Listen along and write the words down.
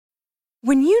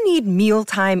When you need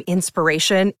mealtime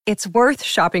inspiration, it's worth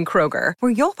shopping Kroger,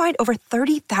 where you'll find over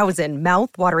 30,000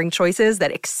 mouth-watering choices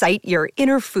that excite your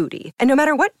inner foodie. And no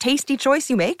matter what tasty choice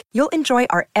you make, you'll enjoy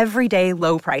our everyday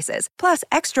low prices, plus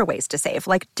extra ways to save,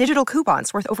 like digital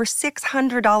coupons worth over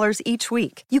 $600 each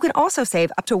week. You can also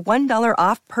save up to $1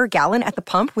 off per gallon at the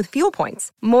pump with fuel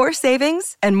points. More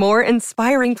savings and more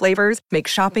inspiring flavors make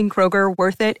shopping Kroger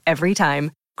worth it every time.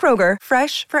 Kroger,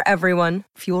 fresh for everyone.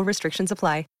 Fuel restrictions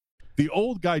apply. The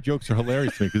old guy jokes are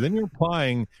hilarious to me because then you're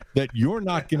implying that you're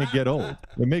not going to get old.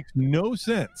 It makes no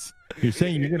sense. You're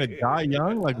saying you're going to die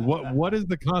young? Like, what is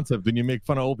the concept when you make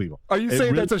fun of old people? Are you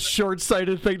saying that's a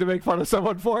short-sighted thing to make fun of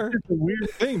someone for? It's a weird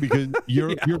thing because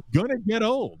you're going to get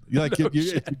old. It's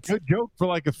a good joke for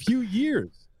like a few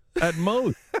years at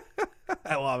most.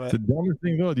 I love it. It's the dumbest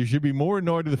thing in the world. You should be more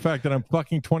annoyed at the fact that I'm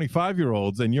fucking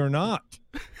 25-year-olds and you're not.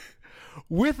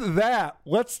 With that,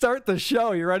 let's start the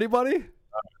show. You ready, buddy?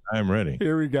 I'm ready.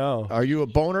 Here we go. Are you a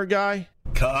boner guy?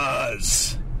 Cuz-a-roo.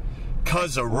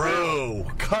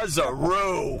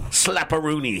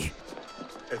 Slap-a-rooney.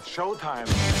 It's showtime.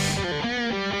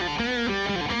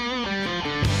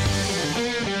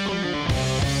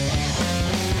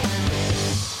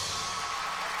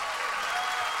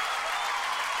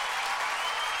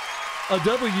 A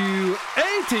WATP.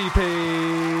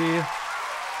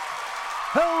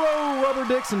 Hello, Rubber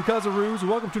Dicks and Cuz-a-roos.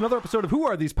 Welcome to another episode of Who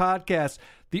Are These Podcasts?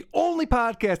 The only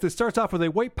podcast that starts off with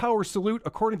a white power salute,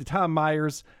 according to Tom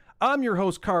Myers. I'm your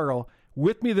host, Carl.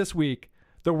 With me this week,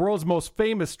 the world's most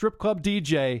famous strip club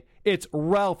DJ. It's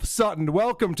Ralph Sutton.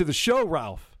 Welcome to the show,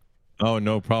 Ralph. Oh,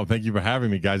 no problem. Thank you for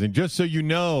having me, guys. And just so you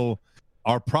know,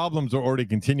 our problems are already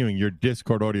continuing. Your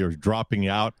Discord audio is dropping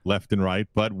out left and right,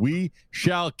 but we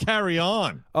shall carry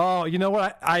on. Oh, you know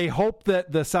what? I hope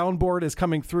that the soundboard is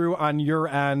coming through on your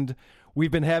end.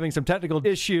 We've been having some technical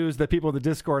issues that people in the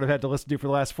Discord have had to listen to for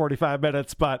the last 45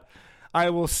 minutes, but I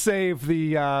will save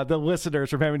the listeners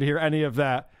from having to hear any of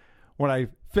that when I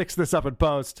fix this up in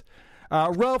post.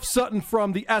 Ralph Sutton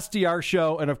from the SDR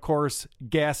Show and, of course,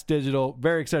 Gas Digital.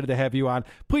 Very excited to have you on.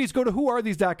 Please go to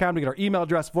whoarethese.com to get our email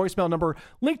address, voicemail number,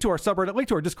 link to our subreddit, link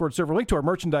to our Discord server, link to our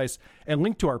merchandise, and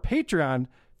link to our Patreon,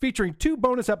 featuring 2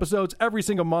 bonus episodes every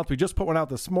single month. We just put one out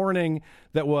this morning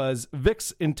that was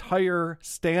Vic's entire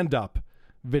stand-up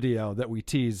video that we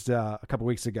teased a couple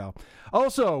weeks ago.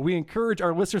 Also, we encourage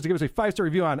our listeners to give us a 5-star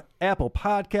review on Apple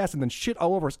Podcasts and then shit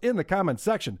all over us in the comments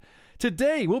section.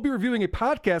 Today, we'll be reviewing a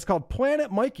podcast called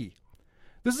Planet Mikey.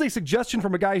 This is a suggestion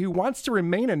from a guy who wants to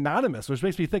remain anonymous, which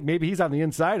makes me think maybe he's on the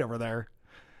inside over there.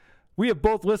 We have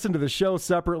both listened to the show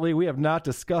separately. We have not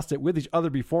discussed it with each other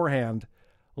beforehand.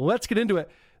 Let's get into it.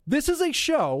 This is a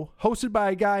show hosted by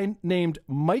a guy named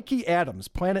Mikey Adams,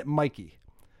 Planet Mikey.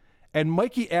 And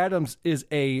Mikey Adams is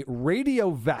a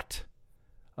radio vet.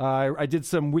 I did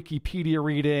some Wikipedia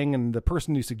reading, and the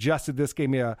person who suggested this gave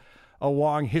me a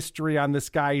long history on this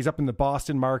guy. He's up in the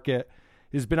Boston market.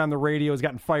 He's been on the radio. He's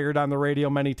gotten fired on the radio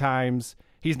many times.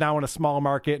 He's now in a small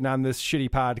market and on this shitty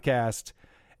podcast.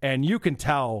 And you can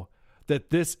tell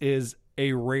that this is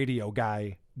a radio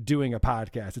guy doing a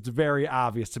podcast. It's very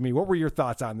obvious to me. What were your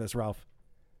thoughts on this, Ralph?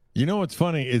 You know what's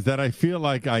funny is that I feel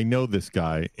like I know this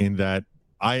guy in that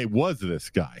I was this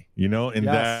guy, in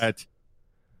that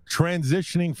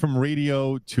transitioning from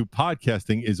radio to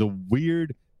podcasting is a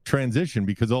weird transition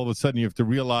because all of a sudden you have to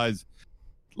realize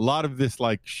a lot of this,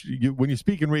 like when you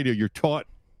speak in radio, you're taught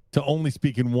to only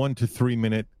speak in 1 to 3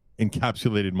 minute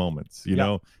encapsulated moments,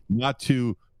 not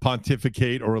to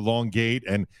pontificate or elongate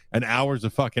and an hour's a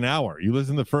fucking hour. You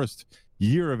listen to the first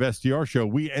year of SDR Show,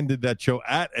 we ended that show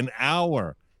at an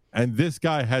hour. And this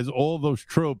guy has all those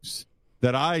tropes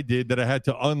that I did that I had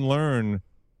to unlearn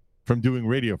from doing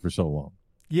radio for so long.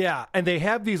 Yeah, and they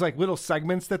have these like little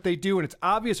segments that they do, and it's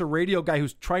obvious a radio guy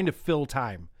who's trying to fill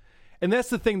time. And that's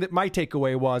the thing that my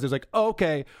takeaway was. It's like,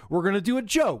 okay, we're going to do a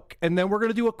joke, and then we're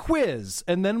going to do a quiz,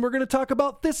 and then we're going to talk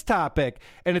about this topic.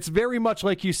 And it's very much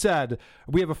like you said,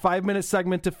 we have a 5-minute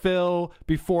segment to fill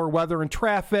before weather and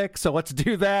traffic, so let's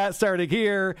do that starting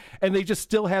here. And they just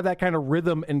still have that kind of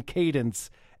rhythm and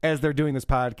cadence as they're doing this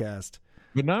podcast.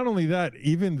 But not only that,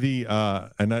 even the,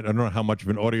 and I don't know how much of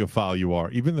an audiophile you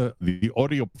are, even the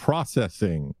audio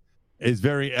processing is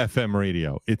very FM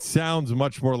radio. It sounds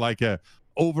much more like a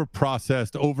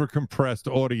over-processed, over-compressed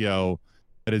audio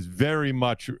that is very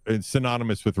much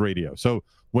synonymous with radio. So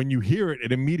when you hear it,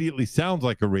 it immediately sounds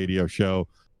like a radio show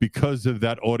because of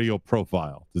that audio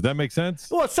profile. Does that make sense?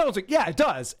 Well, it sounds like, yeah, it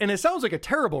does. And it sounds like a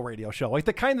terrible radio show, like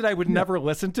the kind that I would never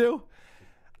listen to.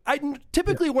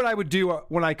 typically what I would do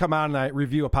when I come on and I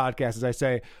review a podcast is I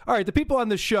say, all right, the people on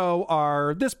the show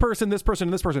are this person, this person,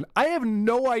 and this person. I have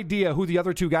no idea who the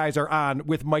other two guys are on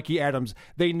with Mikey Adams.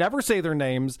 They never say their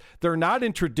names. They're not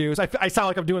introduced. I sound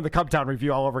like I'm doing the Cubtown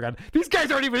review all over again. These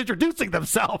guys aren't even introducing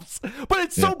themselves. But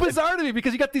it's so bizarre to me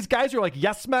because you got these guys who are like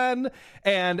yes men,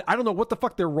 and I don't know what the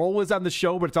fuck their role is on the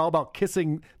show, but it's all about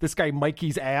kissing this guy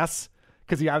Mikey's ass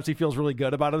because he obviously feels really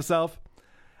good about himself.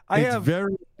 It's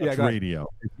very much radio.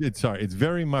 It's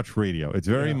very much radio. It's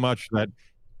very much that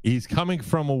he's coming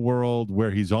from a world where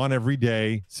he's on every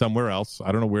day somewhere else.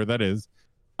 I don't know where that is.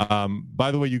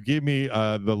 By the way, you gave me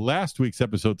the last week's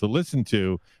episode to listen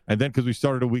to, and then because we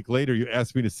started a week later, you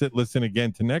asked me to listen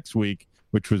again to next week,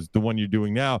 which was the one you're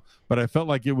doing now. But I felt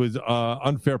like it was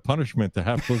unfair punishment to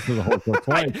have to listen to the whole show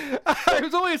twice. I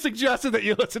was only suggesting that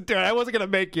you listen to it. I wasn't going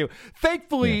to make you.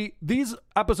 Thankfully, these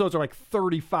episodes are like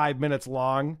 35 minutes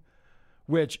long,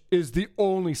 which is the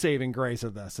only saving grace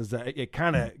of this, is that it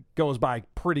kind of goes by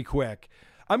pretty quick.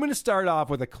 I'm going to start off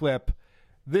with a clip.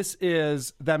 This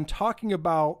is them talking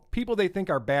about people they think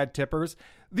are bad tippers.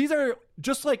 These are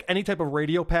just like any type of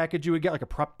radio package you would get, like a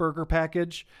prep burger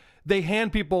package. They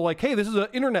hand people like, hey, this is an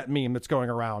internet meme that's going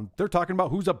around. They're talking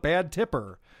about who's a bad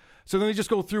tipper. So then they just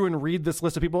go through and read this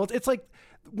list of people. It's like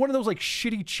one of those like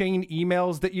shitty chain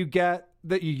emails that you get,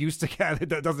 that you used to get,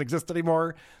 that doesn't exist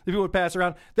anymore, that people would pass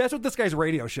around. That's what this guy's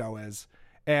radio show is.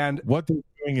 And what they're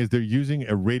doing is they're using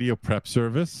a radio prep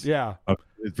service. Yeah.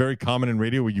 It's very common in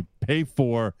radio where you pay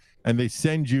for and they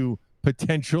send you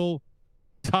potential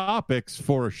topics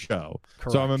for a show.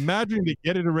 Correct. So I'm imagining they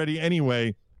get it already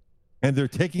anyway, and they're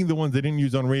taking the ones they didn't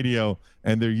use on radio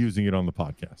and they're using it on the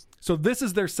podcast. So this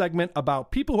is their segment about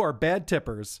people who are bad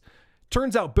tippers.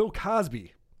 Turns out Bill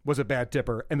Cosby was a bad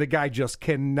tipper, and the guy just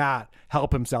cannot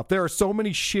help himself. There are so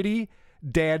many shitty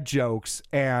dad jokes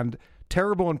and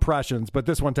terrible impressions, but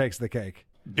this one takes the cake.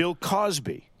 Bill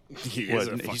Cosby. He is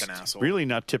a fucking asshole. Really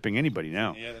not tipping anybody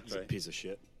now. Yeah, that's right. A piece of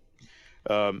shit.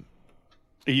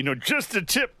 Just a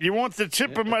tip. You want the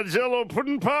tip of my Jell-O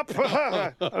pudding pop?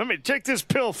 Let me take this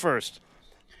pill first.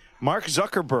 Mark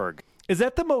Zuckerberg. Is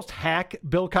that the most hack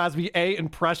Bill Cosby A,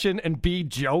 impression, and B,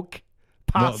 joke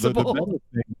possible? No, the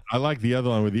thing, I like the other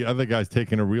one where the other guy's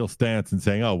taking a real stance and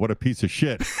saying, oh, what a piece of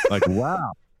shit. Like,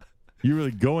 wow. You're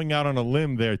really going out on a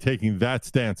limb there, taking that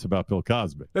stance about Bill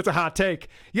Cosby. That's a hot take.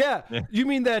 Yeah. You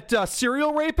mean that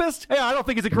serial rapist? Hey, I don't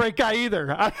think he's a great guy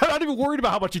either. I'm not even worried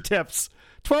about how much he tips.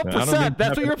 12%.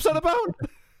 That's what you're upset about?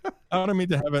 I don't mean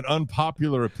to have an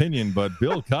unpopular opinion, but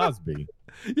Bill Cosby.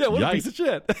 Yeah, what a piece of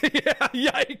shit. Yeah,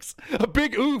 yikes. A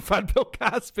big oof on Bill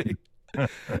Cosby.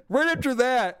 Right after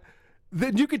that,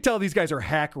 then you could tell these guys are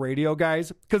hack radio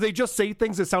guys because they just say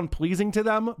things that sound pleasing to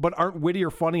them but aren't witty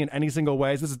or funny in any single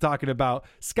way. This is talking about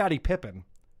Scottie Pippen,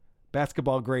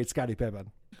 basketball great Scottie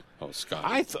Pippen. Oh,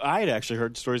 Scottie. I had actually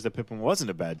heard stories that Pippen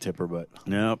wasn't a bad tipper, but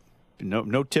no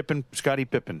tipping Scottie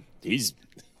Pippen. He's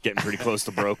getting pretty close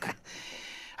to broke.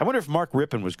 I wonder if Mark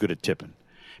Rippon was good at tipping.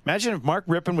 Imagine if Mark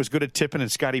Rippon was good at tipping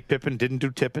and Scottie Pippen didn't do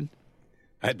tipping.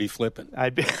 I'd be flipping.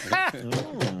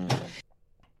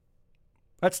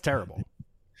 That's terrible.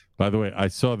 By the way, I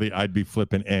saw the I'd be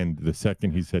flipping end the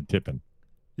second he said tipping.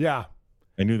 Yeah.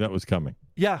 I knew that was coming.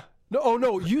 Yeah.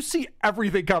 No, you see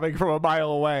everything coming from a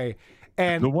mile away.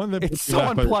 And the one that it's so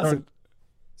unpleasant.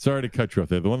 Sorry to cut you off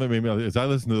there. The one that made me is I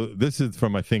listened to, this is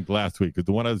from, I think, last week.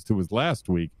 The one I listened to was last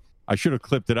week. I should have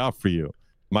clipped it out for you.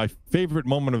 My favorite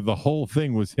moment of the whole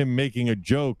thing was him making a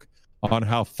joke on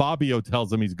how Fabio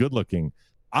tells him he's good looking.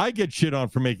 I get shit on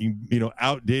for making,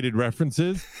 outdated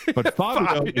references, but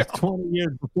Fabio is 20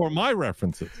 years before my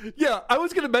references. Yeah, I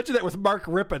was going to mention that with Mark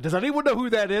Rippon. Does anyone know who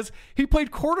that is? He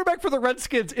played quarterback for the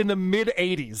Redskins in the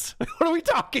mid-'80s. What are we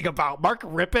talking about? Mark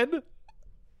Rippon?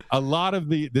 A lot of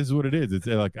this is what it is. It's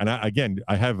like, and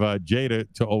I have Jay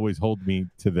to always hold me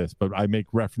to this, but I make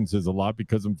references a lot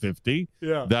because I'm 50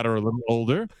 that are a little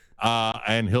older,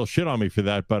 and he'll shit on me for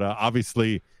that. But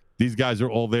obviously, these guys are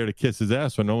all there to kiss his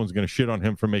ass, so no one's going to shit on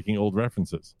him for making old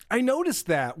references. I noticed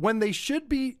that when they should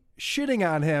be shitting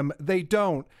on him, they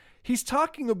don't. He's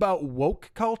talking about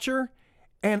woke culture,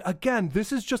 and again,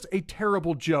 this is just a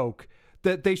terrible joke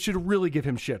that they should really give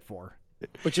him shit for.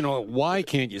 But why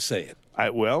can't you say it?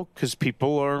 Because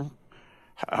people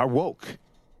are woke,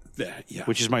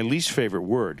 which is my least favorite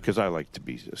word because I like to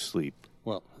be asleep.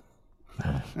 Well,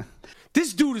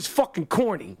 this dude is fucking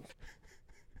corny.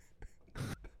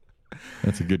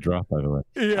 That's a good drop, by the way.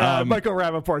 Yeah, Michael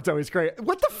Rappaport's always great.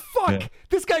 What the fuck? Yeah.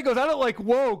 This guy goes, I don't like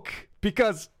woke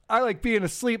because I like being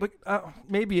asleep. Like,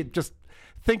 maybe just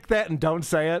think that and don't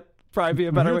say it. Probably be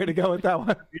a better way to go with that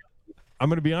one. I'm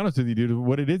going to be honest with you, dude.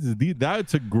 What it is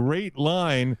that's a great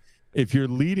line if you're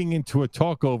leading into a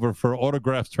talk over for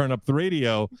autographs, turn up the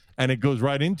radio, and it goes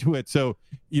right into it. So,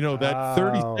 that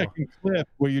 30-second clip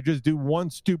where you just do one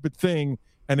stupid thing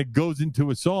and it goes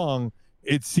into a song,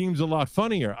 it seems a lot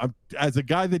funnier. As a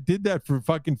guy that did that for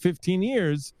fucking 15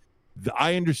 years,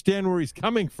 I understand where he's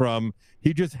coming from.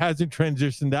 He just hasn't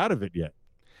transitioned out of it yet.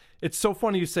 It's so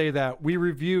funny you say that. We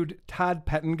reviewed Todd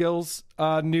Pettengill's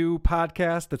new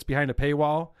podcast that's behind a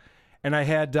paywall, and I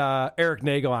had Eric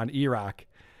Nagel on E-Rock,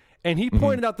 and he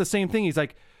pointed out the same thing. He's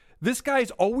like, this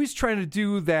guy's always trying to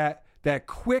do that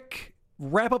quick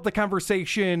wrap up the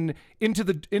conversation into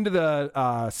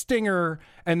the stinger,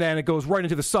 and then it goes right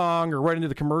into the song or right into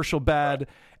the commercial bed,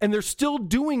 and they're still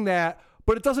doing that,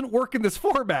 but it doesn't work in this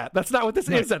format. That's not what this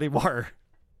is anymore.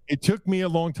 It took me a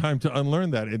long time to unlearn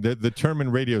that. The term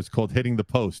in radio is called hitting the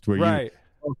post, where you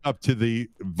go up to the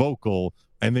vocal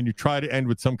and then you try to end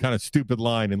with some kind of stupid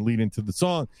line and lead into the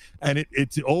song. And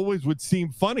it always would seem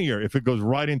funnier if it goes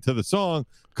right into the song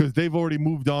because they've already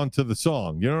moved on to the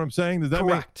song. You know what I'm saying? Does that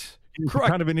make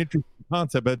kind of an interesting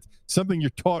concept? But it's something you're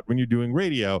taught when you're doing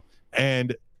radio,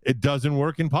 and it doesn't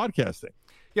work in podcasting.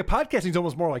 Yeah, podcasting is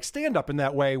almost more like stand-up in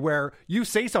that way, where you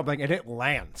say something and it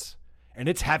lands and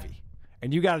it's heavy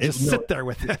and you got to just sit there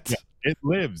with it. Yeah, it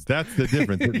lives. That's the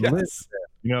difference. It lives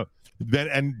there.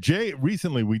 And Jay,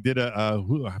 recently we did I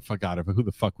forgot who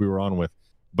the fuck we were on with,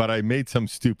 but I made some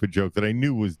stupid joke that I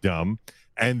knew was dumb.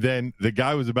 And then the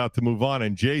guy was about to move on,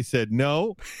 and Jay said,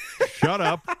 "No, shut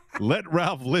up. Let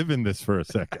Ralph live in this for a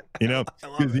second." Because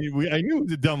I knew it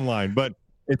was a dumb line, but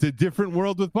it's a different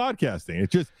world with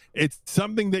podcasting. It's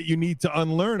something that you need to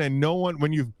unlearn. And no one,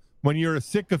 when you're a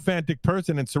sycophantic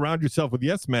person and surround yourself with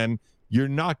yes men, you're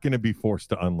not going to be forced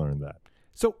to unlearn that.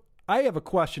 So I have a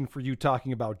question for you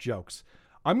talking about jokes.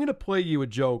 I'm going to play you a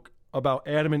joke about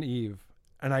Adam and Eve,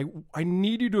 and I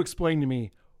need you to explain to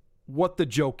me what the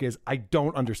joke is. I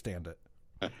don't understand it.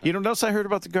 You know what else I heard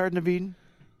about the Garden of Eden?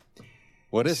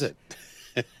 What is it?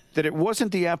 That it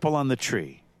wasn't the apple on the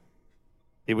tree.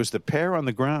 It was the pear on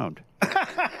the ground.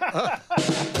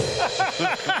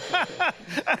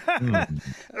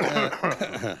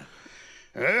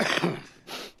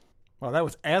 Wow, that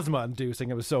was asthma-inducing.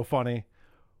 It was so funny.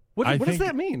 What does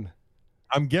that mean?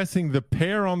 I'm guessing the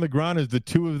pair on the ground is the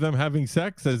two of them having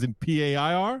sex, as in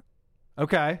PAIR?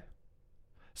 Okay.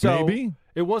 So maybe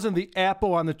it wasn't the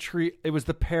apple on the tree. It was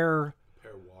the pear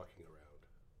walking around.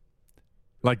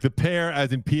 Like the pear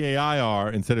as in PAIR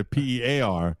instead of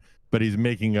PEAR, but he's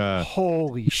making a...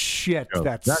 Holy shit,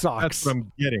 that sucks. That's what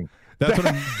I'm getting. That's what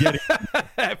I'm getting.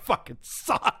 That fucking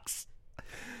sucks.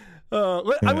 I'm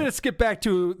going to skip back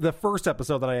to the first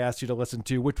episode that I asked you to listen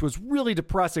to, which was really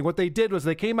depressing. What they did was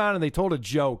they came out and they told a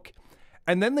joke,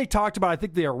 and then they talked about, I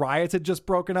think the riots had just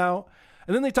broken out,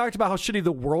 and then they talked about how shitty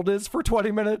the world is for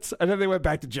 20 minutes, and then they went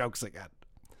back to jokes again.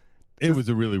 It was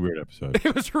a really weird episode.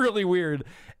 It was really weird.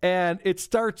 And it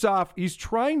starts off, he's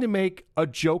trying to make a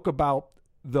joke about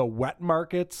the wet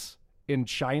markets in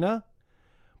China,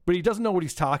 but he doesn't know what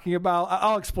he's talking about.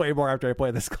 I'll explain more after I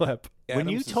play this clip. When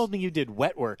you told me you did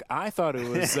wet work, I thought it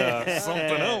was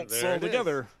something else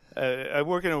altogether. I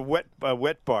work in a wet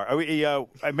bar.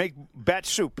 I make bat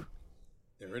soup.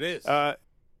 There it is.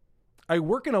 I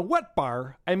work in a wet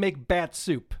bar. I make bat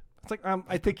soup. It's like,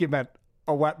 I think you meant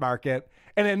a wet market,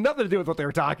 and it had nothing to do with what they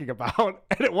were talking about.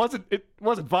 And it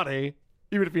wasn't funny,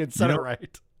 even if he had said it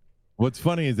right. What's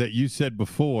funny is that you said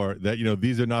before that,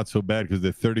 these are not so bad because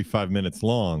they're 35 minutes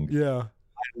long. Yeah.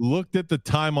 I looked at the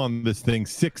time on this thing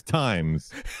 6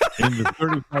 times in the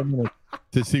 35 minutes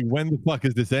to see when the fuck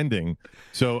is this ending.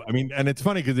 So, I mean, and it's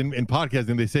funny because in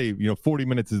podcasting, they say, 40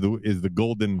 minutes is the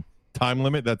golden time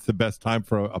limit. That's the best time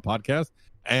for a podcast.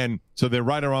 And so they're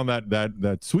right around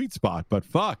that sweet spot. But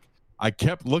fuck, I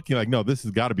kept looking like, no, this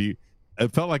has got to be,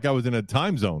 it felt like I was in a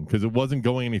time zone because it wasn't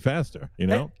going any faster,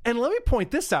 And let me point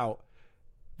this out.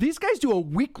 These guys do a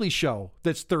weekly show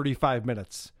that's 35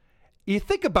 minutes. You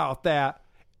think about that.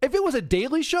 If it was a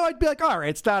daily show, I'd be like, all right,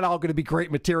 it's not all going to be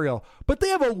great material. But they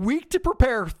have a week to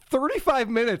prepare 35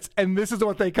 minutes, and this is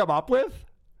what they come up with?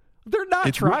 They're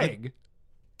not trying.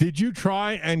 Did you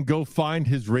try and go find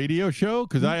his radio show?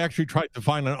 Because I actually tried to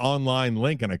find an online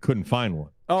link, and I couldn't find one.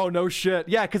 Oh, no shit.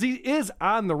 Yeah, because he is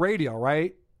on the radio,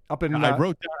 right? Up in. I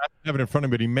wrote down, I have it in front of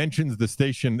me, but he mentions the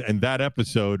station and that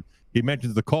episode. He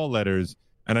mentions the call letters.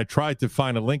 And I tried to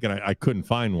find a link, and I couldn't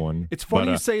find one. It's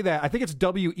funny you say that. I think it's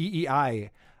WEEI.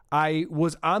 I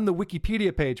was on the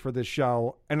Wikipedia page for this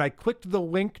show, and I clicked the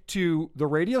link to the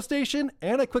radio station,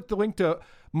 and I clicked the link to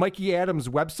Mikey Adams'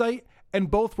 website,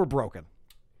 and both were broken.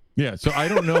 Yeah, so I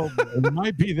don't know. It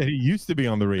might be that he used to be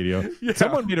on the radio. Yeah.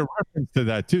 Someone made a reference to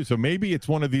that, too. So maybe it's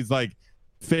one of these, like,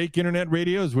 fake internet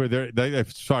radios where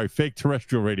fake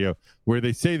terrestrial radio, where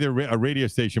they say they're a radio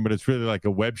station, but it's really like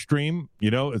a web stream.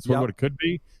 It's what it could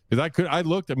be. Because I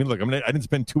looked. I mean, look, I didn't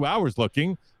spend 2 hours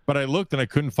looking, but I looked and I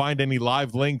couldn't find any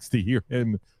live links to hear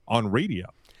him on radio.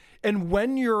 And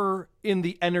when you're in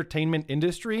the entertainment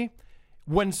industry,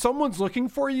 when someone's looking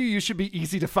for you, you should be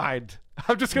easy to find.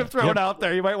 I'm just going to throw it out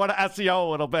there. You might want to SEO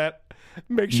a little bit.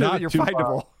 Make sure that you're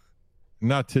findable.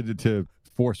 Not to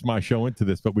force my show into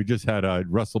this, but we just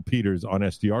had Russell Peters on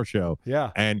SDR show.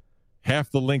 Yeah. And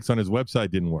half the links on his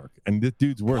website didn't work. And this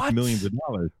dude's worth millions of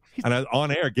dollars. And I,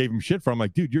 on air, gave him shit for him. I'm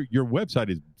like, dude, your website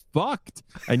is fucked.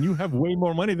 And you have way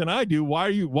more money than I do. Why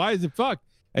is it fucked?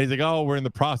 And he's like, oh, we're in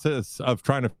the process of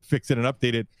trying to fix it and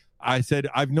update it. I said,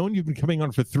 I've known you've been coming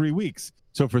on for 3 weeks.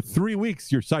 So for 3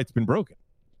 weeks, your site's been broken.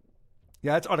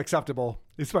 Yeah, it's unacceptable,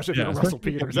 especially if you're Russell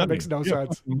Peters. That makes no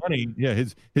sense. Money,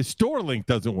 his store link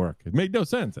doesn't work. It made no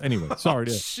sense. Anyway, sorry.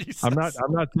 I'm not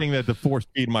saying that to force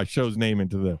feed my show's name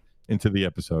into the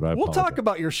episode. We'll talk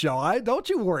about your show. Don't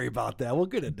you worry about that. We'll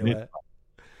get into it.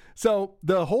 So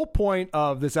the whole point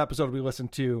of this episode we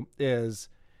listened to is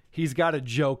he's got a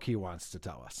joke he wants to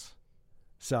tell us.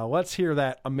 So let's hear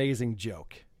that amazing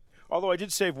joke. Although I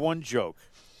did save one joke.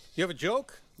 You have a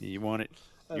joke? You want it?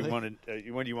 You want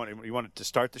it to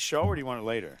start the show, or do you want it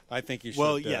later? I think you should.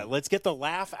 Well, yeah. Let's get the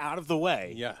laugh out of the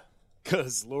way. Yeah.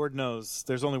 Because Lord knows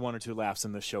there's only 1 or 2 laughs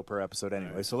in this show per episode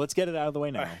anyway. So let's get it out of the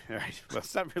way now. All right. Well,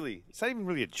 it's not even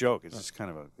really a joke. It's just kind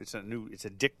of it's a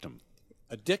dictum.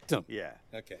 A dictum? Yeah.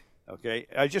 Okay.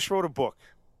 I just wrote a book.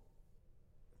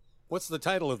 What's the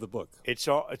title of the book? It's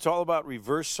all about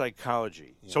reverse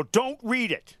psychology. Yeah. So don't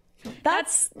read it.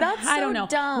 That's I don't know.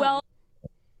 Dumb. Well,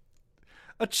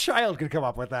 a child could come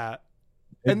up with that.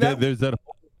 And there's that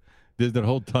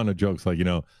whole ton of jokes like,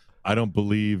 I don't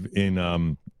believe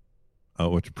in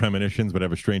premonitions, but I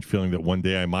have a strange feeling that one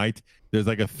day I might. There's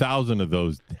like 1,000 of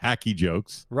those hacky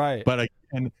jokes. Right. But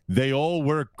again, they all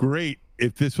work great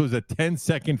if this was a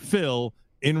 10-second fill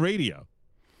in radio.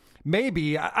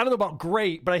 Maybe. I don't know about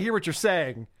great, but I hear what you're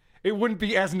saying. It wouldn't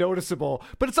be as noticeable.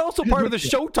 But it's also part of the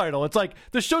show title. It's like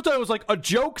the show title is like a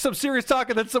joke, some serious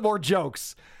talk, and then some more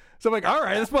jokes. So I'm like, all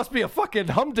right, this must be a fucking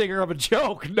humdinger of a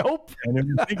joke. Nope. And if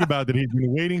you think about it, he's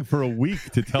been waiting for a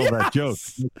week to tell that joke.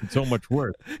 It's so much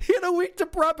worse. He had a week to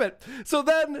prep it. So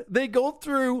then they go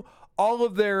through all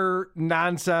of their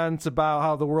nonsense about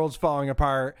how the world's falling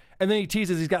apart, and then he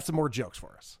teases he's got some more jokes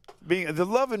for us. The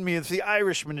love in me, it's the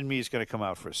Irishman in me is going to come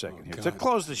out for a second here to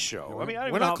close the show.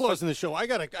 We're not closing the show. I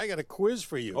got a quiz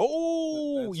for you.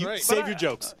 Oh, you right. Save your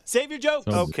jokes. Save your jokes.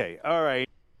 Okay, all right.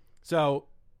 So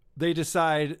they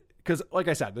decide, because like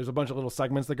I said, there's a bunch of little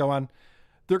segments that go on.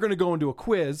 They're going to go into a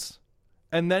quiz,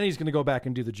 and then he's going to go back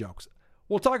and do the jokes.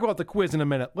 We'll talk about the quiz in a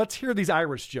minute. Let's hear these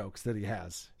Irish jokes that he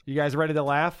has. You guys ready to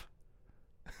laugh?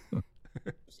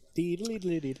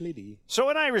 So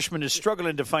an Irishman is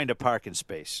struggling to find a parking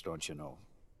space, don't you know?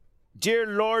 Dear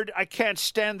Lord, I can't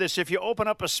stand this. If you open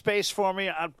up a space for me,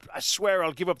 I swear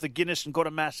I'll give up the Guinness and go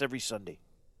to Mass every Sunday.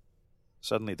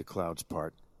 Suddenly the clouds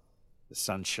part. The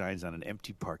sun shines on an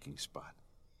empty parking spot.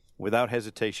 Without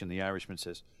hesitation, the Irishman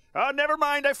says, "Oh, never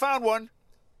mind, I found one."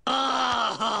 All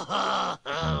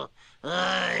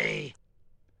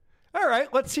right,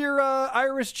 let's hear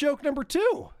Irish joke number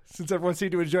 2, since everyone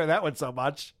seemed to enjoy that one so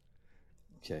much.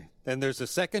 Okay. And there's a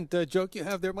second joke you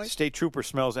have there, Mike? State trooper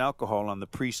smells alcohol on the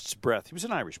priest's breath. He was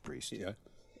an Irish priest. Yeah.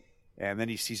 And then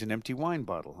he sees an empty wine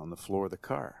bottle on the floor of the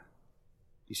car.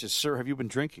 He says, "Sir, have you been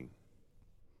drinking?"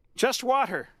 "Just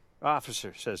water,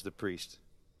 officer," says the priest.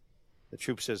 The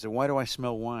trooper says, "Then why do I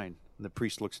smell wine?" And the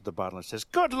priest looks at the bottle and says,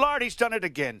 "Good Lord, he's done it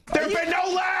again." There have been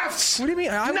no laughs! What do you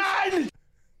mean? None!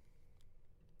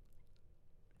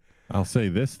 I'll say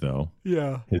this, though.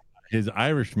 Yeah. His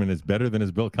Irishman is better than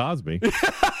his Bill Cosby.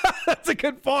 That's a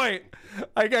good point.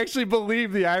 I actually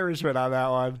believe the Irishman on that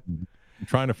one. I'm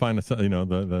trying to find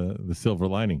the silver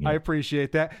lining here. I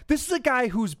appreciate that. This is a guy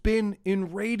who's been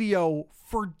in radio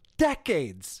for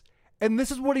decades, and this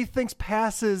is what he thinks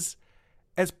passes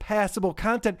as passable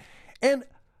content. And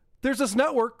there's this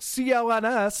network,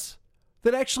 CLNS,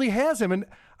 that actually has him. And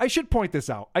I should point this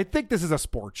out. I think this is a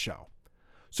sports show.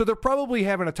 So they're probably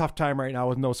having a tough time right now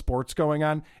with no sports going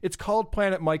on. It's called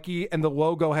Planet Mikey, and the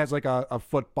logo has like a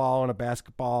football and a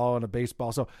basketball and a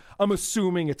baseball. So I'm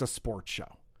assuming it's a sports show.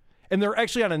 And they're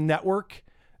actually on a network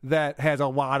that has a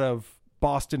lot of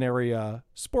Boston area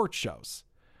sports shows.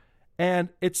 And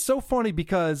it's so funny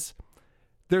because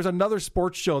there's another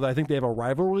sports show that I think they have a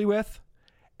rivalry with.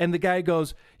 And the guy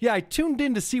goes, "Yeah, I tuned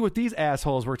in to see what these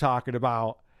assholes were talking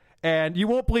about. And you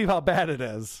won't believe how bad it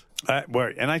is."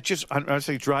 And I was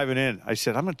like driving in. I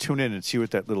said, I'm going to tune in and see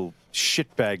what that little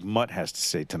shitbag Mutt has to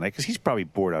say tonight, because he's probably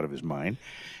bored out of his mind.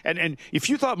 And if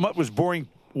you thought Mutt was boring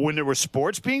when there were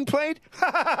sports being played,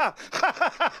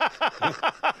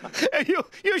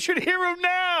 you should hear him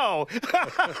now.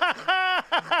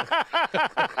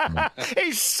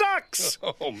 He sucks.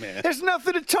 Oh, man. There's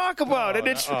nothing to talk about.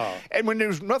 And when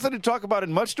there's nothing to talk about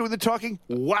and Mutt's doing the talking,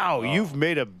 wow, you've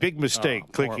made a big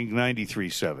mistake clicking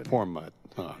 93.7. Poor Mutt.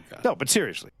 Oh, God. No, but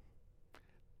seriously.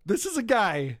 This is a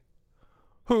guy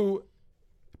who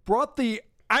brought the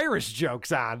Irish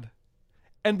jokes on.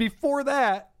 And before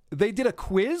that, they did a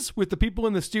quiz with the people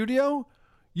in the studio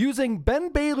using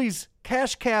Ben Bailey's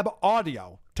Cash Cab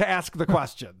audio to ask the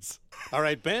questions. All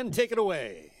right, Ben, take it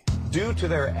away. Due to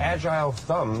their agile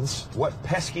thumbs, what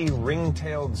pesky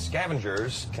ring-tailed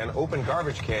scavengers can open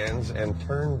garbage cans and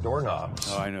turn doorknobs?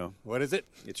 Oh, I know. What is it?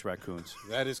 It's raccoons.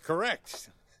 That is correct.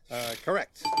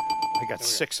 Correct. I got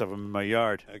 6 of them in my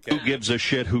yard. Okay. Who gives a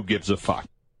shit? Who gives a fuck?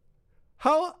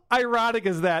 How ironic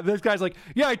is that? This guy's like,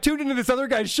 yeah, I tuned into this other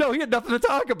guy's show. He had nothing to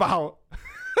talk about.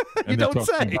 You don't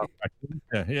say.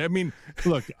 Yeah, I mean,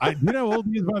 look, do you know how old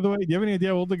he is, by the way? Do you have any idea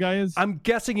how old the guy is? I'm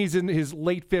guessing he's in his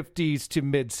late 50s to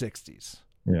mid 60s.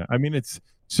 Yeah, I mean, I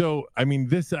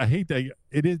hate that.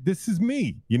 This is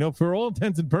me. You know, for all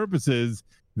intents and purposes,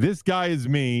 this guy is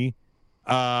me.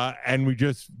 And we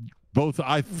just both,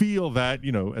 I feel that,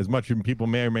 you know, as much as people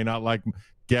may or may not like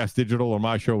Gas Digital or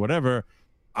my show, whatever,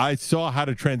 I saw how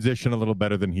to transition a little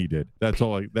better than he did. That's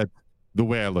the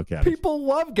way I look at it. People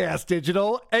love Gas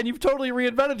Digital, and you've totally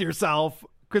reinvented yourself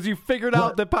because you figured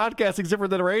out that podcasting's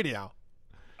different than radio.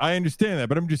 I understand that,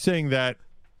 but I'm just saying that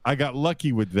I got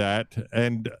lucky with that,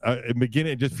 and I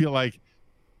just feel like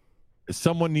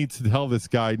someone needs to tell this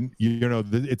guy, you know,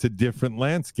 it's a different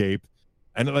landscape.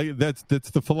 And like that's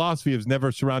the philosophy of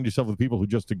never surround yourself with people who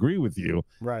just agree with you.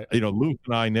 Right. You know, Luke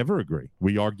and I never agree.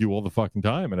 We argue all the fucking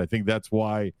time. And I think that's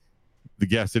why the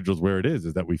Gas Digital is where it is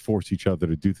that we force each other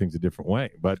to do things a different way.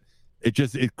 But it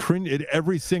cringe at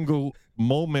every single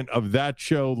moment of that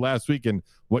show last week and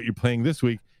what you're playing this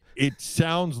week. It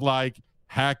sounds like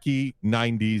hacky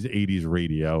 90s, 80s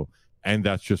radio. And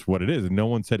that's just what it is. And no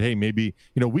one said, hey, maybe,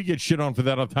 you know, we get shit on for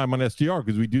that all the time on SDR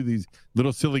because we do these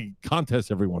little silly contests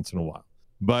every once in a while.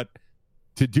 But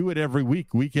to do it every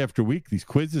week, week after week, these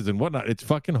quizzes and whatnot, it's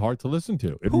fucking hard to listen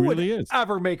to. It Who really would is.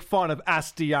 Ever make fun of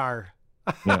SDR?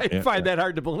 I find that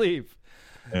hard to believe.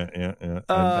 Yeah.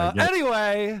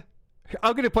 Anyway,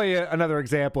 I'm going to play another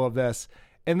example of this.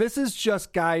 And this is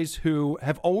just guys who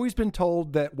have always been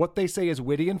told that what they say is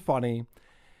witty and funny.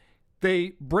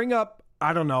 They bring up,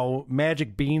 I don't know,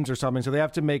 magic beans or something. So they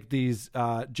have to make these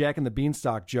Jack and the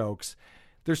Beanstalk jokes.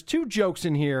 There's 2 jokes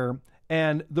in here.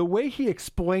 And the way he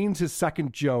explains his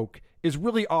second joke is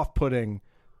really off-putting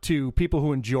to people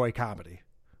who enjoy comedy.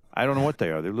 I don't know what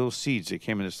they are. They're little seeds. They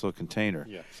came in this little container.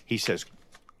 Yes. He says,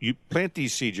 you plant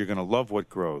these seeds, you're going to love what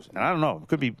grows. And I don't know. It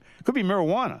could be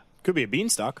marijuana. Could be a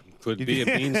beanstalk. Could be a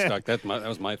beanstalk. That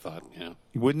was my thought, yeah.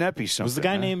 Wouldn't that be something? Was the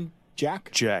guy named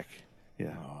Jack? Jack.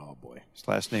 Yeah. Oh, boy. His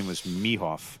last name was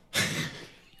Mehoff.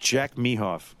 Jack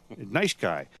Mehoff. Nice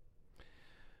guy.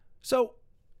 So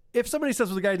if somebody says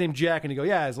with a guy named Jack and you go,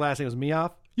 yeah, his last name was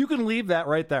Mehoff, you can leave that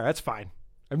right there. That's fine.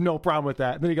 I have no problem with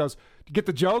that. And then he goes, get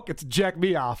the joke? It's Jack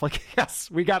Mehoff. Like, yes,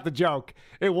 we got the joke.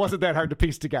 It wasn't that hard to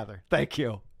piece together. Thank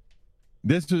you.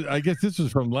 I guess this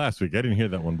was from last week. I didn't hear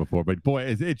that one before, but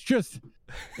boy,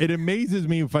 it amazes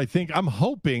me if I think, I'm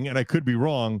hoping, and I could be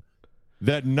wrong,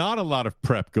 that not a lot of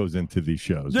prep goes into these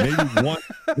shows.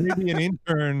 Maybe an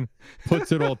intern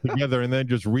puts it all together and then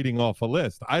just reading off a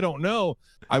list. I don't know.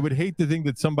 I would hate to think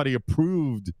that somebody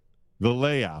approved the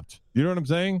layout. You know what I'm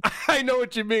saying? I know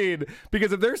what you mean.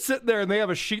 Because if they're sitting there and they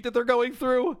have a sheet that they're going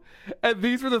through, and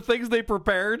these were the things they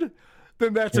prepared,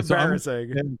 then that's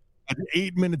embarrassing. So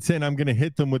 8 minutes in, I'm going to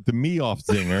hit them with the Mehoff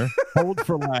zinger. Hold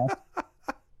for laugh.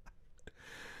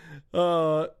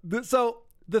 So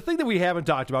the thing that we haven't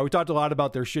talked about, we talked a lot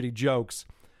about their shitty jokes.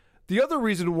 The other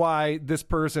reason why this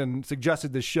person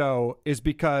suggested this show is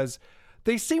because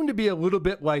they seem to be a little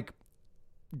bit like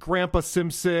Grandpa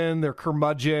Simpson. They're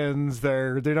curmudgeons.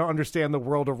 They don't understand the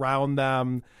world around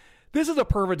them. This is a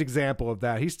perfect example of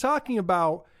that. He's talking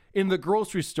about in the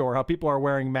grocery store how people are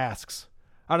wearing masks.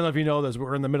 I don't know if you know this, but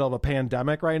we're in the middle of a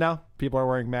pandemic right now. People are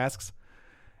wearing masks.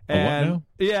 And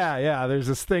yeah, there's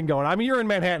this thing going on. I mean, you're in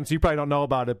Manhattan, so you probably don't know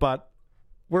about it, but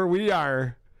where we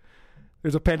are,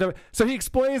 there's a pandemic. So he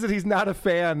explains that he's not a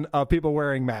fan of people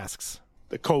wearing masks.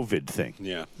 The COVID thing.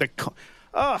 Yeah.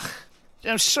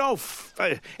 I'm so...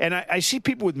 and I see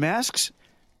people with masks,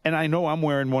 And I know I'm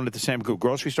wearing one at the same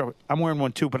grocery store. I'm wearing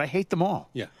one too, but I hate them all.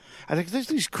 Yeah. I think there's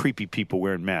these creepy people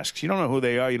wearing masks. You don't know who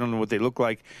they are. You don't know what they look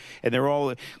like. And they're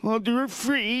all, they're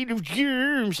afraid of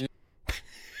germs.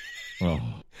 Oh.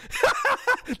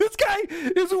 This guy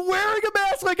is wearing a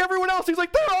mask like everyone else. He's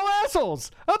like, they're all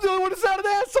assholes. I'm the only one who's not an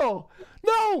asshole.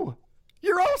 No,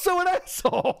 you're also an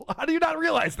asshole. How do you not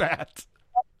realize that?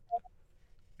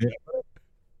 Yeah.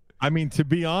 I mean, to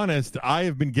be honest, I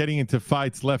have been getting into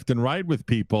fights left and right with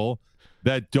people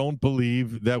that don't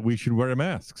believe that we should wear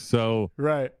masks. So,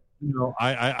 right. You know,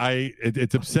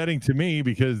 it's upsetting to me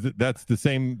because that's the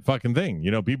same fucking thing. You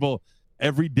know, people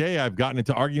every day I've gotten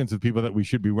into arguments with people that we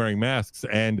should be wearing masks.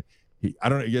 And I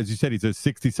don't know, as you said, he's a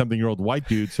 60-something-year-old white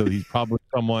dude. So he's probably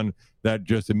someone that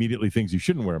just immediately thinks you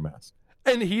shouldn't wear a mask.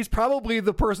 And he's probably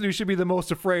the person who should be the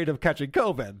most afraid of catching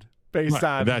COVID based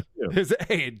on his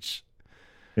age.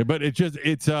 Yeah, but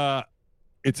it's a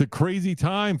crazy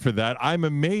time for that. I'm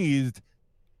amazed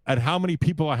at how many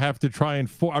people I have to try and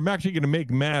I'm actually going to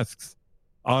make masks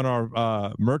on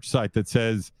our merch site that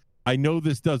says, I know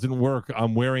this doesn't work.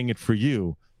 I'm wearing it for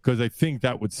you, because I think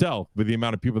that would sell with the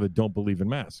amount of people that don't believe in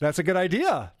masks. That's a good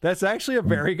idea. That's actually a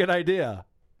very good idea.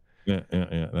 Yeah.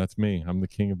 That's me. I'm the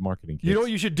king of marketing. Kids. You know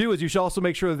what you should do is you should also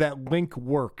make sure that link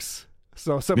works.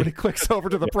 So somebody clicks over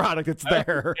to the product, it's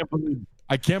there.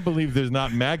 I can't believe there's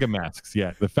not MAGA masks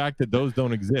yet. The fact that those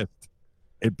don't exist,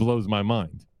 it blows my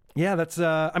mind. Yeah, that's.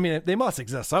 I mean, they must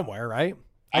exist somewhere, right?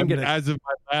 As of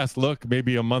my last look,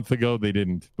 maybe a month ago, they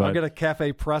didn't. But I'll get a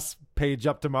Cafe Press page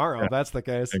up tomorrow. If that's the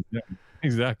case.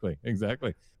 Exactly.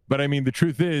 But I mean, the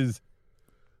truth is,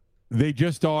 they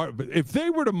just are. If they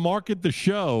were to market the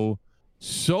show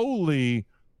solely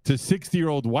to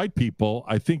 60-year-old white people,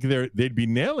 I think they'd be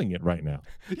nailing it right now.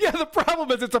 Yeah, the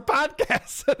problem is it's a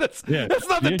podcast. That's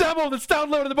not the demo that's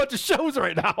downloading a bunch of shows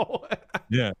right now.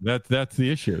 Yeah, that's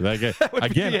the issue. Like,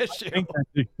 again, I think that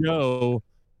the show,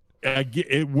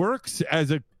 it works as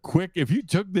a quick. If you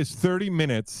took this 30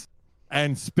 minutes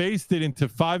and spaced it into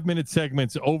 5-minute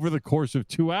segments over the course of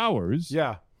 2 hours,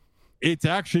 it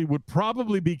actually would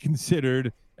probably be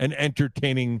considered an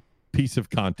entertaining piece of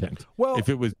content. Well, if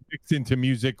it was mixed into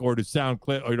music or to sound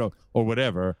clip or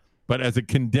whatever, but as a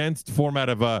condensed format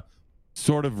of a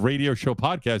sort of radio show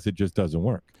podcast, it just doesn't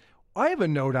work. I have a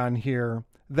note on here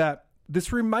that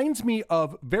this reminds me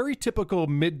of very typical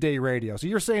midday radio. So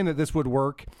you're saying that this would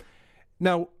work.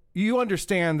 Now, you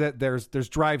understand that there's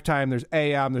drive time, there's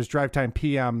AM, there's drive time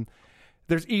PM,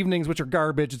 there's evenings, which are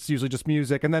garbage. It's usually just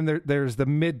music. And then there's the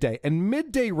midday. And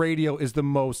midday radio is the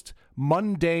most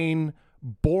mundane,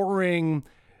 boring,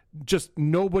 just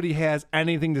nobody has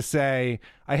anything to say.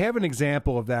 I have an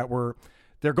example of that where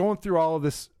they're going through all of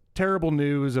this terrible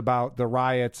news about the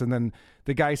riots, and then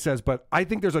the guy says, but I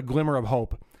think there's a glimmer of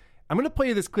hope. I'm going to play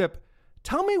you this clip.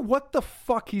 Tell me what the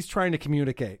fuck he's trying to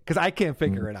communicate, because I can't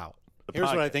figure it out. Here's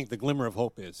what I think the glimmer of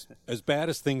hope is. As bad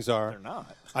as things are, they're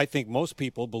not. I think most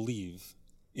people believe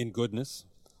in goodness.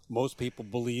 Most people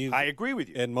believe... I agree with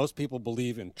you. And most people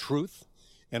believe in truth.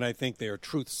 And I think they are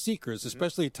truth seekers,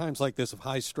 especially at times like this of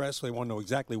high stress. They want to know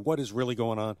exactly what is really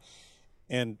going on.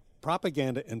 And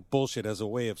propaganda and bullshit has a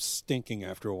way of stinking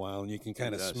after a while, and you can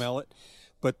kind of smell it.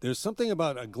 But there's something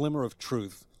about a glimmer of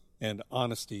truth and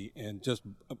honesty and just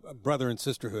brother and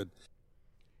sisterhood.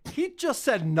 He just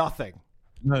said nothing.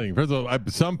 Nothing. First of all,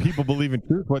 some people believe in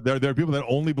truth, but there are people that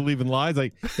only believe in lies.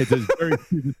 Like, it's a very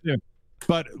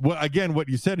But what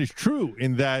you said is true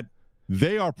in that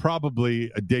they are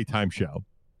probably a daytime show.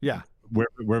 Yeah.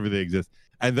 Wherever they exist.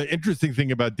 And the interesting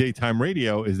thing about daytime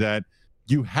radio is that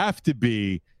you have to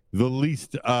be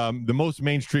the most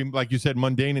mainstream, like you said,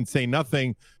 mundane and say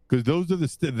nothing, because those are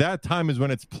that time is when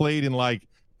it's played in like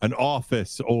an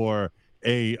office or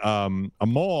a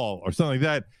mall or something like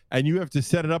that, and you have to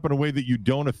set it up in a way that you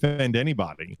don't offend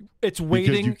anybody. It's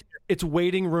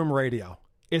waiting room radio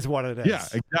is what it is. Yeah,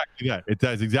 exactly that.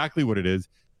 That's exactly what it is.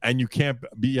 And you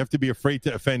have to be afraid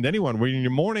to offend anyone. When in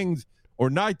your mornings or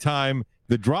nighttime,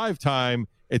 the drive time,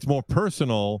 it's more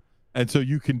personal, and so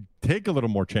you can take a little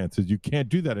more chances. You can't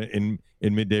do that in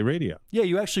midday radio. Yeah,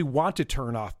 you actually want to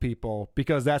turn off people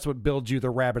because that's what builds you the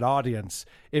rabid audience.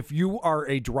 If you are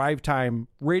a drive time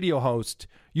radio host,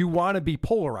 you want to be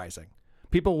polarizing.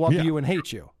 People love you and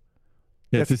hate you.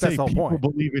 Yeah, that's the whole point.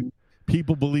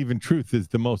 People believe in truth is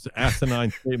the most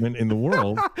asinine statement in the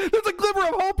world. There's a glimmer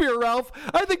of hope here, Ralph.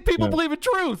 I think people believe in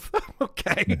truth.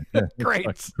 Okay,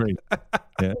 great. Great.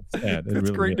 Yeah, it's sad. That's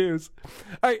really great news.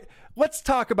 All right, let's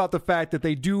talk about the fact that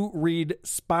they do read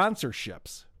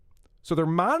sponsorships. So they're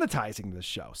monetizing this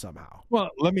show somehow. Well,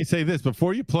 let me say this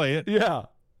before you play it. Yeah.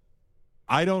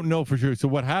 I don't know for sure. So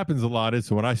what happens a lot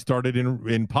is when I started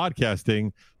in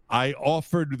podcasting, I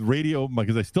offered radio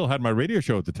because I still had my radio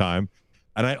show at the time,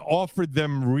 and I offered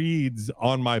them reads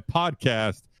on my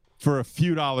podcast for a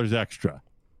few dollars extra.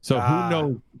 So who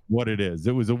knows what it is?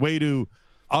 It was a way to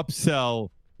upsell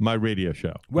my radio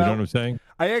show. Well, you know what I'm saying?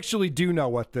 I actually do know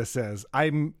what this is.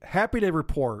 I'm happy to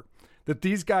report that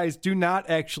these guys do not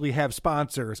actually have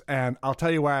sponsors, and I'll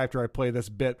tell you why after I play this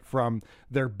bit from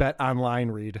their Bet Online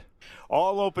read.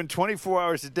 All open 24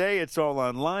 hours a day. It's all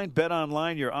online. Bet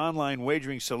Online, your online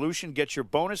wagering solution. Get your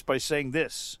bonus by saying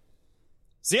this.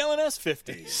 CLNS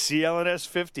 50. CLNS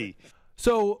 50.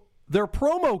 So their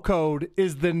promo code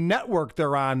is the network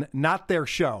they're on, not their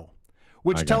show,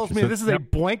 which tells me this is a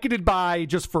blanketed buy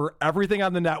just for everything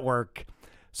on the network.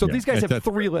 So these guys have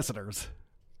 3 listeners.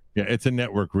 Yeah, it's a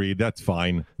network read. That's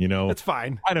fine. You know, it's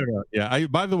fine. I don't know. Yeah.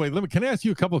 By the way, can I ask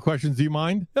you a couple of questions? Do you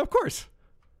mind? Of course.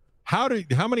 How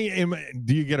many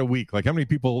do you get a week? Like, how many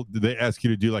people do they ask you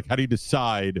to do? Like, how do you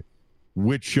decide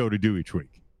which show to do each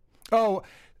week? Oh,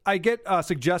 I get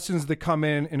suggestions that come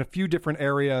in a few different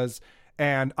areas,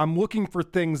 and I'm looking for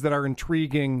things that are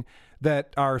intriguing,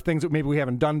 that are things that maybe we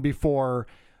haven't done before.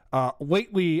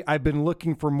 Lately, I've been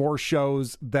looking for more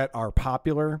shows that are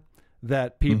popular,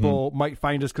 that people might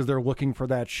find us because they're looking for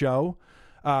that show.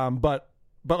 But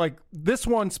like this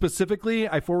one specifically,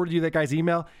 I forwarded you that guy's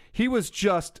email. He was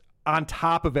just on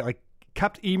top of it, like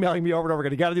kept emailing me over and over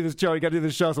again. You got to do this show. You got to do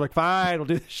this show. So I'm like, fine, I'll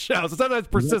do this show. So sometimes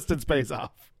persistence pays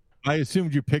off. I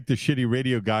assumed you picked a shitty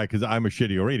radio guy because I'm a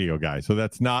shitty radio guy. So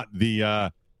that's not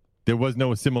the, there was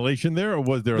no assimilation there, or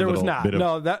was there? There was not.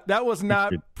 No, that was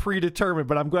not predetermined,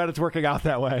 but I'm glad it's working out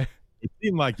that way. It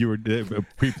seemed like you were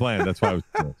pre-planned. That's why I was.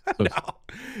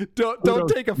 No, don't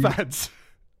take offense.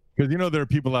 Because there are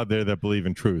people out there that believe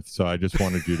in truth. So I just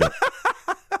wanted you to.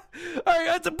 All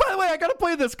right. By the way, I got to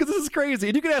play this because this is crazy,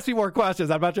 and you can ask me more questions.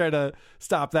 I'm not trying to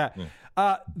stop that.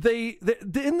 They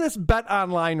in this Bet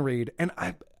Online read, and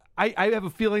I have a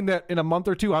feeling that in a month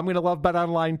or two I'm going to love Bet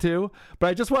Online too. But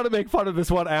I just want to make fun of this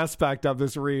one aspect of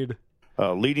this read.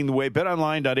 Leading the way,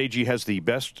 BetOnline.ag has the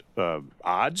best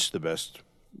odds, the best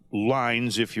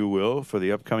lines, if you will, for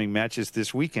the upcoming matches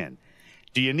this weekend.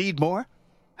 Do you need more?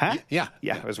 Huh? Yeah.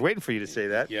 I was waiting for you to say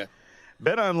that. Yeah.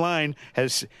 BetOnline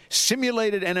has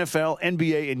simulated NFL,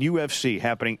 NBA, and UFC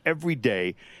happening every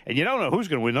day, and you don't know who's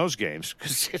going to win those games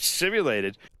because it's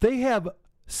simulated. They have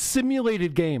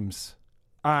simulated games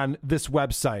on this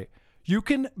website. You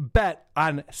can bet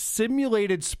on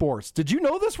simulated sports. Did you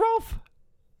know this, Ralph?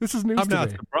 This is news to me. I'm not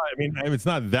surprised. I mean, it's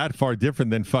not that far different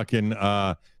than fucking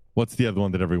what's the other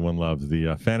one that everyone loves?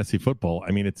 The fantasy football.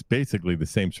 I mean, it's basically the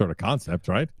same sort of concept,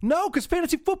 right? No, because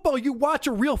fantasy football, you watch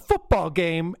a real football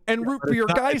game and root for your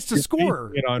guys to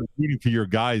score. On rooting for your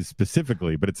guys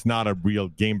specifically, but it's not a real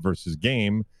game versus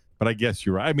game. But I guess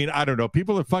you're right. I mean, I don't know.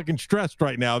 People are fucking stressed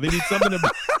right now. They need something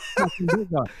to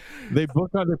They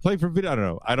play for video.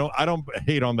 I don't know. I don't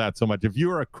hate on that so much. If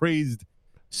you're a crazed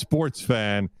sports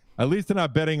fan, at least they're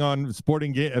not betting on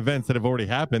sporting events that have already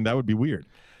happened. That would be weird.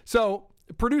 So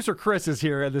producer Chris is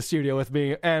here in the studio with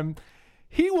me, and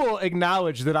he will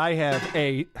acknowledge that I have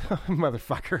a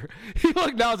motherfucker. He will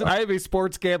acknowledge that I have a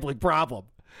sports gambling problem.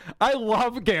 I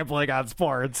love gambling on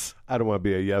sports. I don't want to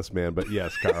be a yes man, but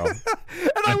yes, Carl.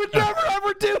 And I would never,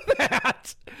 ever do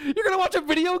that. You're going to watch a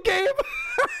video game?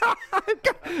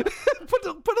 put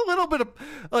a little bit of,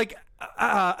 like,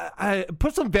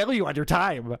 put some value on your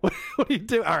time. What do you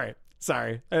do? All right.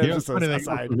 Sorry. Just when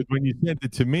you sent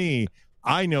it to me,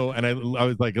 I know, and I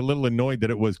was like a little annoyed that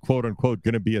it was quote unquote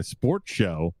going to be a sports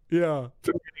show. Yeah.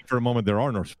 For a moment, there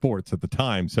are no sports at the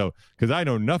time. So, because I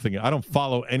know nothing, I don't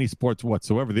follow any sports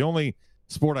whatsoever. The only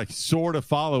sport I sort of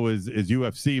follow is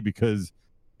UFC because,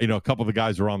 a couple of the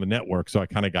guys are on the network. So I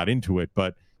kind of got into it,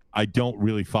 but I don't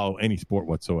really follow any sport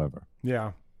whatsoever.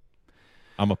 Yeah.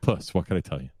 I'm a puss. What can I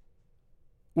tell you?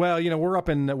 Well, we're up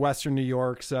in Western New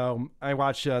York, so I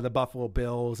watch the Buffalo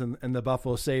Bills and the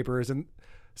Buffalo Sabres, and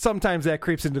sometimes that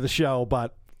creeps into the show,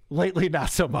 but lately not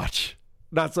so much.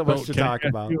 Not so much to talk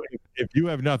about. If you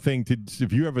have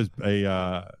if you have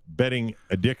a betting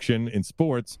addiction in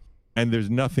sports and there's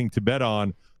nothing to bet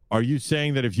on, are you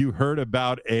saying that if you heard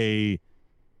about a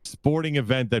sporting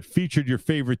event that featured your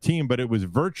favorite team, but it was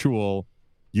virtual,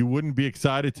 you wouldn't be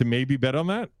excited to maybe bet on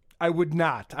that? I would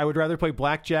not. I would rather play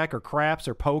blackjack or craps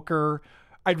or poker.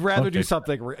 I'd rather do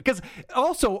something, because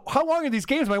also, how long are these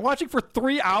games? Am I watching for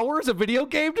 3 hours a video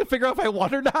game to figure out if I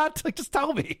won or not? Like, just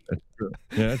tell me. That's true.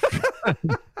 Yeah, that's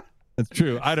true. That's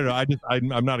true. I don't know.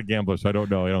 I'm not a gambler, so I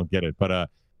don't know. I don't get it. But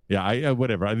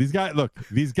whatever. These guys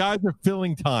are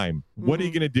filling time. What are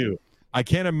you going to do? I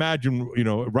can't imagine.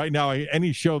 Right now,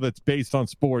 any show that's based on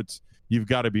sports, you've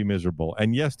got to be miserable.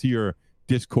 And yes, to your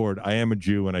Discord, I am a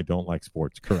Jew and I don't like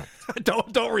sports. Correct.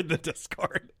 Don't read the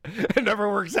Discord. It never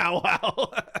works out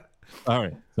well. All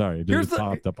right. Sorry. It just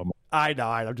popped up on my... I know.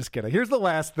 I'm just kidding. Here's the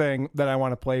last thing that I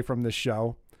want to play from this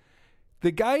show.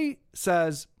 The guy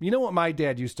says, you know what my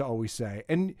dad used to always say?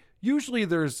 And usually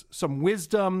there's some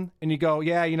wisdom and you go,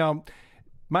 yeah, you know,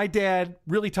 my dad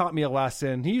really taught me a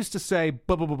lesson. He used to say,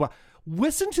 blah, blah, blah, blah.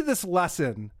 Listen to this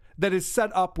lesson that is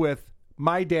set up with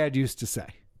my dad used to say.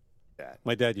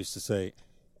 My dad used to say,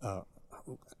 I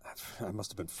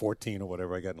must have been 14 or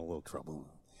whatever. I got in a little trouble.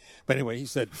 But anyway, he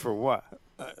said, for what?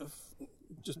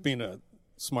 Just being a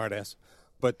smart ass.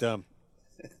 But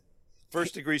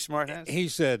first degree smart ass? He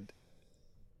said,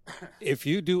 if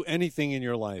you do anything in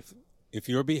your life, if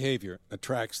your behavior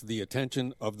attracts the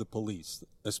attention of the police,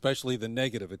 especially the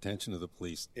negative attention of the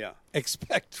police,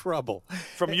 expect trouble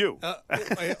from you.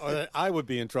 I would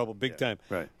be in trouble big time.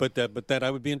 Right. But that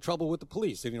I would be in trouble with the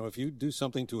police. If you do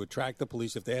something to attract the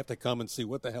police, if they have to come and see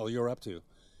what the hell you're up to,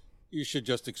 you should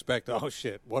just expect, oh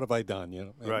shit, what have I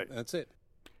done? Right. That's it.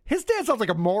 His dad sounds like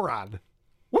a moron.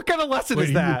 What kind of lesson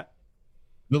is that?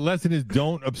 The lesson is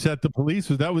don't upset the police.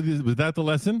 Was that the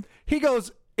lesson? He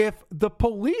goes, if the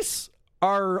police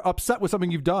are upset with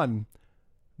something you've done,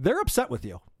 they're upset with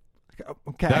you.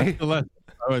 Okay. That's the lesson.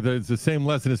 It's the same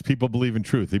lesson as people believe in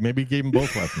truth. Maybe he gave them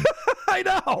both lessons. I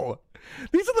know.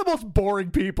 These are the most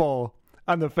boring people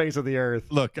on the face of the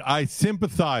earth. Look, I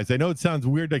sympathize. I know it sounds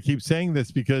weird I keep saying this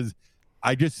because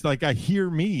I just I hear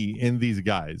me in these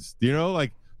guys.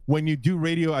 When you do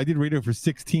radio, I did radio for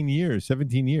 17 years,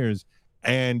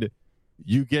 and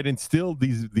you get instilled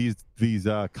these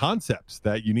concepts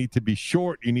that you need to be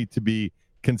short, you need to be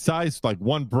concise, like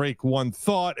one break, one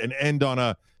thought, and end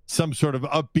on some sort of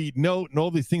upbeat note, and all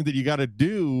these things that you got to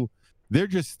do. They're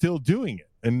just still doing it,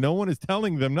 and no one is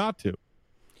telling them not to.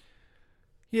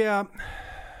 Yeah,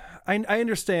 I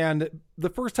understand. The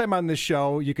first time on this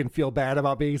show, you can feel bad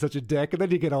about being such a dick, and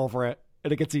then you get over it,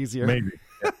 and it gets easier. Maybe.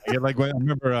 I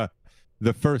remember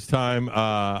the first time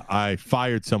I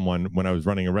fired someone when I was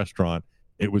running a restaurant.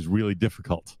 It was really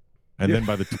difficult. And then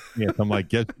by the 20th, I'm like,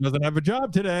 guess who doesn't have a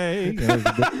job today?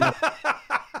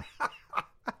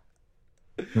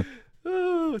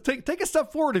 Take a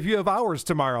step forward if you have hours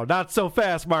tomorrow. Not so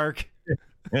fast, Mark.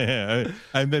 Yeah.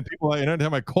 And then people, every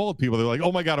time I called people, they're like,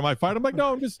 oh my God, am I fired? I'm like,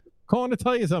 no, I'm just calling to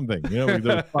tell you something.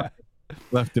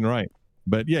 Left and right.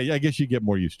 But yeah, I guess you get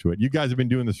more used to it. You guys have been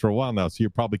doing this for a while now, so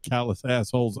you're probably callous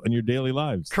assholes in your daily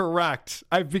lives. Correct.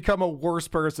 I've become a worse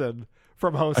person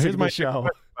from hosting the show.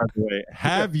 By the way,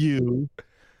 have you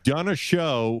done a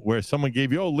show where someone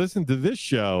gave you, listen to this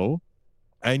show,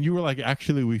 and you were like,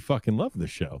 actually, we fucking love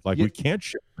this show. We can't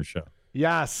show the show.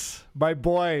 Yes. My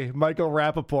boy, Michael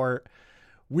Rappaport,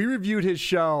 we reviewed his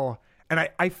show, and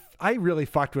I really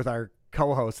fucked with our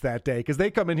co-host that day because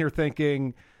they come in here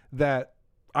thinking that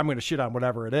I'm going to shit on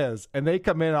whatever it is. And they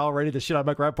come in all ready to shit on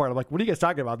Mike Rappaport. I'm like, what are you guys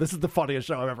talking about? This is the funniest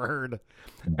show I've ever heard.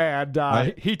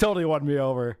 And he totally won me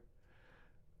over.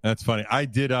 That's funny. I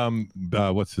did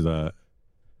what's his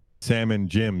Sam and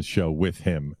Jim's show with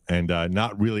him, and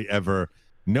not really ever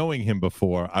knowing him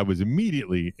before, I was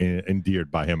immediately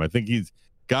endeared by him. I think he's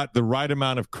got the right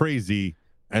amount of crazy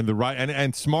and the right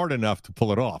and smart enough to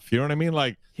pull it off. You know what I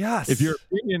mean? Yes. If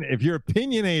you're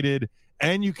opinionated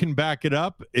and you can back it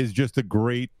up, is just a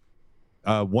great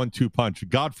 1-2 punch.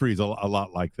 Godfrey's a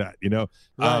lot like that,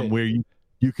 right. Where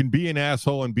you can be an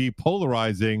asshole and be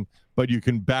polarizing, but you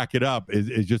can back it up.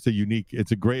 Is just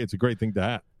it's a great thing to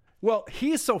have. Well,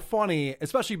 he's so funny,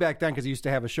 especially back then, because he used to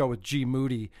have a show with G.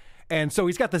 Moody. And so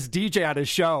he's got this DJ on his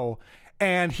show,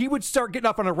 and he would start getting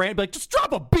up on a rant, be like, just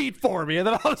drop a beat for me. And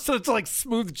then all of a sudden it's like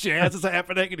smooth jazz is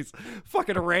happening, and he's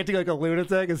fucking ranting like a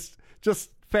lunatic. It's just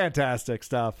fantastic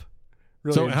stuff.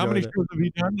 Really so how many shows have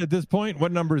you done at this point?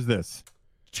 What number is this?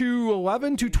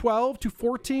 211, 212,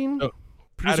 214. So,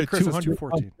 out of 200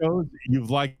 shows, you've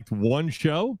liked one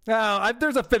show?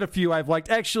 There's been a few I've liked.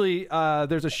 Actually,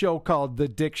 there's a show called The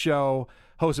Dick Show,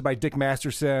 hosted by Dick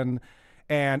Masterson.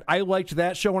 And I liked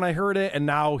that show when I heard it, and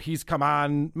now he's come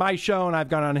on my show, and I've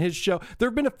gone on his show. There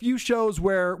have been a few shows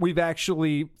where we've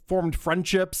actually formed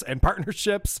friendships and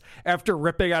partnerships after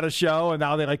ripping out a show, and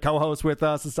now they co-host with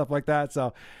us and stuff like that.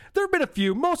 So there have been a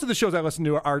few. Most of the shows I listen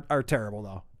to are terrible,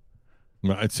 though.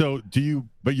 Right. So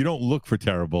but you don't look for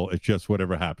terrible. It's just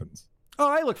whatever happens. Oh,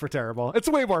 I look for terrible. It's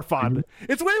way more fun.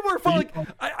 It's way more fun.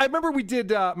 I remember we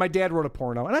did, my dad wrote a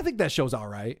porno, and I think that show's all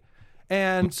right.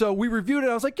 And so we reviewed it.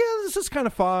 I was like, yeah, this is kind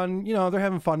of fun. They're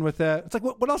having fun with it. It's like,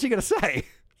 what else are you going to say?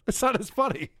 It's not as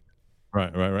funny.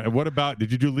 Right. And what about, did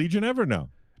you do Legion ever?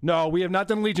 No, we have not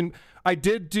done Legion. I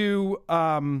did do,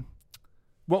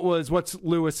 what's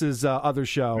Lewis's other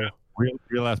show?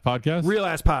 Real Ass Podcast? Real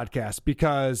Ass Podcast,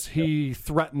 because he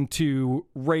threatened to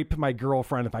rape my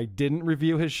girlfriend if I didn't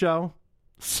review his show.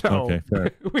 So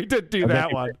we did do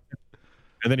that one.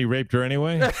 And then he raped her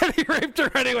anyway? He raped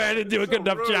her anyway. I didn't do a good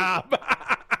enough job.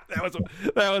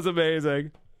 That was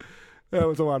amazing. That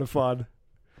was a lot of fun.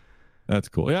 That's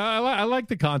cool. Yeah, I like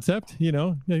the concept. You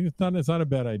know, it's not a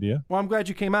bad idea. Well, I'm glad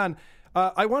you came on.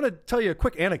 I want to tell you a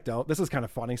quick anecdote. This is kind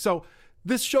of funny. So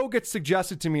this show gets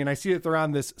suggested to me, and I see that they're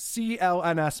on this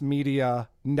CLNS Media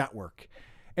network.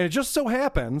 And it just so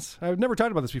happens, I've never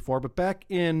talked about this before, but back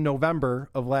in November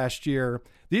of last year,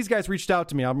 these guys reached out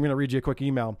to me. I'm going to read you a quick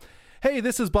email. Hey,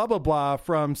 this is blah, blah, blah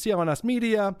from CLNS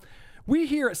Media. We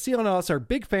here at CLNS are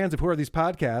big fans of Who Are These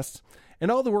Podcasts and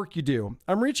all the work you do.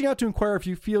 I'm reaching out to inquire if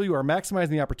you feel you are maximizing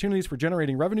the opportunities for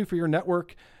generating revenue for your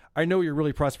network. I know you're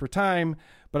really pressed for time,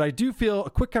 but I do feel a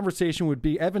quick conversation would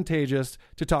be advantageous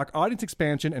to talk audience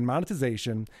expansion and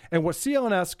monetization and what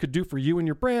CLNS could do for you and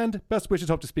your brand. Best wishes,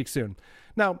 hope to speak soon.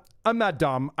 Now, I'm not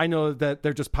dumb. I know that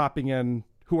they're just popping in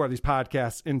Who Are These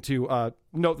Podcasts into a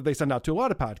note that they send out to a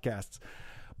lot of podcasts.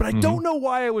 But I don't know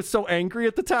why I was so angry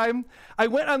at the time. I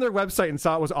went on their website and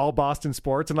saw it was all Boston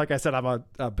sports. And like I said, I'm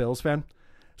a Bills fan.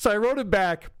 So I wrote it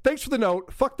back. Thanks for the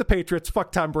note. Fuck the Patriots.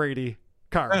 Fuck Tom Brady.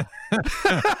 Carl.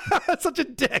 Such a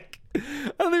dick.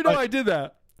 I don't even know why I did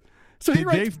that. So he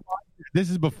writes,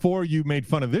 this is before you made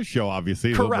fun of this show,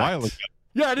 obviously. Correct. A while ago.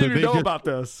 Yeah, I didn't even know about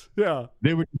this. Yeah.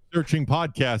 They were searching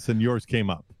podcasts and yours came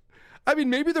up. I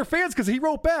mean, maybe they're fans, because he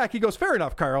wrote back. He goes, fair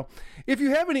enough, Carl. If you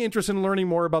have any interest in learning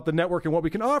more about the network and what we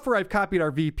can offer, I've copied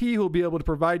our VP who will be able to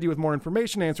provide you with more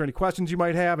information, answer any questions you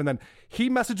might have. And then he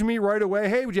messaged me right away.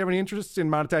 Hey, would you have any interest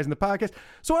in monetizing the podcast?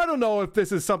 So I don't know if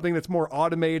this is something that's more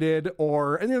automated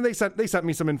and then they sent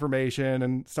me some information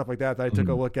and stuff like that I took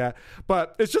a look at.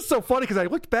 But it's just so funny because I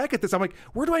looked back at this. I'm like,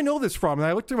 where do I know this from? And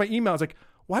I looked through my email. I was like,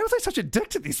 why was I such a dick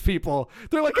to these people?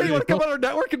 They're like, hey, you want to come on our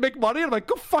network and make money? And I'm like,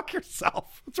 go fuck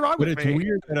yourself. What's wrong with me? But it's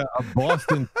weird that a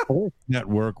Boston sports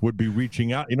network would be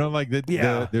reaching out. You know, like there's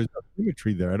no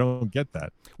symmetry there. I don't get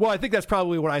that. Well, I think that's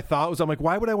probably what I thought. I'm like,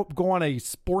 why would I go on a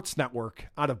sports network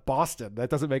out of Boston? That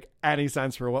doesn't make any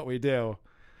sense for what we do.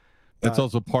 That's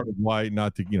also part of why,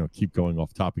 not to keep going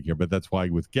off topic here, but that's why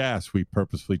with Gas we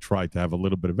purposefully tried to have a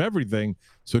little bit of everything,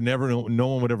 so no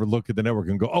one would ever look at the network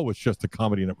and go, oh, it's just a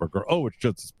comedy network, or oh, it's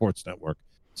just a sports network.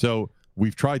 So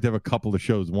we've tried to have a couple of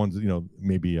shows, ones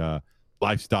maybe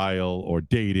lifestyle or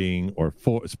dating or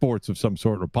sports of some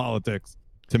sort or politics,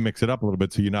 to mix it up a little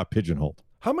bit so you're not pigeonholed.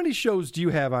 How many shows do you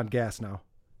have on Gas now?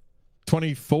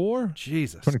 24.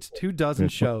 Jesus, 24. 24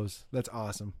 shows. That's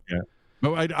awesome. Yeah.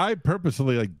 But I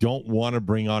purposely don't want to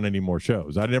bring on any more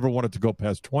shows. I never wanted to go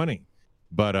past 20.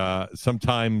 But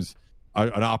sometimes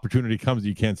an opportunity comes that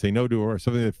you can't say no to, or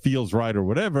something that feels right or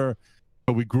whatever.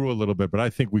 But we grew a little bit. But I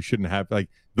think we shouldn't have, the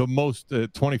most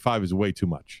 25 is way too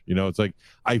much. It's like,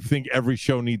 I think every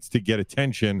show needs to get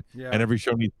attention, and every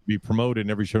show needs to be promoted, and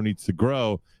every show needs to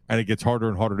grow. And it gets harder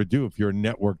and harder to do if you're a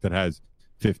network that has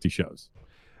 50 shows.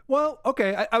 Well,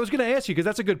 okay. I was going to ask you, because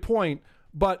that's a good point.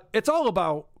 But it's all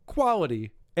about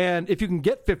quality, and if you can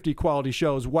get 50 quality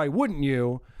shows, why wouldn't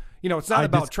you? It's not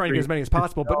about trying to get as many as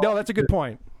possible, but no, that's a good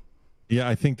point. Yeah,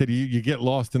 I think that you get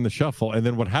lost in the shuffle, and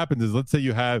then what happens is, let's say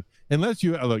you have, if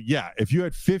you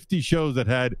had 50 shows that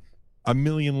had 1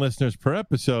 million listeners per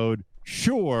episode,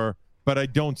 sure, but I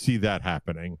don't see that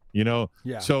happening,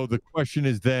 Yeah. So the question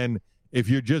is then, if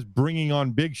you're just bringing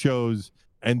on big shows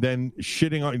and then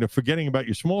shitting on, forgetting about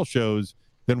your small shows,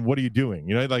 then what are you doing?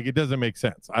 It doesn't make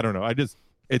sense. I don't know.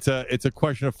 It's a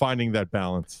question of finding that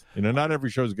balance. Not every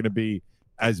show is going to be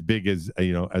as big as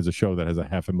as a show that has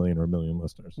 500,000 or 1 million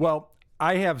listeners. Well,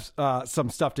 I have some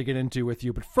stuff to get into with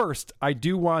you, but first, I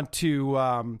do want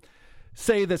to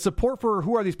say that support for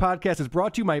Who Are These Podcasts is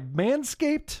brought to you by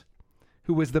Manscaped,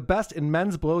 who is the best in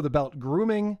men's below the belt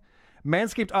grooming.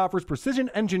 Manscaped offers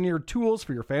precision-engineered tools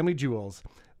for your family jewels.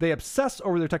 They obsess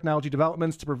over their technology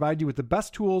developments to provide you with the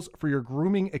best tools for your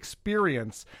grooming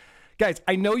experience. Guys,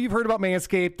 I know you've heard about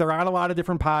Manscaped. They're on a lot of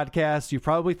different podcasts. You've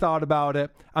probably thought about it.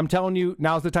 I'm telling you,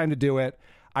 now's the time to do it.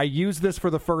 I used this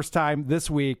for the first time this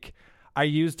week. I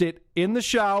used it in the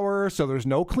shower, so there's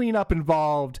no cleanup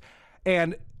involved.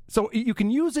 And so you can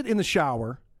use it in the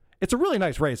shower. It's a really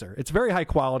nice razor. It's very high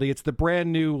quality. It's the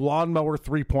brand new Lawnmower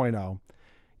 3.0.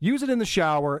 Use it in the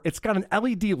shower. It's got an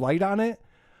LED light on it,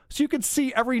 so you can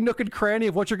see every nook and cranny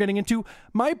of what you're getting into.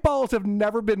 My balls have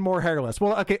never been more hairless.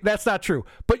 Well, okay, that's not true,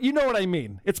 but you know what I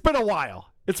mean. It's been a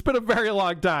while. It's been a very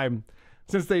long time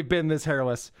since they've been this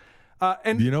hairless.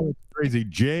 And what's crazy?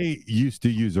 Jay used to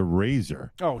use a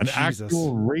razor, an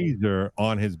actual razor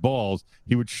on his balls.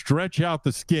 He would stretch out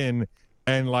the skin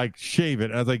and shave it.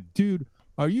 And I was like, dude,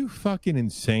 Are you fucking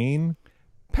insane?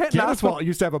 Patton Oswalt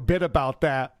used to have a bit about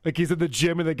that. Like, he's in the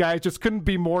gym and the guy just couldn't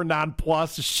be more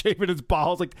nonplussed, just shaving his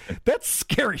balls. Like, that's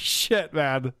scary shit,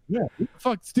 man. Yeah, who the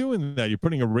fuck's doing that? You're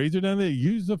putting a razor down there?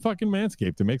 Use the fucking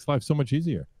Manscaped. It makes life so much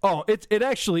easier. Oh, it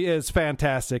actually is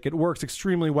fantastic. It works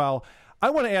extremely well. I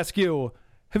want to ask you,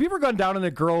 have you ever gone down on a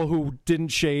girl who didn't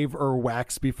shave or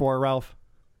wax before, Ralph?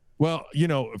 Well,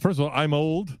 first of all, I'm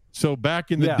old. So back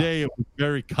in the day, it was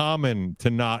very common to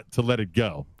let it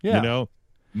go, Now,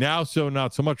 not so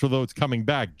much, although it's coming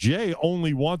back. Jay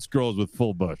only wants girls with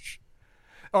full bush.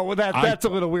 Oh, well, that's a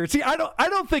little weird. See, I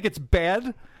don't think it's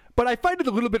bad, but I find it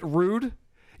a little bit rude.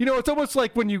 It's almost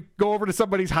like when you go over to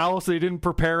somebody's house and they didn't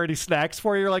prepare any snacks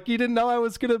for you. You're like, you didn't know I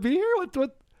was going to be here?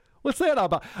 What's that all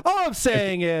about? All I'm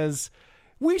saying is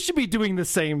we should be doing the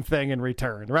same thing in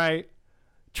return, right?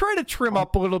 Try to trim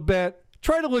up a little bit.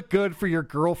 Try to look good for your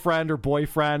girlfriend or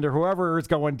boyfriend or whoever is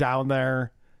going down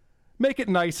there. Make it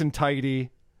nice and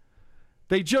tidy.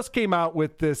 They just came out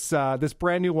with this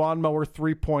brand new Lawnmower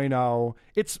 3.0.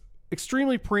 It's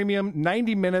extremely premium,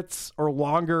 90 minutes or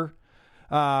longer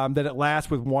that it lasts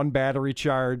with one battery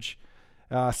charge.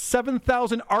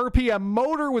 7,000 RPM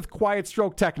motor with quiet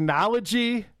stroke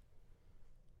technology.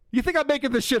 You think I'm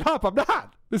making this shit up? I'm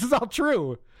not. This is all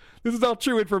true. This is all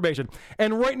true information.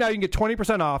 And right now you can get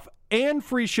 20% off and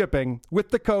free shipping with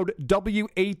the code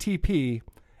WATP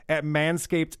at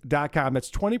manscaped.com. That's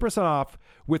 20% off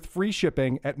with free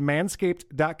shipping at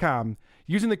manscaped.com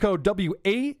using the code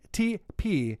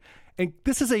WATP. And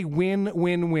this is a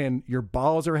win-win-win. Your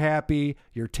balls are happy.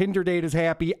 Your Tinder date is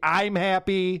happy. I'm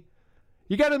happy.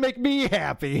 You got to make me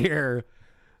happy here.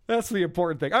 That's the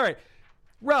important thing. All right,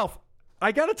 Ralph,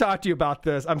 I got to talk to you about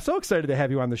this. I'm so excited to have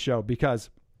you on the show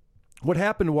because what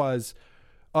happened was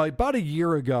about a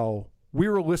year ago, we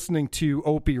were listening to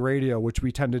Opie Radio, which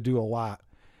we tend to do a lot.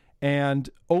 And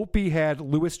Opie had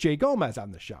Luis J. Gomez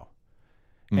on the show.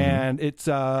 Mm-hmm. And it's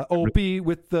Opie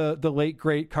with the late,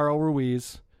 great Carl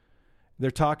Ruiz. They're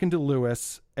talking to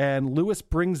Luis, and Luis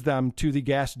brings them to the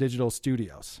Gas Digital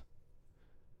Studios.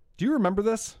 Do you remember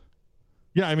this?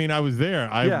 Yeah, I mean, I was there.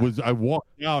 I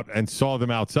walked out and saw them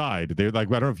outside. They're like,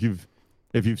 I don't know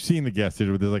if you've seen the Gas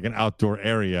Digital. There's like an outdoor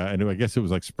area, and I guess it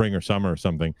was like spring or summer or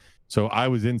something. So I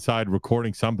was inside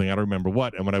recording something. I don't remember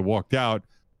what. And when I walked out,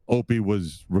 Opie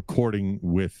was recording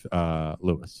with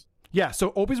Luis. Yeah,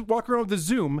 so Opie's walking around with the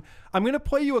Zoom. I'm going to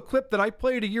play you a clip that I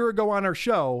played a year ago on our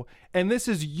show, and this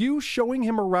is you showing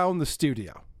him around the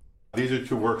studio. These are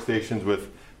two workstations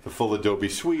with the full Adobe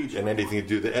suite and anything to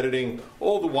do the editing.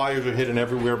 All the wires are hidden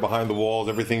everywhere behind the walls.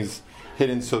 Everything's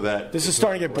hidden so that... This is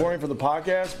starting to get boring for the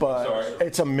podcast, but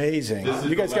it's amazing.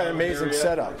 You guys got an amazing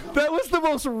setup. That was the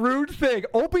most rude thing.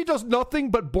 Opie does nothing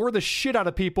but bore the shit out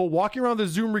of people, walking around the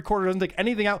Zoom recorder, doesn't take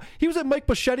anything out. He was at Mike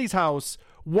Bochetti's house,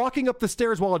 walking up the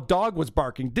stairs while a dog was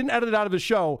barking, didn't edit it out of his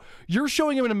show. You're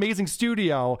showing him an amazing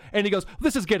studio, and he goes,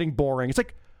 this is getting boring. It's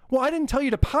like, well, I didn't tell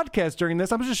you to podcast during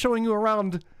this. I was just showing you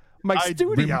around my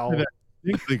studio.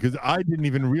 Because I didn't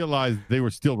even realize they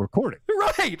were still recording.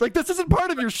 Right. Like, this isn't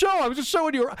part of your show. I was just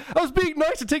showing you. I was being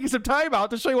nice and taking some time out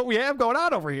to show you what we have going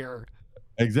on over here.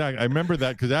 Exactly. I remember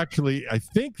that because actually, I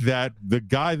think that the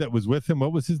guy that was with him,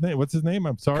 what's his name?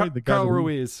 I'm sorry. The guy Carl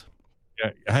Ruiz.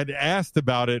 Had asked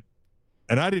about it,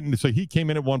 and I didn't. So he came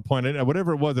in at one point, and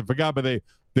whatever it was, I forgot, but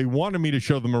they wanted me to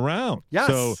show them around. Yes.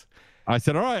 So I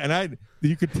said, all right. And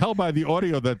you could tell by the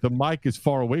audio that the mic is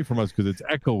far away from us because it's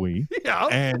echoey. Yeah.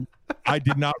 And I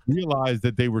did not realize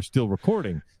that they were still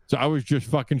recording. So I was just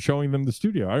fucking showing them the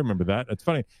studio. I remember that. That's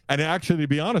funny. And actually, to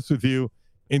be honest with you,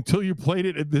 until you played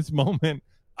it at this moment,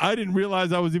 I didn't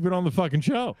realize I was even on the fucking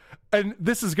show. And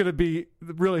this is going to be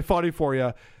really funny for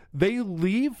you. They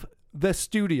leave the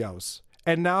studios,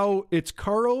 and now it's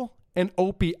Carl and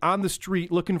Opie on the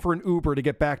street looking for an Uber to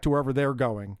get back to wherever they're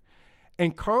going.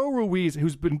 And Carl Ruiz,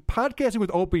 who's been podcasting with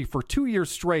Opie for 2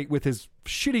 years straight with his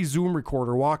shitty Zoom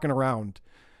recorder walking around,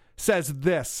 says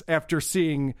this after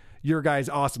seeing your guys'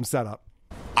 awesome setup.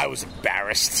 I was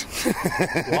embarrassed.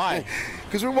 Why?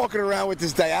 Because we're walking around with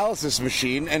this dialysis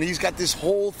machine, and he's got this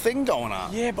whole thing going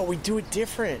on. Yeah, but we do it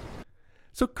different.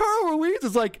 So Carl Ruiz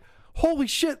is like, holy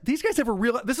shit, these guys have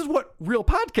this is what real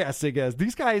podcasting is.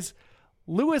 These guys,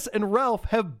 Luis and Ralph,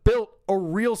 have built a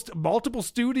real multiple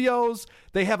studios.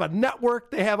 They have a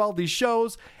network. They have all these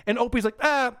shows. And Opie's like,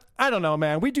 I don't know,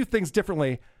 man. We do things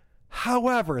differently.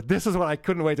 However, this is what I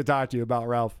couldn't wait to talk to you about,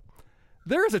 Ralph.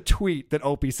 There is a tweet that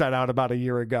Opie sent out about a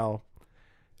year ago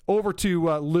over to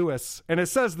Luis, and it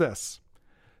says this.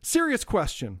 Serious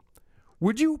question.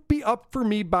 Would you be up for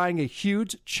me buying a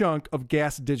huge chunk of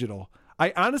Gas Digital?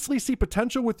 I honestly see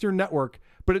potential with your network,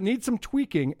 but it needs some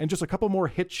tweaking and just a couple more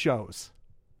hit shows.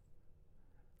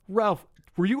 Ralph,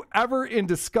 were you ever in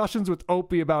discussions with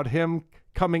Opie about him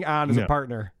coming on as a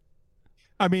partner?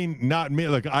 I mean, not me.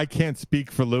 Like, I can't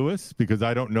speak for Lewis because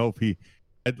I don't know if he.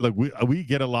 Like, we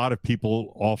get a lot of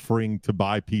people offering to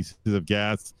buy pieces of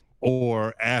gas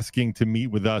or asking to meet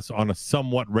with us on a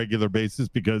somewhat regular basis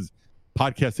because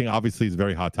podcasting obviously is a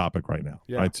very hot topic right now.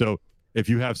 Yeah. Right. So if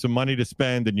you have some money to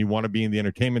spend and you want to be in the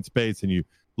entertainment space and you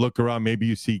look around, maybe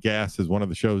you see gas as one of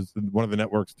the shows, one of the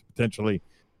networks to potentially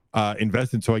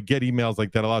invest in. So I get emails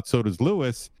like that a lot. So does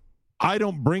Lewis. I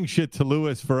don't bring shit to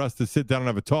Lewis for us to sit down and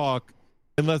have a talk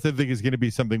unless I think it's going to be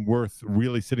something worth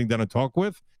really sitting down and talk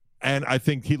with. And I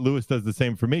think Lewis does the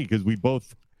same for me because we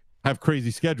both have crazy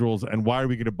schedules, and why are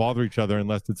we going to bother each other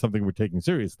unless it's something we're taking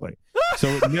seriously?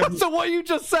 So, so what you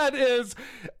just said is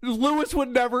Lewis would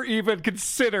never even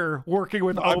consider working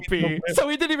with Opie, so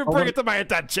he didn't even bring it to my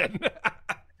attention.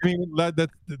 I mean,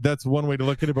 that's one way to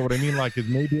look at it, but what I mean, like, is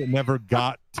maybe it never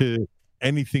got to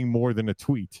anything more than a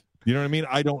tweet. You know what I mean?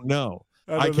 I don't know.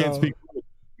 I can't speak.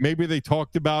 Maybe they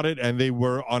talked about it and they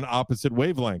were on opposite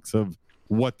wavelengths of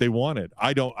what they wanted.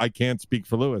 I can't speak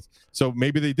for Lewis. So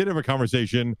maybe they did have a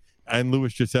conversation and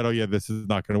Lewis just said, "Oh yeah, this is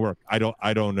not going to work." I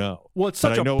don't know. Well,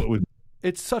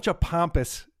 it's such a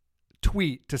pompous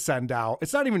tweet to send out.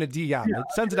 It's not even a DM. Yeah, it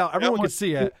sends it out. Everyone can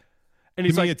see it. And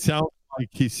he's like, it sounds like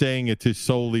he's saying it to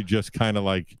solely just kind of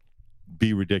like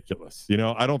be ridiculous. You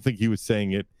know, I don't think he was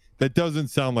saying it. That doesn't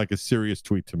sound like a serious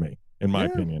tweet to me, in my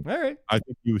opinion. All right. I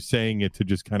think he was saying it to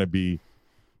just kind of be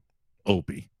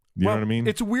Opie. You know what I mean?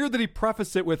 It's weird that he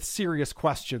prefaced it with serious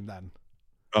question then.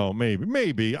 Oh,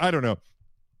 maybe. I don't know.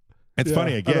 It's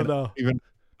funny again.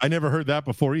 I never heard that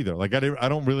before either. Like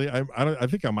I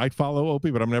think I might follow Opie,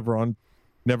 but I'm never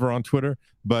on Twitter.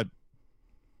 But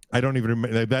I don't even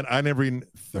remember that. I never even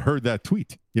heard that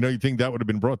tweet. You know, you think that would have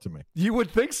been brought to me? You would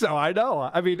think so. I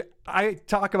know. I mean, I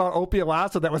talk about Opie a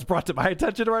lot, so that was brought to my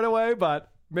attention right away.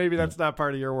 But maybe that's not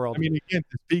part of your world. I mean, again,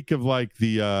 to speak of like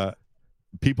the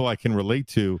people I can relate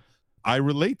to, I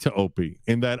relate to Opie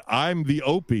in that I'm the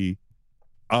Opie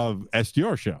of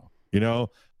SDR show. You know.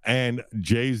 And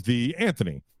Jay's the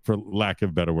Anthony, for lack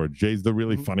of a better word. Jay's the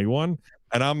really funny one.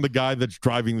 And I'm the guy that's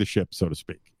driving the ship, so to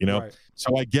speak. You know, right.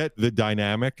 So I get the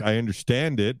dynamic. I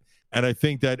understand it. And I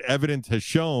think that evidence has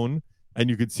shown, and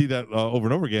you could see that over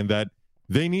and over again, that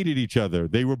they needed each other.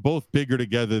 They were both bigger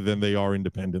together than they are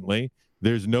independently.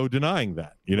 There's no denying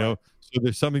that, you know. So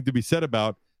there's something to be said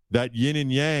about that yin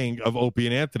and yang of Opie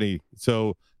and Anthony.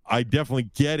 So I definitely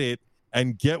get it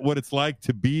and get what it's like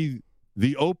to be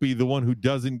the Opie, the one who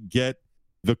doesn't get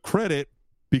the credit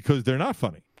because they're not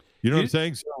funny. You know what I'm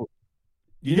saying? So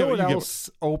you know what else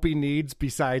Opie needs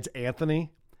besides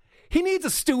Anthony? He needs a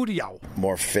studio.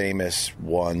 More famous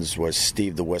ones was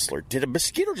Steve the Whistler. Did a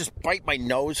mosquito just bite my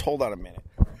nose? Hold on a minute.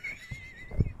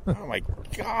 Oh my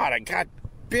God, I got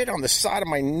bit on the side of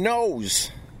my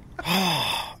nose.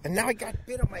 And now I got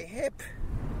bit on my hip.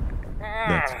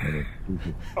 That's funny.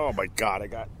 Oh my God, I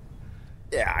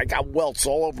got welts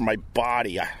all over my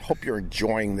body. I hope you're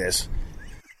enjoying this.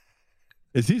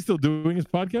 Is he still doing his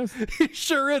podcast? He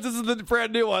sure is. This is the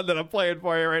brand new one that I'm playing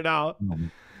for you right now.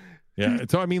 Yeah.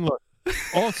 So, I mean, look,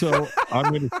 also, I'm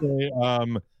going to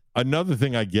say another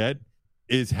thing I get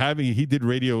is he did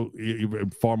radio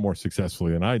far more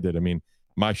successfully than I did. I mean,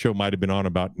 my show might have been on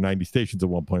about 90 stations at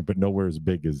one point, but nowhere as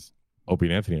big as Opie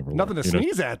and Anthony ever. Nothing to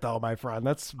sneeze at, though, my friend.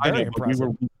 That's very impressive.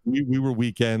 We were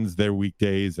weekends, they're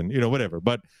weekdays, and whatever.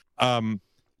 But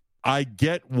I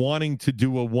get wanting to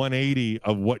do a 180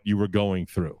 of what you were going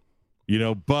through,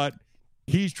 But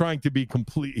he's trying to be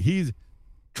completely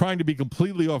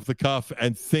off the cuff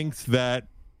and thinks that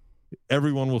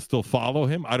everyone will still follow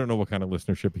him. I don't know what kind of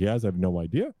listenership he has. I have no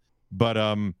idea. But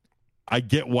I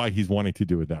get why he's wanting to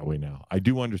do it that way now. I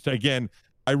do understand. Again,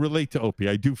 I relate to Opie.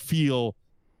 I do feel.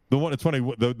 It's funny.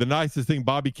 The nicest thing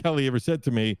Bobby Kelly ever said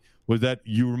to me was that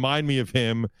you remind me of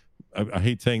him. I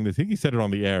hate saying this. I think he said it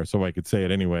on the air, so I could say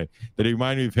it anyway. That he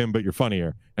reminded me of him, but you're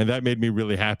funnier, and that made me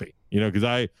really happy. Because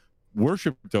I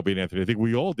worshipped Opie and Anthony. I think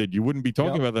we all did. You wouldn't be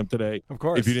talking about them today, of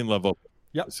course, if you didn't love Opie.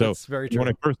 Yep, so that's very true. When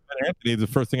I first met Anthony, the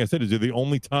first thing I said is, "You're the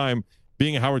only time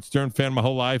being a Howard Stern fan my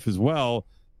whole life as well."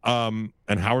 And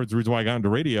Howard's the reason why I got into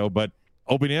radio, but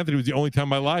Opie and Anthony was the only time in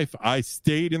my life I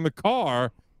stayed in the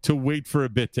car to wait for a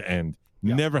bit to end.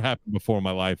 Yep. Never happened before in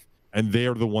my life, and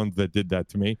they're the ones that did that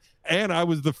to me. And I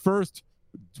was the first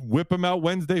Whip 'em Out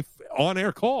Wednesday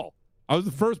on-air call. I was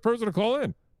the first person to call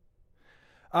in.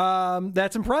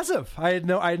 That's impressive. I had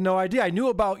no idea. I knew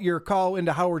about your call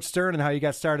into Howard Stern and how you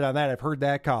got started on that. I've heard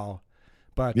that call,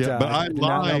 but I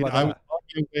lied.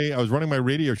 I was running my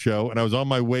radio show, and I was on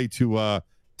my way to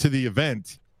the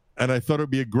event, and I thought it would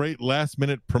be a great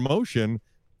last-minute promotion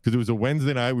because it was a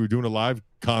Wednesday night. We were doing a live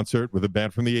concert with a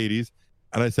band from the 80s.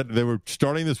 And I said, they were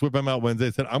starting this Whip 'Em Out Wednesday. I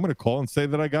said, I'm going to call and say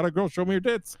that I got a Girl Show Me Your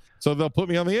Tits. So they'll put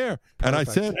me on the air. Perfect. And I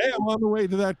said, hey, I'm on the way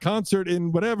to that concert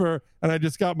in whatever. And I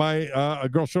just got my a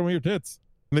Girl Show Me Your Tits.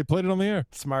 And they played it on the air.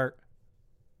 Smart.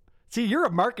 See, you're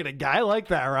a marketing guy. I like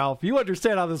that, Ralph. You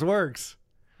understand how this works.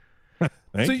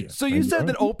 Thank you. So you said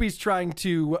that Opie's trying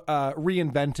to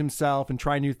reinvent himself and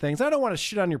try new things. I don't want to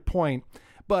shit on your point,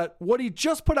 but what he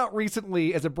just put out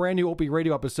recently as a brand new Opie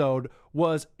radio episode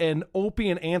was an Opie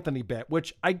and Anthony bit,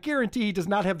 which I guarantee he does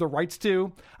not have the rights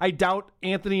to. I doubt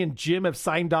Anthony and Jim have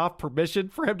signed off permission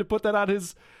for him to put that on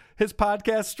his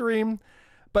podcast stream.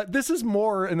 But this is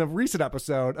more in the recent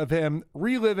episode of him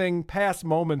reliving past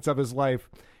moments of his life.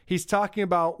 He's talking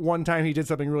about one time he did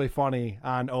something really funny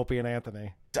on Opie and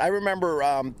Anthony. I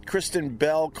remember Kristen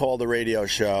Bell called the radio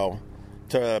show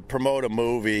to promote a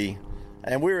movie,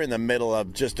 and we were in the middle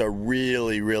of just a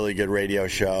really, really good radio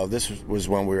show. This was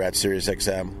when we were at Sirius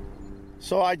XM.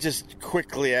 So I just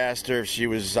quickly asked her if she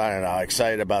was, I don't know,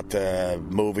 excited about the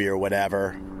movie or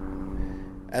whatever.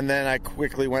 And then I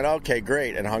quickly went, okay,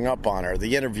 great, and hung up on her.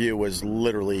 The interview was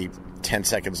literally 10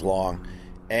 seconds long,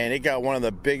 and it got one of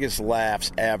the biggest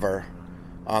laughs ever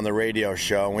on the radio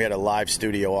show, and we had a live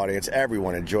studio audience.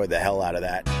 Everyone enjoyed the hell out of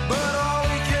that.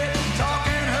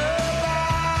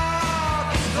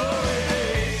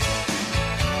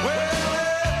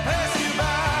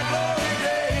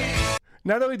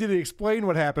 Not only did he explain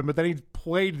what happened, but then he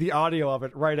played the audio of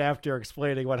it right after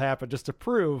explaining what happened, just to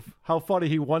prove how funny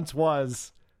he once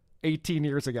was 18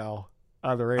 years ago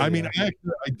on the radio. I mean,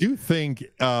 I do think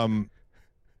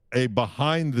a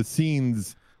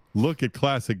behind-the-scenes look at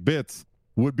classic bits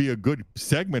would be a good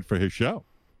segment for his show.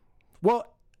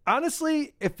 Well,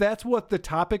 honestly, if that's what the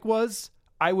topic was,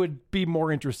 I would be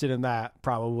more interested in that,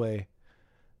 probably.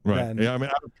 Right. Yeah, I mean,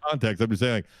 out of context, I'm just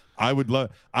saying, I would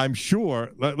love, I'm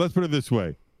sure, let's put it this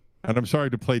way, and I'm sorry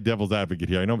to play devil's advocate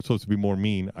here. I know I'm supposed to be more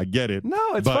mean. I get it.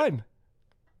 No, it's fine.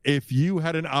 If you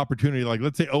had an opportunity, like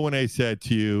let's say O&A said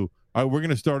to you, all right, we're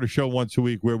going to start a show once a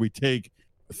week where we take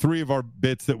 3 of our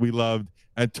bits that we loved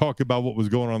and talk about what was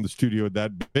going on in the studio with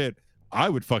that bit, I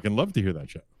would fucking love to hear that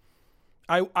show.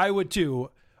 I would too.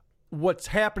 What's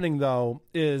happening, though,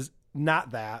 is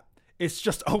not that. It's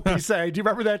just Opie saying, do you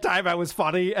remember that time I was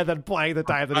funny? And then playing the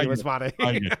time that he was funny.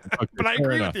 Okay, but I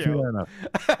agree with you.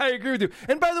 I agree with you.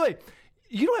 And by the way,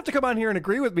 you don't have to come on here and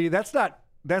agree with me. That's not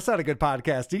a good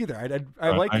podcast either.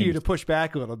 I'd like you to push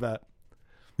back a little bit.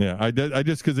 Yeah, I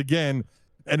just, because again,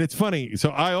 and it's funny. So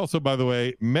I also, by the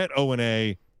way, met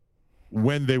O&A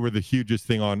when they were the hugest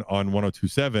thing on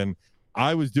 102.7.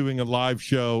 I was doing a live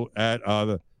show at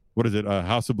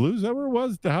House of Blues? Is that where it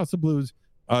was? The House of Blues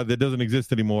that doesn't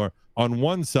exist anymore on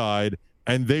one side,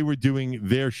 and they were doing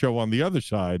their show on the other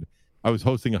side. I was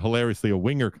hosting a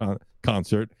Winger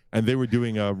concert, and they were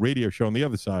doing a radio show on the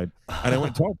other side. And I went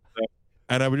and talked to them,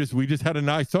 and we just had a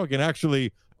nice talk. And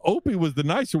actually, Opie was the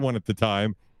nicer one at the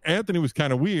time. Anthony was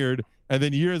kind of weird. And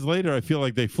then years later, I feel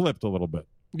like they flipped a little bit.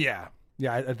 Yeah,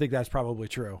 I think that's probably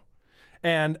true.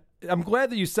 And I'm glad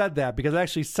that you said that, because it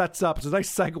actually sets up, it's a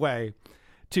nice segue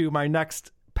to my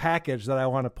next package that I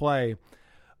want to play.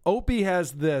 Opie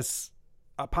has this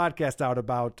podcast out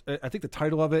about, I think the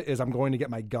title of it is I'm Going to Get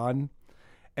My Gun.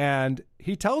 And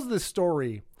he tells this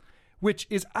story, which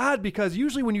is odd because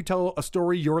usually when you tell a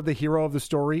story, you're the hero of the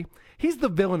story. He's the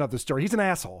villain of the story. He's an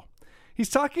asshole. He's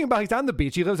talking about, he's on the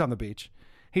beach. He lives on the beach.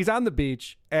 He's on the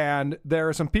beach, and there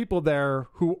are some people there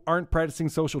who aren't practicing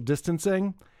social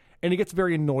distancing, and he gets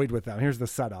very annoyed with them. Here's the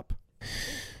setup.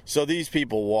 So these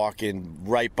people walk in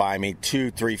right by me,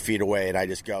 2-3 feet away, and I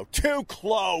just go, too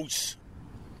close.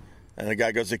 And the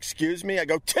guy goes, excuse me? I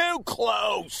go, too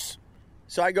close.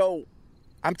 So I go,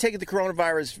 I'm taking the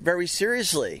coronavirus very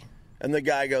seriously. And the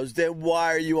guy goes, then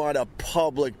why are you on a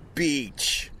public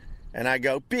beach? And I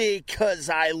go, because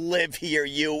I live here,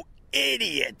 you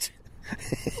idiot.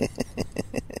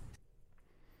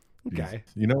 Okay.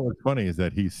 You know what's funny is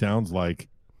that he sounds like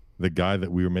the guy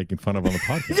that we were making fun of on the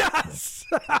podcast. Yes!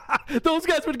 Those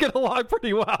guys would get along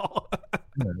pretty well.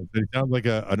 He sounds like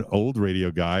an old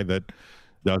radio guy that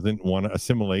doesn't want to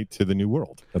assimilate to the new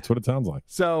world. That's what it sounds like.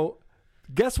 So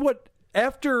guess what?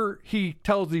 After he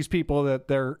tells these people that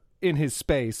they're in his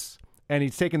space and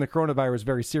he's taking the coronavirus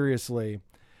very seriously,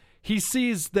 he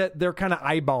sees that they're kind of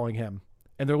eyeballing him,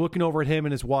 and they're looking over at him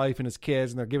and his wife and his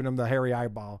kids, and they're giving him the hairy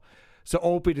eyeball. So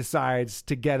Opie decides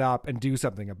to get up and do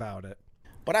something about it.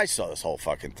 But I saw this whole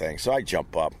fucking thing, so I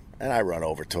jump up and I run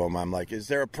over to him. I'm like, is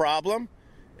there a problem?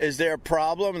 Is there a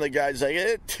problem? And the guy's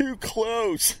like, too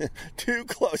close. Too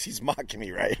close. He's mocking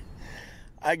me, right?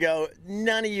 I go,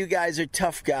 none of you guys are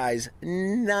tough guys.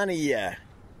 None of you.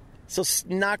 So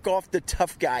knock off the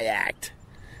tough guy act.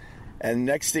 And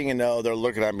next thing you know, they're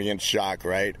looking at me in shock,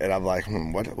 right? And I'm like,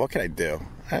 what can I do?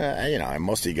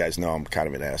 Most of you guys know I'm kind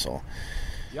of an asshole.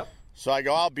 Yep. So I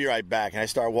go, I'll be right back. And I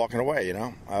start walking away,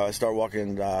 I start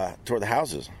walking toward the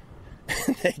houses.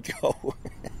 And they go,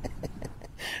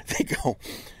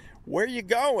 where are you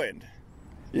going?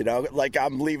 Like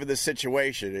I'm leaving the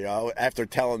situation, after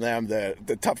telling them that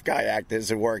the tough guy act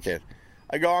isn't working.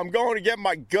 I go, I'm going to get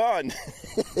my gun.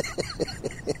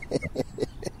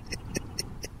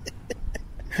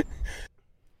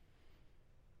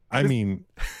 I mean,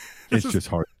 it's just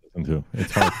hard to listen to.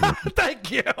 It's hard to listen to.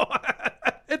 Thank you.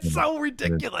 It's so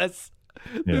ridiculous.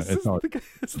 This is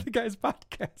the guy's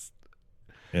podcast.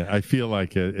 Yeah, I feel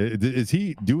like is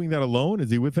he doing that alone? Is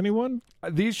he with anyone?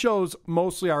 These shows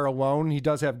mostly are alone. He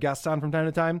does have guests on from time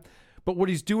to time. But what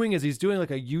he's doing is he's doing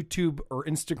like a YouTube or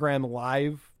Instagram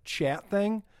live chat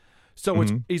thing. So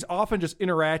he's often just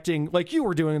interacting like you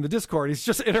were doing in the Discord. He's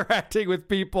just interacting with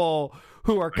people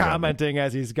who are commenting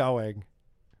as he's going.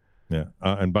 Yeah.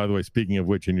 And by the way, speaking of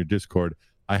which, in your Discord,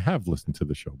 I have listened to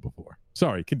the show before.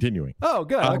 Sorry, continuing. Oh,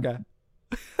 good. Okay.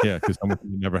 Yeah, because some of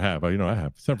you never have. I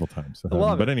have several times. I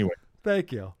love but it. Anyway.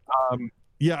 Thank you.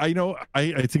 Yeah,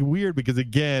 it's weird because,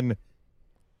 again,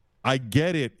 I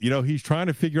get it. He's trying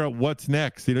to figure out what's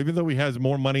next. Even though he has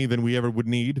more money than we ever would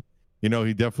need, he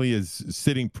definitely is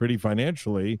sitting pretty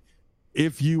financially.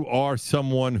 If you are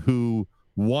someone who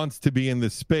wants to be in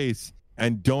this space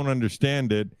and don't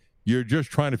understand it, you're just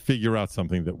trying to figure out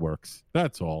something that works.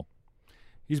 That's all.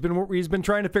 He's been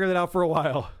trying to figure that out for a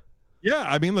while. Yeah,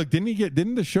 I mean, look,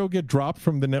 didn't the show get dropped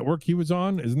from the network he was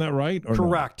on? Isn't that right?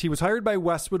 Correct. No? He was hired by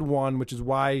Westwood One, which is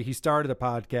why he started a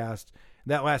podcast.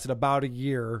 That lasted about a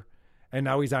year, and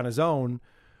now he's on his own,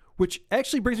 which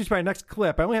actually brings me to my next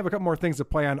clip. I only have a couple more things to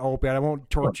play on Opie, and I won't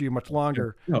torture you much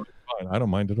longer. No, it's fine. I don't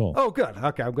mind at all. Oh, good.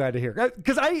 Okay, I'm glad to hear.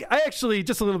 Because I actually,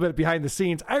 just a little bit behind the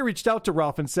scenes, I reached out to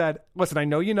Ralph and said, listen, I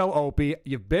know you know Opie.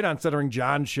 You've been on Stuttering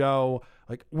John's show.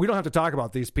 Like, we don't have to talk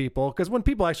about these people, because when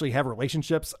people actually have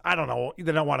relationships, I don't know,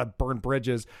 they don't want to burn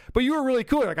bridges. But you were really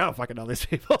cool. You're like, I don't fucking know these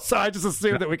people. So I just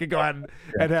assumed that we could go ahead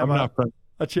and have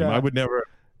a chat. I would never.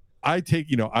 I take,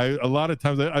 a lot of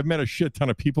times I've met a shit ton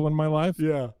of people in my life.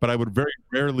 Yeah. But I would very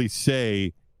rarely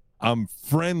say I'm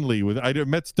friendly with. I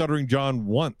met Stuttering John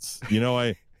once.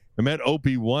 I met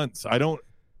Opie once.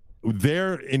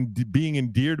 They're being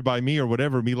endeared by me or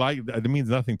whatever. It means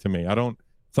nothing to me.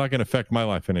 It's not going to affect my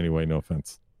life in any way. No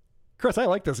offense. Chris, I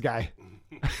like this guy.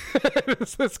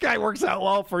 This guy works out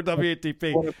well for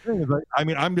WATP. Well,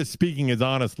 I'm just speaking as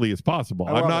honestly as possible.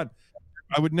 I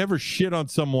would never shit on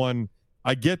someone.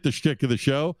 I get the shtick of the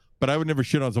show, but I would never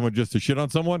shit on someone just to shit on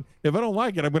someone. If I don't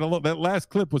like it, I'm going to look. That last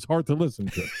clip was hard to listen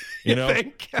to. You know?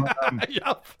 Think?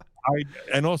 Yep.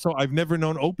 And also, I've never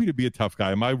known Opie to be a tough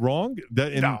guy. Am I wrong?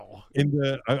 No.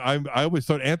 I always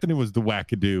thought Anthony was the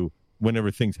wackadoo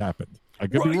whenever things happened. I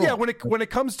could be wrong. Yeah, when it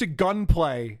comes to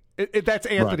gunplay, that's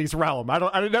Anthony's realm.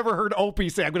 I never heard Opie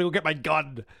say, "I'm going to go get my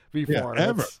gun" before. Yeah,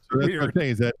 ever. So that's the thing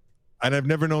is that, and I've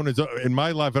never known in my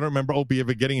life. I don't remember Opie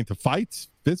ever getting into fist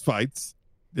fights.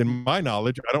 In my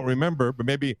knowledge, I don't remember. But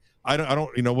maybe I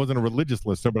don't. Wasn't a religious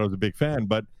listener, but I was a big fan.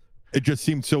 But it just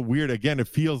seemed so weird. Again, it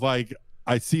feels like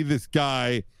I see this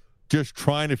guy just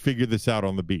trying to figure this out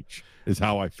on the beach. Is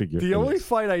how I figured. The only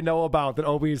fight I know about that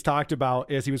Opie has talked about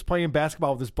is he was playing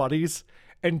basketball with his buddies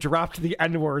and dropped the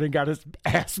N-word and got his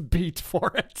ass beat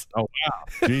for it. Oh,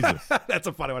 wow. Jesus. That's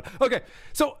a funny one. Okay,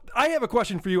 so I have a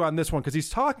question for you on this one because he's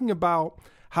talking about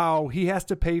how he has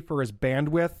to pay for his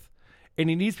bandwidth and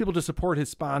he needs people to support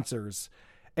his sponsors.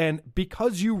 And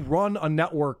because you run a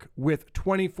network with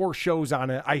 24 shows on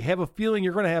it, I have a feeling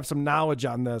you're going to have some knowledge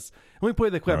on this. Let me play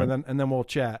the clip and then we'll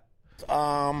chat.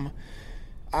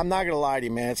 I'm not going to lie to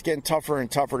you, man. It's getting tougher and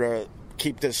tougher to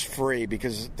keep this free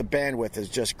because the bandwidth is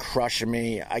just crushing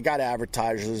me. I got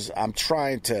advertisers. I'm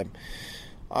trying to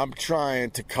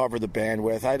cover the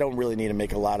bandwidth. I don't really need to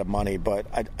make a lot of money, but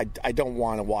I don't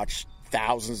want to watch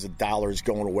thousands of dollars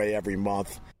going away every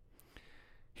month.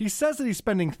 He says that he's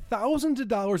spending thousands of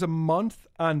dollars a month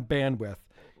on bandwidth.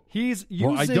 He's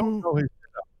using I don't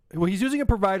know he's using a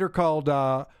provider called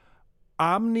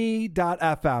Omny.fm,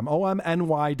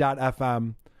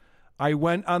 OMNY.fm. I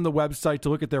went on the website to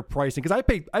look at their pricing because I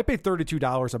pay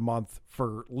 $32 a month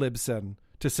for Libsyn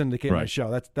to syndicate my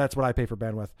show. That's what I pay for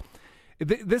bandwidth.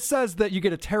 This says that you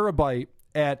get a terabyte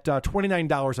at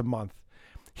 $29 a month.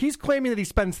 He's claiming that he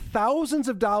spends thousands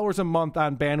of dollars a month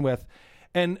on bandwidth.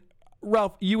 And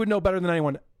Ralph, you would know better than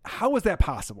anyone. How is that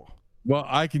possible? Well,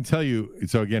 I can tell you.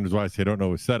 So again, is why I say I don't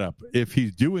know his setup. If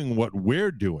he's doing what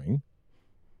we're doing,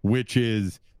 which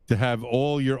is to have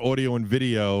all your audio and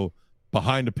video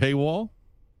behind a paywall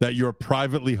that you're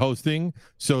privately hosting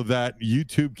so that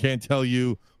YouTube can't tell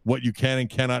you what you can and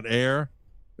cannot air,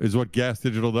 is what Gas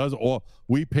Digital does, or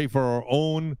we pay for our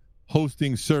own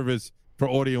hosting service for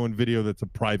audio and video that's a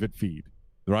private feed,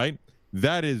 right?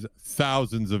 That is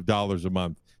thousands of dollars a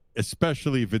month,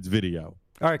 especially if it's video.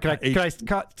 All right, can I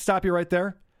stop you right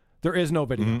there? There is no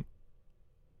video.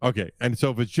 Mm-hmm. Okay, and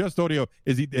so if it's just audio,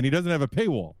 and he doesn't have a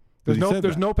paywall. There's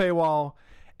no paywall,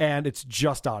 and it's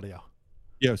just audio.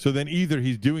 Yeah, so then either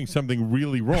he's doing something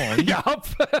really wrong, Yup.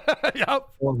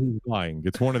 or he's lying.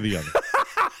 It's one or the other.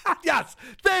 Yes,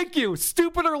 thank you.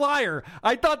 Stupid or liar.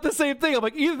 I thought the same thing. I'm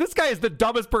like, either this guy is the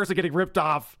dumbest person getting ripped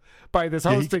off by this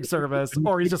hosting service,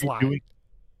 or he's just lying.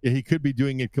 He could be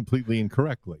doing it completely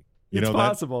incorrectly. It's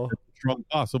possible. That's strong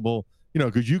possible.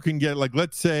 Because you can get, like,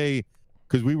 let's say,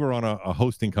 because we were on a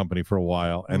hosting company for a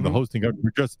while, and the hosting company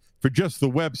for just the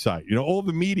website. All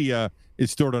the media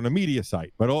is stored on a media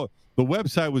site, but the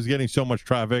website was getting so much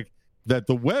traffic that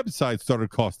the website started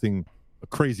costing a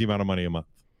crazy amount of money a month,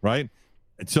 right?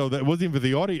 And so that wasn't even for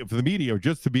the audio, for the media,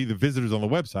 just to be the visitors on the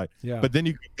website. Yeah. But then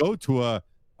you could go to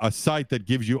a site that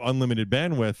gives you unlimited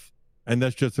bandwidth, and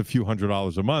that's just a few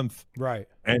 $100s a month. Right.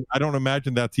 And I don't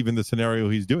imagine that's even the scenario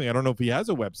he's doing. I don't know if he has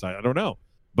a website. I don't know.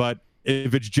 But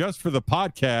if it's just for the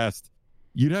podcast,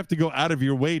 you'd have to go out of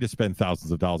your way to spend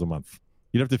thousands of dollars a month.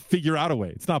 You'd have to figure out a way.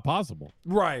 It's not possible.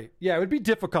 Right. Yeah, it would be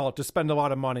difficult to spend a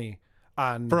lot of money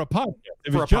on for a podcast.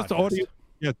 If it's just audio,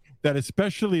 that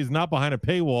especially is not behind a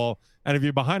paywall. And if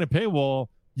you're behind a paywall,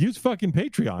 use fucking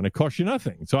Patreon. It costs you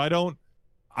nothing. So I don't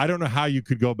know how you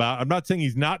could go about. I'm not saying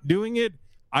he's not doing it.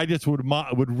 I just would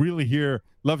really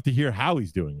love to hear how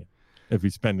he's doing it if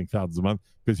he's spending thousands a month,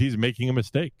 because he's making a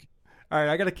mistake. All right,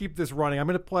 I got to keep this running. I'm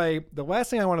going to play the last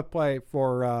thing I want to play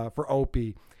for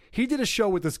Opie. He did a show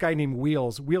with this guy named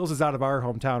Wheels. Wheels is out of our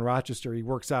hometown, Rochester. He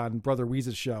works on Brother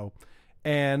Weeze's show.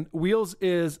 And Wheels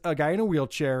is a guy in a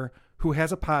wheelchair who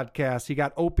has a podcast. He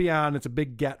got Opie on. It's a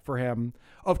big get for him.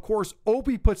 Of course,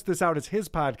 Opie puts this out as his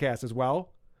podcast as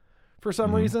well for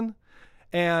some reason.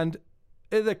 And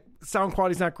the sound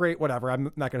quality's not great, whatever.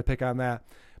 I'm not going to pick on that.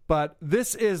 But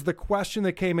this is the question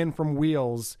that came in from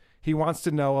Wheels. He wants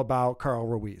to know about Carl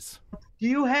Ruiz. Do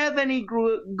you have any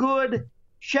good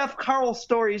Chef Carl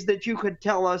stories that you could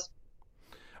tell us?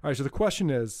 All right, so the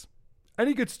question is,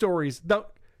 any good stories? Now,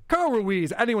 Carl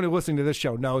Ruiz, anyone who's listening to this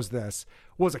show knows this,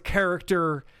 was a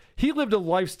character. He lived a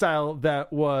lifestyle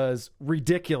that was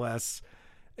ridiculous.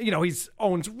 He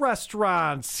owns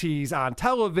restaurants, he's on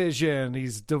television,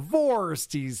 he's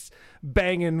divorced, he's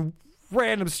banging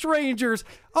random strangers,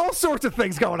 all sorts of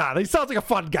things going on. He sounds like a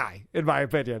fun guy, in my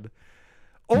opinion.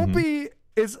 Opie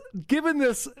is given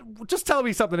this. Just tell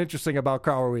me something interesting about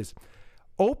Carl Ruiz.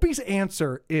 Opie's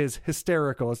answer is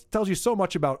hysterical. It tells you so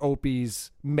much about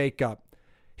Opie's makeup.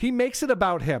 He makes it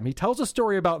about him. He tells a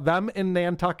story about them in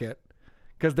Nantucket,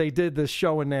 because they did this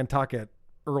show in Nantucket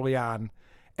early on,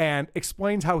 and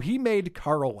explains how he made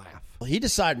Carl laugh. He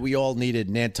decided we all needed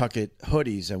Nantucket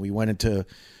hoodies, and we went into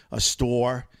a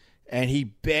store, and he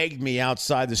begged me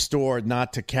outside the store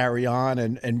not to carry on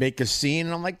and make a scene.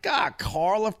 And I'm like, God,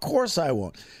 Carl, of course I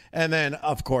won't. And then,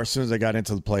 of course, as soon as I got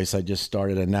into the place, I just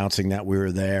started announcing that we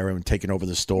were there and taking over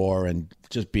the store and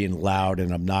just being loud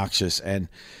and obnoxious. And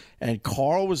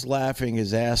Carl was laughing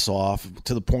his ass off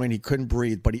to the point he couldn't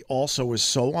breathe, but he also was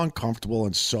so uncomfortable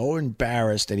and so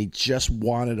embarrassed, and he just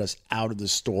wanted us out of the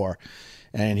store.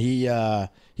 And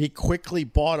he quickly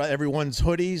bought everyone's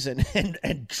hoodies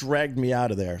and dragged me out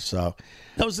of there. So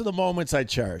those are the moments I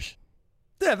cherish.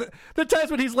 Yeah, the times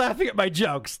when he's laughing at my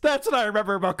jokes. That's what I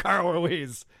remember about Carl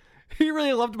Ruiz. He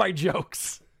really loved my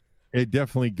jokes. It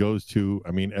definitely goes to,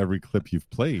 every clip you've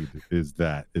played is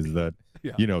that,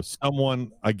 yeah.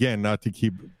 Someone, again, not to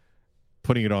keep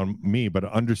putting it on me, but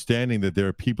understanding that there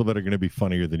are people that are going to be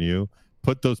funnier than you,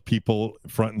 put those people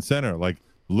front and center. Like,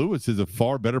 Lewis is a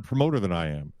far better promoter than I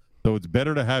am. So it's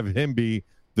better to have him be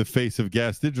the face of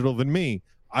Gas Digital than me.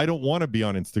 I don't want to be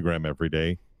on Instagram every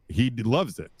day. He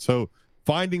loves it. So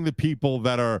finding the people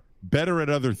that are better at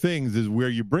other things is where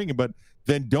you bring it. But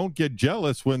then don't get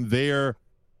jealous when they're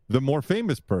the more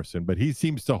famous person. But he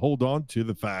seems to hold on to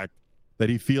the fact that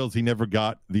he feels he never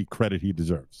got the credit he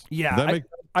deserves. Yeah,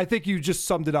 I think you just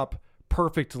summed it up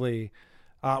perfectly.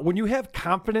 When you have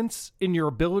confidence in your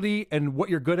ability and what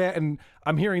you're good at, and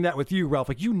I'm hearing that with you, Ralph,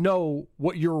 like, you know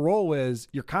what your role is,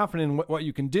 you're confident in what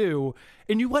you can do,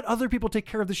 and you let other people take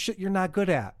care of the shit you're not good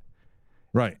at.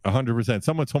 Right, 100%.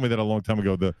 Someone told me that a long time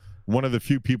ago. One of the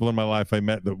few people in my life I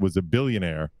met that was a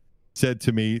billionaire said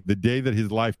to me the day that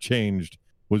his life changed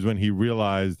was when he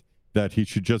realized that he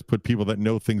should just put people that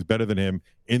know things better than him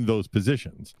in those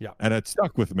positions. Yeah. And it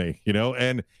stuck with me,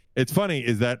 and it's funny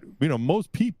is that,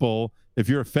 most people, if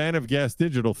you're a fan of Gas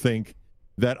Digital, think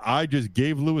that I just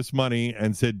gave Lewis money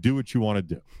and said, do what you want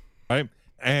to do. Right.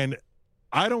 And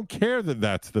I don't care that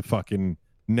that's the fucking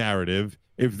narrative.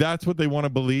 If that's what they want to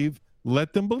believe,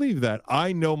 let them believe that.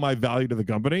 I know my value to the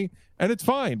company, and it's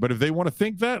fine. But if they want to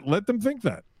think that, let them think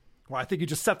that. Well, I think you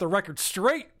just set the record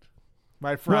straight,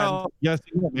 my friend. Well, yes,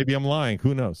 maybe I'm lying.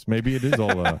 Who knows? Maybe it is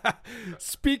all.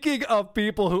 Speaking of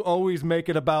people who always make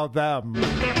it about them.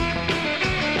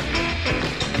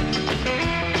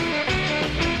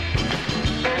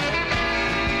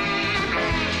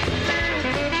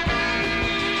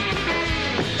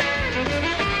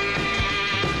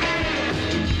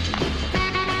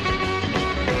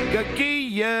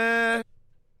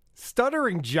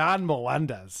 Stuttering John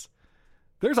Melendez.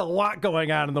 There's a lot going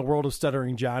on in the world of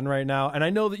Stuttering John right now, and I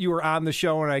know that you were on the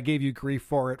show and I gave you grief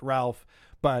for it, Ralph,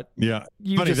 but yeah,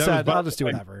 you just said, I'll just do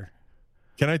whatever.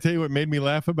 Can I tell you what made me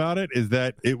laugh about it? Is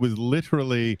that it was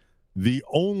literally the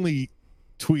only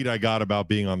tweet I got about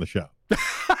being on the show. You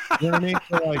know what I mean?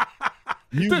 So like,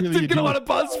 didn't get a lot of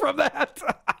buzz from that.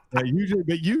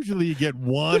 Usually you get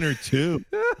one or two,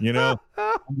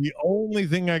 The only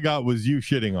thing I got was you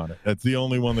shitting on it. That's the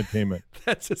only one that came in.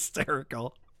 That's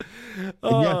hysterical. Yes,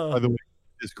 by the way,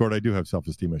 Discord, I do have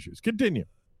self-esteem issues. Continue.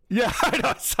 Yeah, I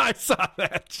know. I saw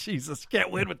that. Jesus,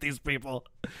 can't win with these people.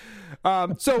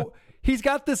 So he's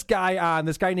got this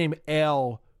guy named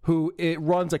Al, who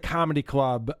runs a comedy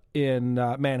club in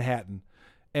Manhattan.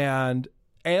 And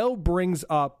Al brings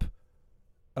up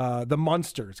the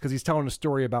Munsters because he's telling a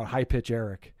story about High Pitch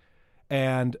Eric.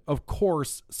 And, of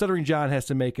course, Stuttering John has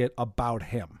to make it about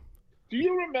him. Do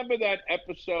you remember that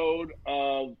episode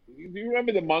of, do you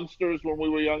remember the Munsters when we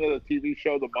were younger, the TV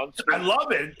show, The Munsters? I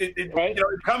love it. It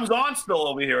comes on still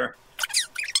over here.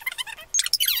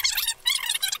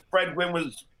 Fred Gwynne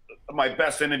was my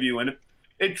best interview, and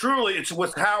it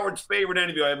was Howard's favorite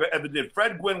interview I ever did.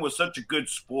 Fred Gwynne was such a good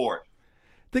sport.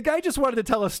 The guy just wanted to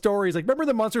tell us stories. Like, remember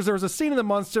the Munsters? There was a scene in the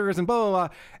Munsters and blah, blah,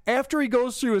 blah. After he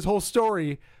goes through his whole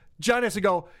story, John has to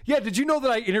go, yeah, did you know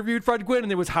that I interviewed Fred Gwynne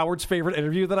and it was Howard's favorite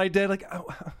interview that I did? Like, oh,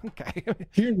 okay.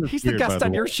 He's the guest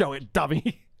on your show,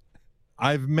 dummy.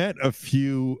 I've met a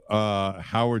few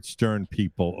Howard Stern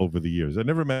people over the years. I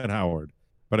never met Howard,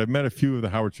 but I've met a few of the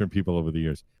Howard Stern people over the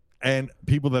years. And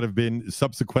people that have been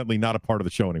subsequently not a part of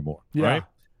the show anymore. Yeah. Right?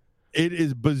 It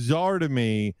is bizarre to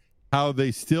me how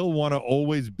they still want to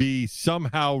always be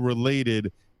somehow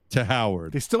related to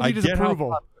Howard. They still need his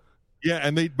approval.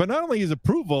 Yeah, but not only his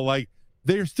approval, like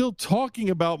they're still talking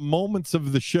about moments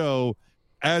of the show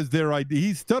as their idea.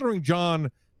 He's Stuttering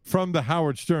John from the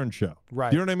Howard Stern show.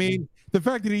 Right. You know what I mean? The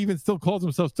fact that he even still calls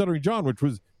himself Stuttering John, which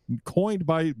was coined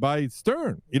by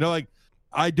Stern.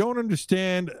 I don't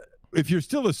understand if you're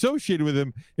still associated with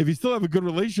him, if you still have a good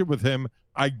relationship with him,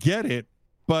 I get it.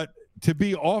 But to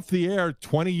be off the air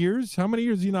 20 years, how many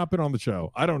years has he not been on the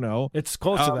show? I don't know. It's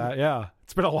close to that, yeah.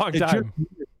 It's been a long time.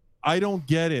 I don't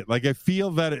get it. Like, I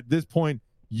feel that at this point,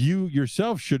 you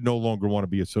yourself should no longer want to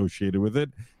be associated with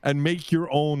it and make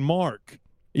your own mark.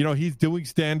 He's doing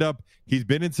stand-up. He's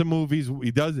been in some movies. He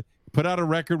does put out a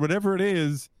record, whatever it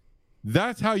is.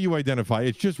 That's how you identify.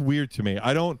 It's just weird to me.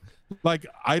 I don't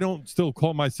still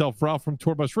call myself Ralph from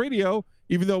Tour Bus Radio,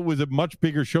 even though it was a much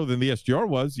bigger show than the SDR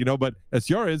was, but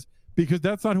SDR is, because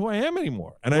that's not who I am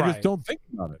anymore. And I just don't think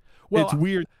about it. Well, it's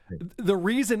weird. The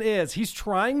reason is he's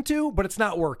trying to, but it's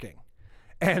not working.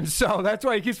 And so that's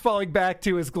why he keeps falling back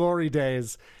to his glory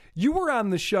days. You were on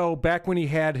the show back when he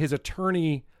had his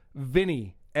attorney,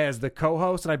 Vinny, as the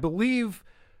co-host. And I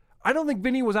don't think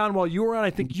Vinny was on while you were on. I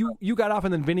think you got off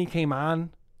and then Vinny came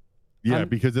on. Yeah,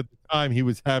 because at the time he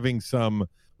was having some,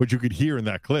 what you could hear in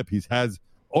that clip, he has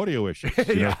audio issues.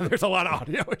 Yeah, there's a lot of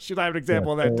audio issues. I have an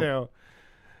example of that too.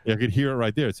 Yeah, I could hear it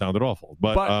right there. It sounded awful.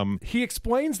 But he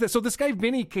explains this. So this guy,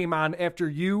 Vinny, came on after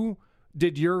you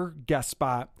did your guest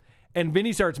spot. And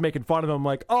Vinny starts making fun of him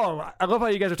like, oh, I love how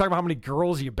you guys are talking about how many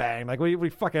girls you bang. Like, we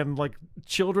fucking, like,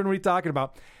 children, what are you talking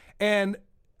about? And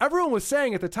everyone was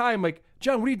saying at the time, like,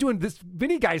 John, what are you doing? This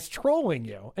Vinny guy's trolling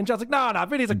you. And John's like, no,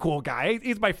 Vinny's a cool guy.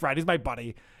 He's my friend. He's my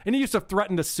buddy. And he used to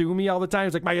threaten to sue me all the time.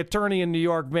 He's like, my attorney in New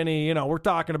York, Vinny, we're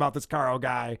talking about this Caro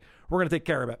guy. We're going to take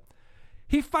care of it.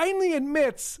 He finally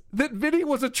admits that Vinny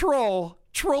was a troll,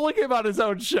 trolling him on his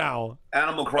own show.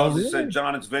 Animal Crosby said,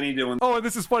 John, it's Vinny doing. Oh, and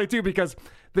this is funny, too, because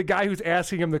the guy who's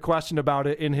asking him the question about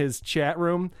it in his chat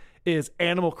room is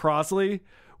Animal Crossley,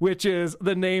 which is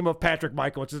the name of Patrick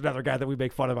Michael, which is another guy that we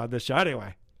make fun of on this show.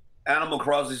 Anyway. Animal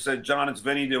Crosby said, John, it's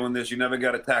Vinny doing this. You never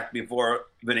got attacked before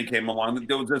Vinny came along.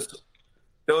 There was this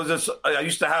There was this. I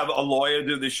used to have a lawyer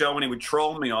do the show, and he would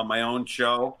troll me on my own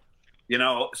show.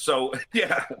 So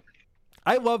yeah.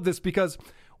 I love this because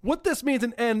what this means,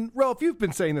 and Ralph, you've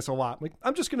been saying this a lot. Like,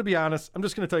 I'm just going to be honest. I'm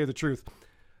just going to tell you the truth.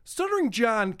 Stuttering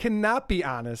John cannot be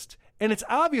honest, and it's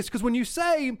obvious because when you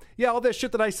say, "Yeah, all that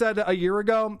shit that I said a year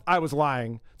ago, I was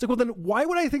lying," it's like, well, then why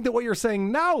would I think that what you're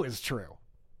saying now is true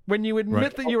when you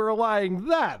admit that you were lying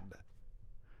then?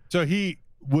 So he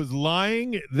was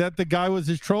lying that the guy was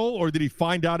his troll, or did he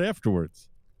find out afterwards?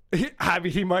 I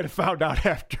mean, he might have found out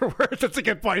afterwards. That's a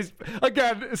good point.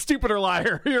 Again, stupider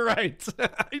liar. You're right.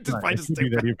 He just finds it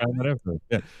stupid. He found out afterwards.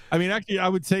 Yeah. I mean, actually, I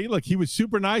would say, look, he was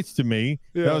super nice to me.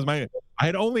 Yeah. That was I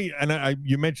had only, and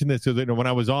you mentioned this, because when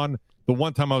I was on, the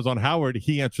one time I was on Howard,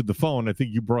 he answered the phone. I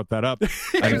think you brought that up.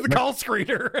 He was the call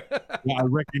screener. I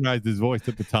recognized his voice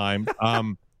at the time.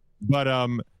 But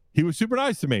he was super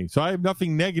nice to me. So I have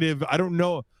nothing negative. I don't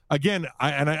know. Again,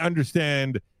 I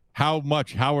understand how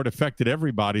much Howard affected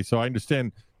everybody. So I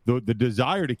understand the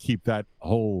desire to keep that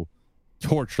whole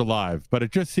torch alive. But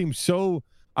it just seems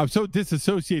I'm so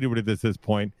disassociated with it at this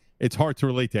point. It's hard to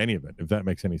relate to any of it, if that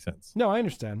makes any sense. No, I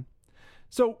understand.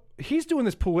 So he's doing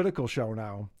this political show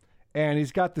now. And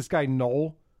he's got this guy,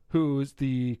 Noel, who's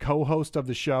the co-host of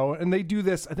the show. And they do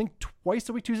this, I think, twice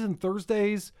a week, Tuesdays and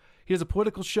Thursdays. He has a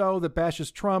political show that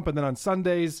bashes Trump. And then on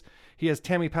Sundays, he has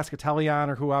Tammy Pescatelli on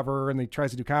or whoever, and he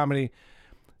tries to do comedy.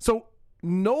 So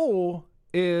Noel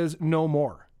is no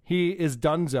more. He is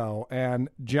donezo, and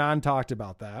John talked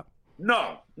about that.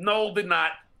 No, Noel did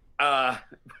not.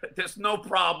 There's no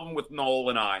problem with Noel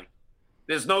and I.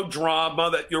 There's no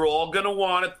drama that you're all going to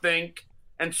want to think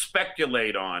and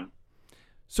speculate on.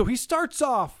 So he starts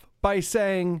off by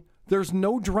saying there's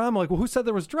no drama. Like, well, who said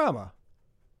there was drama?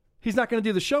 He's not going to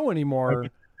do the show anymore.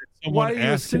 Why are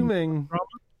you assuming?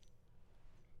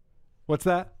 What's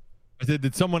that? I said,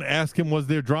 did someone ask him, was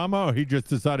there drama, or he just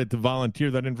decided to volunteer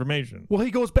that information? Well,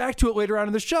 he goes back to it later on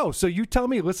in the show. So you tell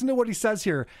me, listen to what he says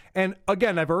here. And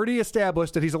again, I've already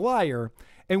established that he's a liar.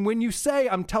 And when you say,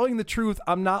 I'm telling the truth,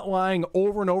 I'm not lying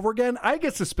over and over again, I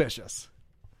get suspicious.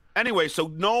 Anyway, so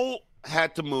Noel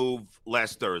had to move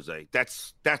last Thursday.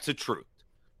 That's the truth.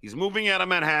 He's moving out of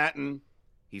Manhattan.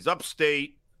 He's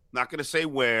upstate. Not going to say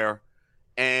where.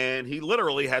 And he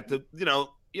literally had to, he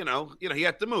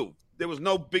had to move. There's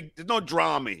no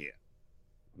drama here.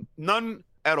 None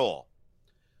at all.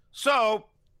 So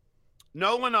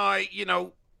Noel and I,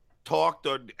 talked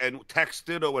and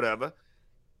texted or whatever.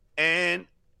 And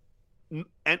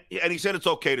he said it's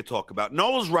okay to talk about.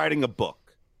 Noel's writing a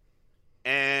book.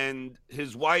 And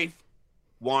his wife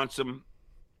wants him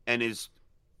and is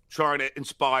trying to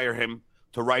inspire him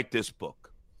to write this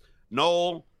book.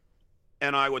 Noel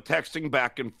and I were texting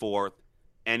back and forth,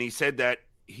 and he said that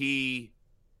he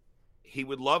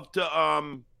would love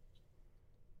to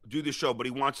do the show, but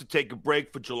he wants to take a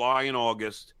break for July and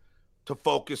August to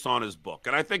focus on his book.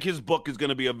 And I think his book is going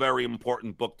to be a very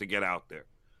important book to get out there.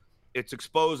 It's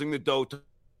exposing the dotard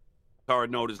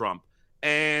known as Trump.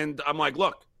 And I'm like,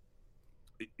 look,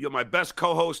 you're my best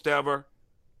co-host ever.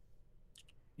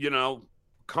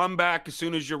 Come back as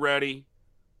soon as you're ready.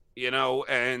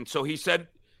 And so he said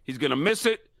he's going to miss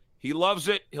it. He loves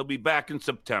it. He'll be back in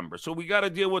September. So we got to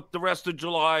deal with the rest of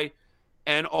July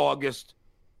and August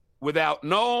without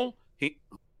Noel.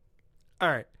 All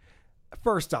right.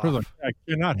 First off, I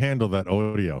cannot handle that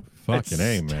audio. Fucking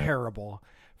A, man. Terrible.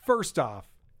 First off,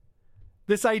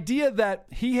 this idea that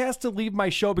he has to leave my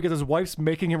show because his wife's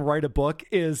making him write a book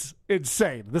is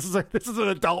insane. This is an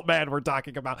adult man we're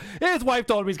talking about. His wife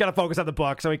told him he's got to focus on the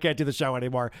book, so he can't do the show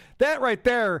anymore. That right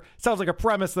there sounds like a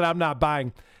premise that I'm not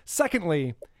buying.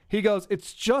 Secondly, he goes,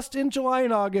 it's just in July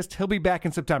and August. He'll be back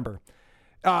in September.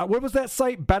 What was that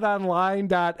site?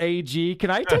 betonline.ag. Can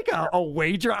I take a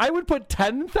wager? I would put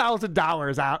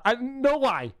 $10,000 out. No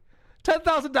lie.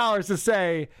 $10,000 to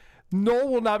say Noel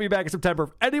will not be back in September.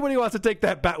 If anybody wants to take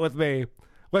that bet with me,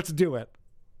 let's do it.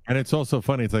 And it's also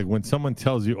funny. It's like when someone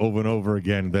tells you over and over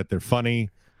again that they're funny,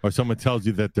 or someone tells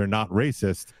you that they're not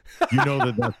racist, you know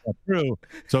that that's not true.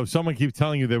 So if someone keeps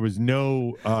telling you there was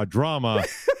no drama,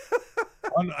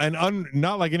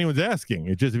 not like anyone's asking.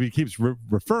 It's just if he keeps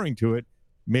referring to it,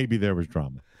 maybe there was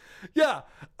drama. Yeah,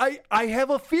 I have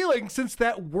a feeling, since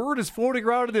that word is floating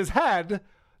around in his head,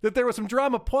 that there was some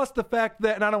drama, plus the fact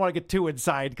that, and I don't want to get too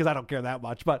inside because I don't care that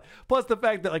much, but plus the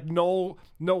fact that Noel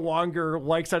no longer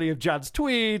likes any of John's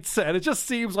tweets, and it just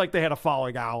seems like they had a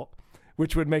falling out,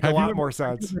 which would make a lot more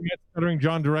sense. Have you ever met Stuttering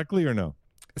John directly or no?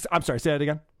 I'm sorry, say that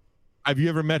again. Have you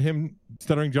ever met him,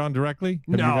 Stuttering John, directly?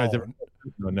 No. You guys ever?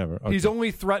 No, never. Okay. He's only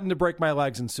threatened to break my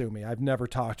legs and sue me. I've never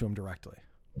talked to him directly.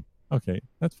 Okay,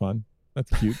 that's fun. That's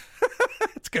cute.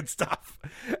 good stuff.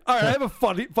 All right, I have a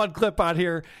fun clip on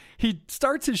here. He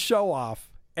starts his show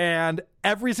off, and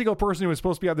every single person who was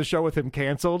supposed to be on the show with him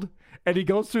canceled. And he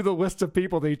goes through the list of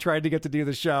people that he tried to get to do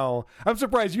the show. I'm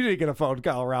surprised you didn't get a phone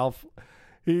call, Ralph.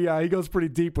 He goes pretty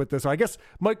deep with this. So I guess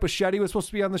Mike Bichetti was supposed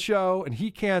to be on the show, and he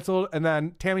canceled. And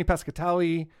then Tammy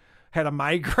Pescatelli had a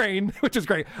migraine, which is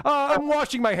great. I'm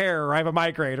washing my hair, or I have a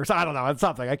migraine, or so, I don't know. It's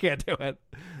something. I can't do it.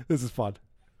 This is fun.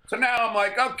 So now I'm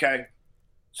like, okay.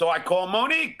 So I call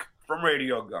Monique from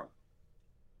Radio Gun.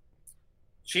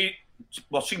 She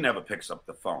never picks up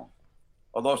the phone.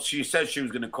 Although she said she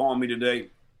was going to call me today.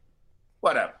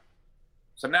 Whatever.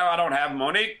 So now I don't have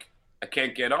Monique. I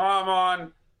can't get Arm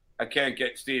on. I can't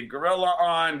get Steve Gorilla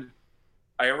on.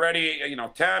 I already,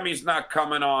 Tammy's not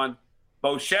coming on.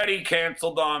 Boschetti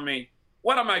canceled on me.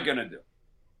 What am I going to do?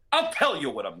 I'll tell you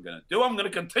what I'm going to do. I'm going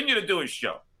to continue to do his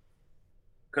show.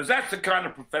 Because that's the kind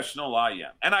of professional I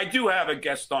am. And I do have a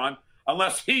guest on,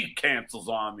 unless he cancels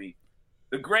on me.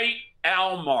 The great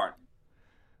Al Martin.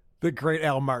 The great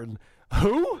Al Martin.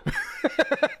 Who?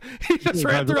 He just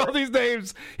ran through all these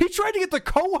names. He tried to get the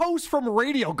co-host from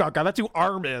Radio Gaga. That's who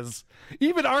Arm is.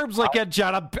 Even Arm's like, yeah,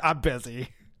 John, I'm busy.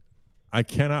 I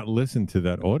cannot listen to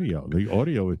that audio. The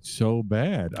audio is so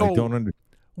bad. I don't understand.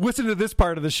 Listen to this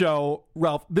part of the show,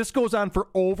 Ralph. This goes on for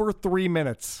over 3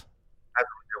 minutes. That's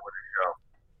what we do with the show.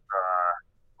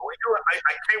 But we do it.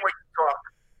 I can't wait to talk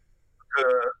to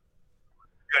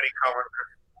Jenny Cohen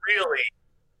because really,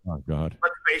 oh God,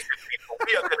 let's face it, people,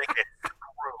 we are going to get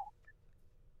screwed.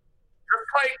 Just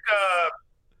like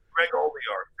Greg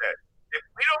Olear said, if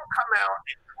we don't come out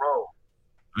in droves.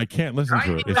 I can't listen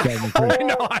to it. It's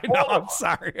I know. I'm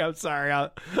sorry.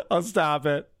 I'll stop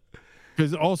it.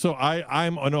 Because also,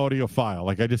 I'm an audiophile.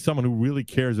 Like, I just someone who really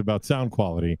cares about sound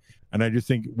quality. And I just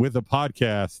think with a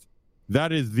podcast,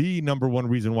 that is the number one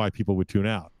reason why people would tune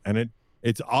out. And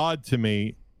it's odd to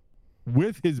me,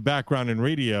 with his background in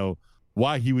radio,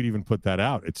 why he would even put that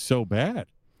out. It's so bad.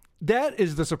 That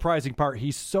is the surprising part.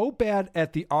 He's so bad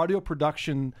at the audio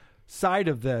production side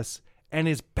of this, and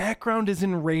his background is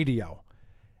in radio.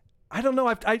 I don't know.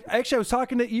 I was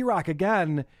talking to E-Rock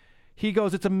again. He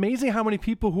goes, it's amazing how many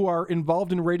people who are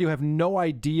involved in radio have no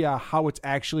idea how it's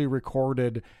actually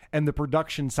recorded and the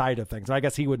production side of things. And I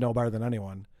guess he would know better than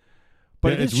anyone.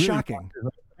 But it is really shocking.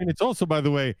 And it's also, by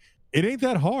the way, it ain't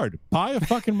that hard. Buy a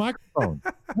fucking microphone.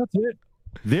 That's it.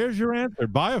 There's your answer.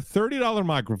 Buy a $30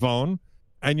 microphone,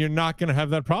 and you're not going to have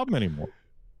that problem anymore.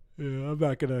 Yeah, I'm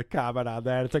not going to comment on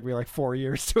that. It took me like 4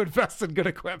 years to invest in good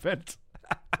equipment.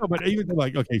 No, but even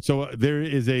like, okay, so there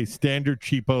is a standard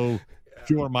cheapo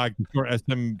Shure mic, Shure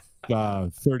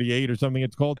SM38 or something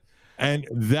it's called, and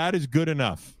that is good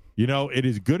enough. It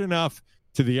is good enough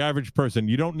to the average person.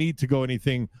 You don't need to go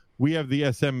anything. We have the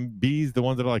SMBs, the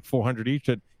ones that are like $400 each.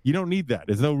 That you don't need that.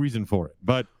 There's no reason for it.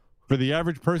 But for the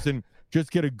average person,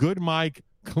 just get a good mic,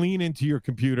 clean into your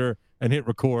computer, and hit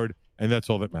record, and that's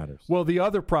all that matters. Well, the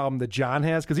other problem that John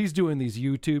has, because he's doing these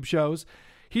YouTube shows,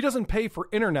 he doesn't pay for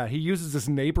internet. He uses his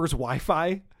neighbor's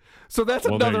Wi-Fi. So that's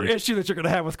another issue that you're going to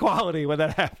have with quality when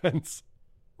that happens.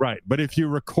 Right. But if you're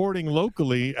recording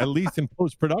locally, at least in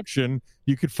post-production,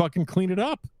 you could fucking clean it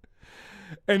up.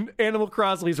 And Animal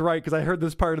Crosley's right, because I heard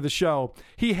this part of the show.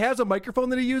 He has a microphone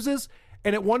that he uses,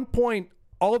 and at one point,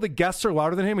 all the guests are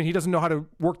louder than him, and he doesn't know how to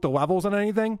work the levels on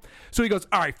anything. So he goes,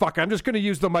 all right, fuck it. I'm just going to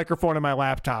use the microphone in my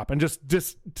laptop, and just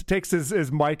takes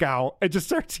his mic out and just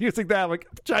starts using that. Like,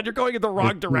 John, you're going in the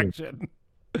wrong direction.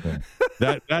 Yeah.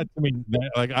 That I mean,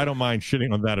 I don't mind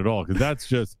shitting on that at all, because that's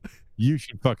just, you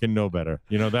should fucking know better.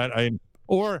 And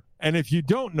if you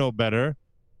don't know better,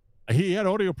 he had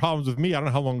audio problems with me. I don't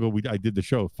know how long ago I did the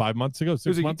show. 5 months ago,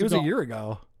 6 months ago? It was a year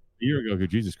ago. A year ago,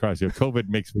 Jesus Christ. COVID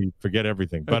makes me forget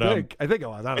everything. But I think it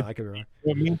was. I don't know. I could be wrong.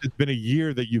 It means it's been a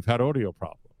year that you've had audio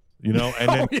problems, and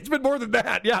then it's been more than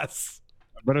that. Yes.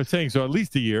 But I'm saying, so at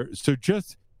least a year. So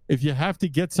just, if you have to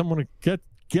get someone to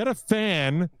get a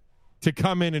fan to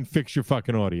come in and fix your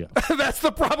fucking audio. That's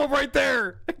the problem right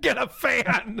there. Get a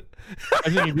fan. I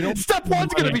think if you don't Step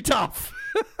one's going to be tough.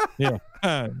 Yeah.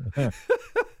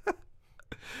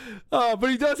 But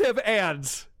he does have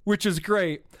ads, which is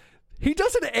great. He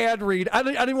does an ad read. I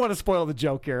didn't want to spoil the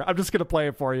joke here. I'm just going to play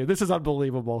it for you. This is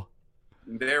unbelievable.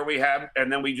 There we have,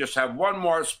 and then we just have one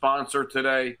more sponsor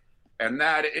today, and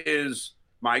that is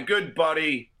my good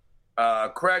buddy,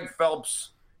 Craig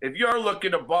Phelps. If you're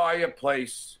looking to buy a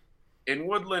place in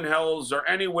Woodland Hills or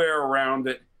anywhere around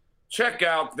it, check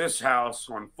out this house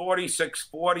on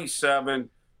 4647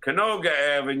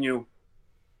 Canoga Avenue.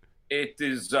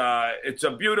 It's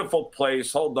a beautiful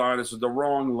place. Hold on, this is the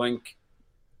wrong link.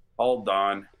 Hold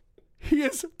on. He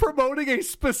is promoting a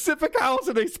specific house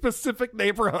in a specific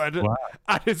neighborhood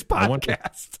on his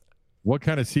podcast. What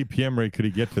kind of CPM rate could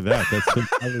he get for that? That's so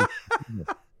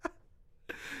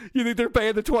You think they're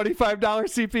paying the $25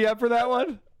 CPM for that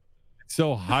one?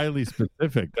 so highly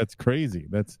specific. That's crazy.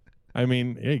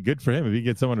 Hey, good for him if he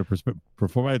gets someone to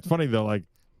perform. It's funny though, like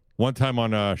one time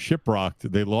on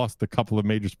Shiprocked, they lost a couple of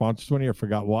major sponsors one year. I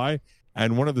forgot why.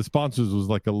 And one of the sponsors was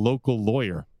like a local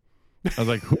lawyer. I was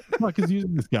like, who the fuck is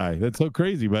using this guy? That's so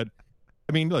crazy. But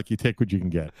I mean, look, you take what you can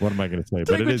get. What am I going to say?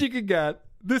 Take what you can get.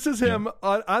 This is him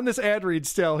on this ad read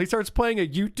still. He starts playing a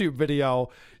YouTube video.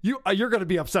 You're going to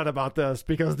be upset about this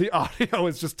because the audio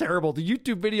is just terrible. The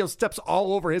YouTube video steps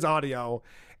all over his audio.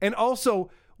 And also,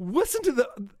 listen to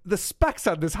the specs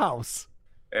on this house.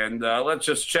 And let's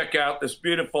just check out this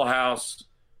beautiful house.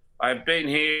 I've been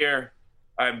here.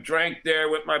 I've drank there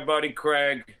with my buddy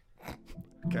Craig.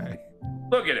 Okay.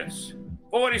 Look at this.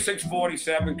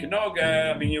 4647 Canoga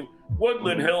Avenue,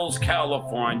 Woodland Hills,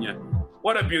 California.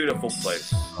 What a beautiful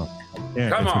place.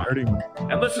 Come on.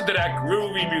 And listen to that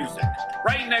groovy music.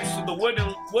 Right next to the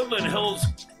Woodland Hills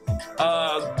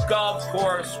golf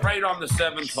course, right on the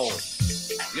 7th hole.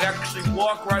 You actually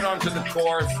walk right onto the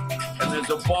course, and there's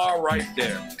a bar right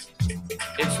there.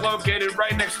 It's located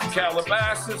right next to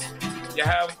Calabasas. You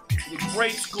have a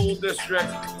great school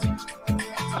district.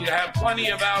 You have plenty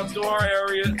of outdoor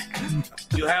areas.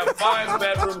 You have 5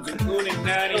 bedrooms, including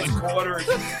nanny's quarters.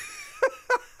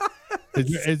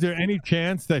 Is there any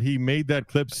chance that he made that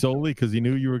clip solely because he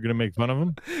knew you were going to make fun of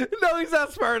him? No, he's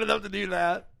not smart enough to do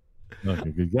that.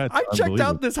 Okay, that's I checked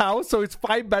out this house, so it's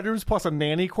 5 bedrooms plus a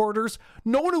nanny quarters.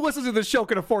 No one who listens to this show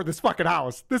can afford this fucking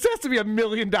house. This has to be $1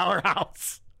 million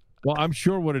house. Well, I'm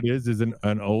sure what it is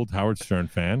an old Howard Stern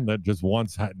fan that just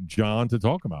wants John to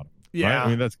talk about him. Yeah, right? I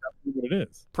mean that's what it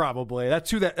is. Probably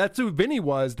that's who Vinny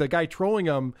was. The guy trolling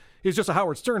him is just a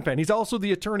Howard Stern fan. He's also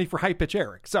the attorney for High Pitch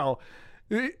Eric. So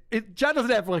John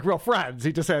doesn't have like real friends.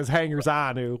 He just has hangers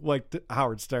on who like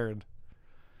Howard Stern.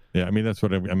 Yeah, I mean that's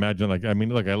what I imagine. Like, I mean,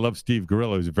 look, I love Steve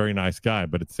Guerrillo. He's a very nice guy,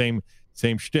 but it's same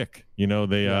shtick. You know,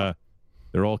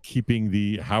 they're all keeping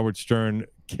the Howard Stern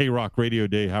K-Rock Radio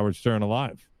Day Howard Stern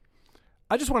alive.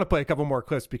 I just want to play a couple more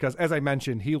clips because, as I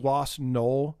mentioned, he lost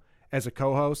Noel as a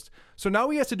co-host. So now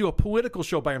he has to do a political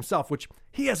show by himself, which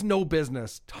he has no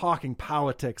business talking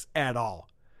politics at all.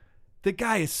 The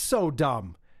guy is so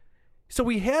dumb. So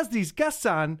he has these guests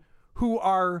on who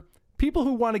are people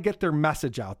who want to get their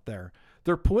message out there.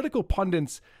 They're political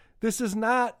pundits. This is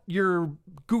not your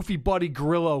goofy buddy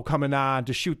Grillo coming on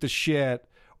to shoot the shit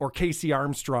or Casey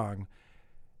Armstrong.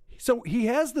 So he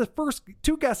has the first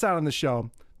 2 guests on the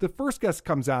show. The first guest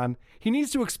comes on. He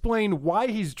needs to explain why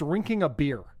he's drinking a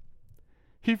beer.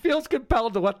 He feels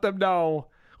compelled to let them know,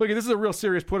 look, this is a real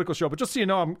serious political show, but just so you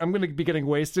know, I'm going to be getting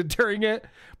wasted during it.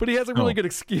 But he has a really good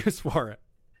excuse for it.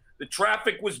 The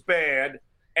traffic was bad,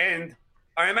 and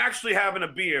I'm actually having a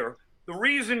beer. The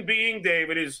reason being,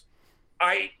 David, is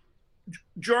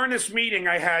during this meeting,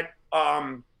 I had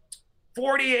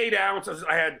 48 ounces.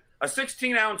 I had a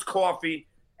 16-ounce coffee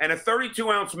and a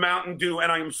 32-ounce Mountain Dew,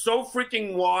 and I am so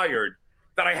freaking wired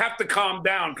that I have to calm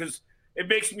down because it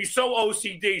makes me so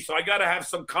OCD, so I got to have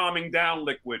some calming down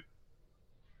liquid.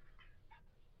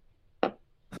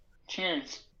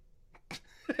 Cheers.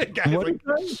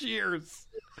 Cheers.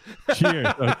 Cheers.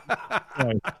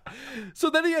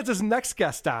 So then he has his next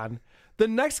guest on. The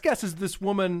next guest is this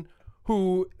woman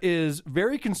who is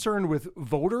very concerned with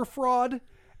voter fraud,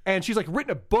 and she's like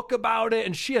written a book about it,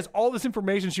 and she has all this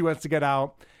information she wants to get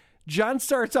out. John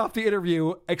starts off the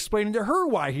interview explaining to her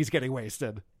why he's getting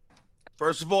wasted.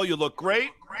 First of all, you look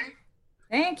great.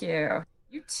 Thank you.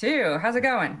 You too. How's it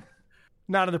going?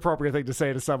 Not an appropriate thing to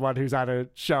say to someone who's on a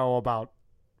show about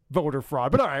voter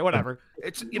fraud, but all right, whatever.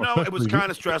 It was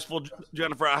kind of stressful,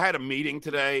 Jennifer. I had a meeting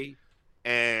today,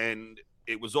 and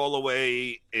it was all the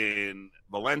way in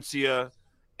Valencia,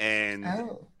 and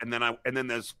then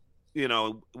there's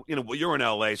you're in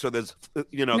LA, so there's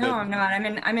No, I'm not.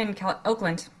 I'm in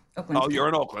Oakland. Oh, you're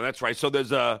in Oakland. That's right. So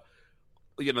there's a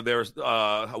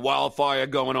wildfire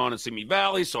going on in Simi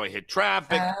Valley, so I hit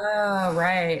traffic. Oh,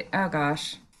 right. Oh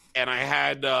gosh. And I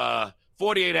had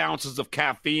 48 ounces of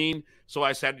caffeine. So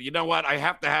I said, you know what? I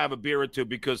have to have a beer or two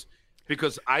because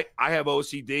I have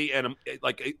OCD and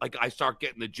I start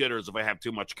getting the jitters if I have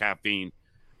too much caffeine,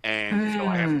 and so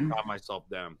I have to calm myself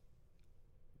down.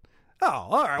 Oh,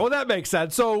 all right. Well, that makes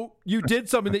sense. So you did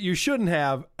something that you shouldn't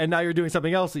have, and now you're doing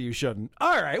something else that you shouldn't.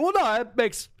 All right. Well, no, that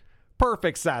makes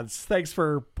perfect sense. Thanks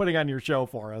for putting on your show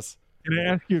for us. Can I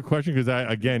ask you a question? Because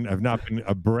I've not been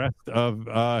abreast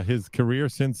of his career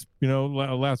since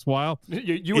last while.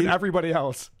 You and everybody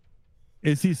else.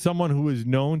 Is he someone who is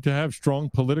known to have strong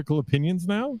political opinions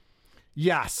now?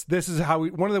 Yes, this is how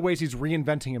one of the ways he's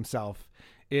reinventing himself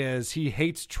is he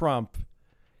hates Trump.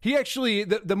 He actually,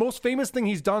 the most famous thing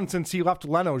he's done since he left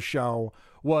Leno's show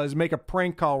was make a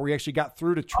prank call where he actually got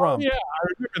through to Trump. Oh, yeah, I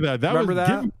remember that. Remember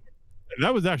that?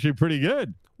 That was actually pretty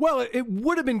good. Well, it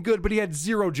would have been good, but he had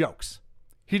zero jokes.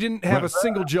 He didn't have a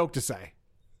single joke to say.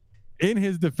 In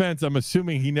his defense, I'm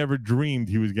assuming he never dreamed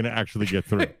he was going to actually get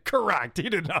through. Correct. He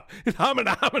didn't know.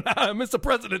 Mr.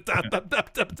 President.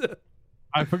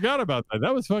 I forgot about that.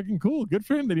 That was fucking cool. Good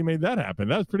for him that he made that happen.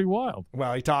 That was pretty wild.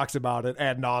 Well, he talks about it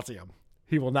ad nauseum.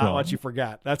 He will not let you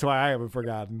forget. That's why I haven't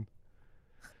forgotten.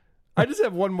 I just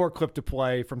have one more clip to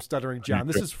play from Stuttering John.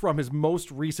 This is from his most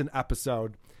recent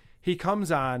episode. He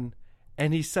comes on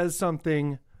and he says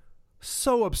something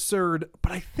so absurd,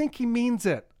 but I think he means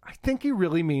it. I think he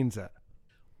really means it.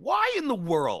 Why in the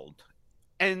world?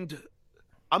 And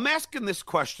I'm asking this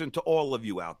question to all of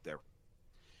you out there.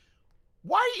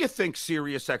 Why do you think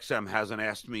SiriusXM hasn't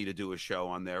asked me to do a show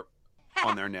on their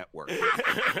network? No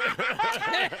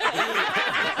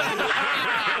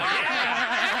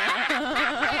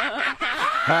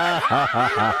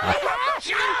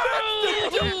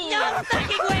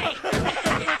fucking way!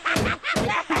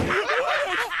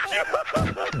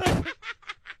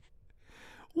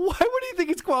 Why would he think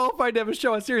he's qualified to have a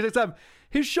show on SiriusXM?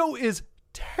 His show is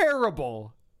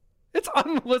terrible. It's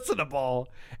unlistenable.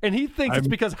 And he thinks it's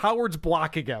because Howard's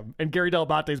blocking him and Gary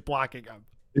Dell'Abate's blocking him.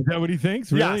 Is that what he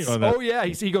thinks? Really? Yes. Oh, yeah.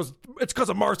 He goes, it's because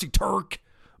of Marcy Turk.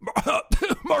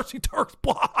 Marcy Turk's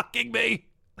blocking me.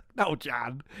 No,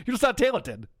 John. You're just not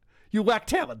talented. You lack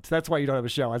talent. That's why you don't have a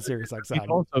show on SiriusXM.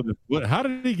 Also, how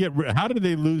did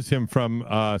they lose him from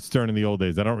Stern in the old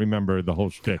days? I don't remember the whole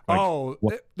shtick.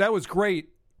 That was great.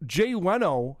 Jay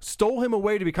Leno stole him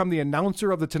away to become the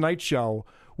announcer of The Tonight Show,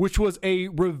 which was a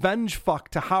revenge fuck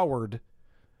to Howard.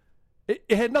 It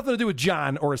had nothing to do with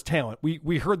John or his talent.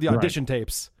 We heard the audition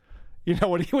tapes. You know,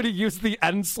 when he used the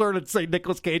N slur to say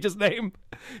Nicolas Cage's name,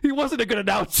 he wasn't a good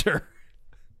announcer.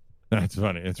 That's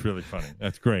funny. It's really funny.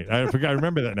 That's great. I forgot. I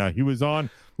remember that now. He was on.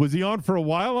 Was he on for a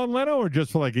while on Leno, or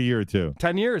just for like a year or two?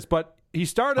 10 years, but he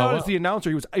started out as the announcer.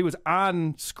 He was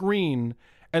on screen,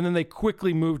 and then they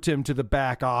quickly moved him to the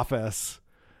back office,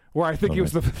 where I think he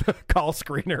was the call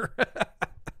screener.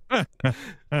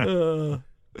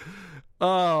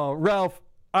 Ralph,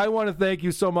 I want to thank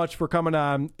you so much for coming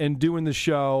on and doing the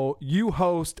show. You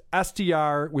host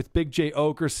STR with Big J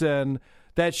Okerson.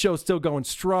 That show's still going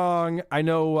strong. I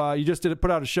know you just put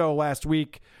out a show last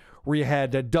week where you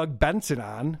had Doug Benson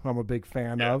on, who I'm a big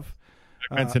fan of.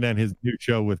 Doug Benson and his new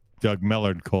show with Doug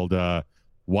Millard called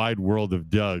Wide World of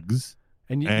Doug's.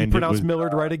 And you pronounced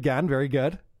Millard right again. Very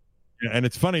good. Yeah, and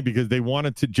it's funny because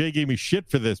Jay gave me shit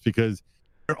for this because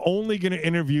they're only going to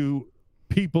interview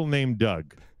people named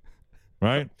Doug.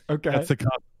 Right? Okay. That's the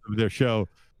concept of their show.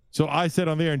 So I said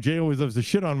on there, and Jay always loves to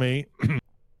shit on me,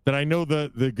 that I know the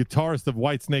guitarist of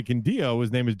Whitesnake and Dio,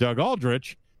 his name is Doug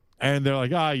Aldrich, and they're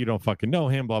like, you don't fucking know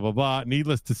him, blah, blah, blah.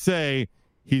 Needless to say,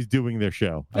 he's doing their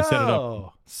show. I set it up.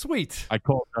 Oh, sweet. I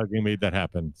called Doug and made that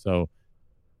happen. So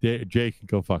Jay can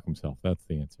go fuck himself. That's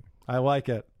the answer. I like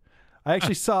it. I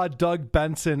actually saw Doug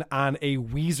Benson on a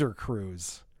Weezer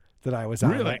cruise that I was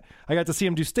on. Really? I got to see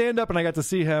him do stand-up, and I got to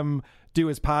see him do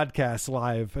his podcast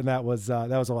live, and that was a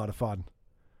lot of fun.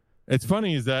 It's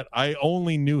funny is that I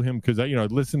only knew him because I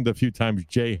listened a few times.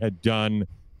 Jay had done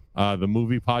the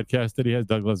movie podcast that he has,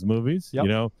 Doug Loves Movies,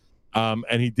 and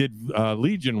he did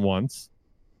Legion once,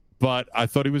 but I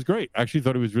thought he was great. I actually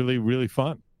thought he was really, really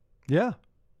fun. Yeah,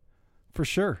 for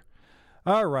sure.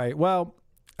 All right. Well,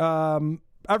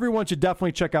 everyone should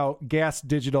definitely check out Gas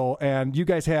Digital, and you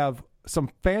guys have some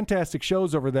fantastic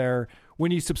shows over there.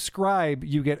 When you subscribe,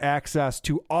 you get access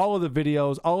to all of the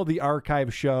videos, all of the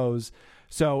archive shows.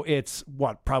 So it's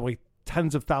probably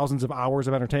tens of thousands of hours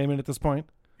of entertainment at this point?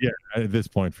 Yeah, at this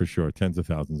point for sure, tens of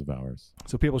thousands of hours.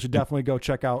 So people should definitely go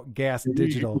check out Gas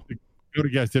Digital. Go to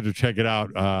Gas Digital, check it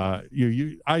out.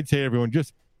 I'd say everyone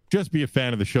just be a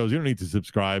fan of the shows. You don't need to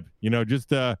subscribe. Just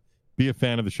be a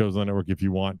fan of the shows on the network if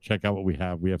you want. Check out what we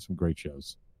have. We have some great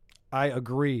shows. I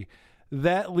agree.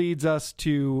 That leads us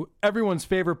to everyone's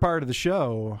favorite part of the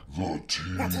show. The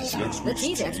teaser. Next week's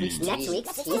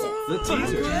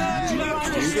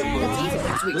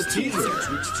teaser.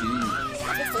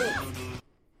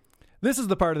 This is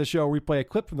the part of the show where we play a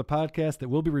clip from the podcast that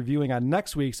we'll be reviewing on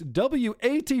next week's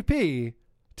WATP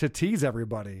to tease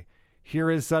everybody. Here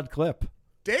is said clip.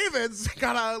 David's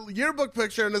got a yearbook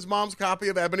picture in his mom's copy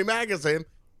of Ebony magazine.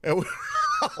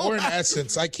 Or in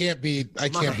essence, I can't be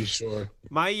sure.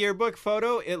 My yearbook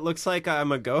photo, it looks like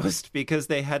I'm a ghost because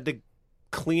they had to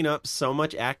clean up so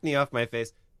much acne off my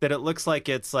face that it looks like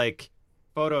it's like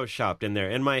photoshopped in there.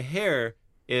 And my hair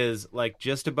is like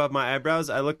just above my eyebrows.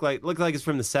 I look like it's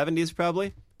from the 70s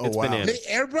probably. Oh, it's wow. bananas.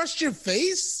 They airbrushed your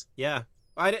face? Yeah.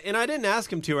 I didn't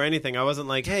ask him to or anything. I wasn't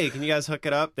like, hey, can you guys hook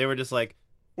it up? They were just like,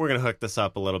 we're going to hook this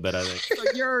up a little bit, I think. So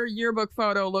your yearbook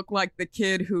photo looked like the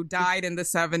kid who died in the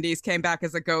 70s, came back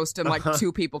as a ghost, and like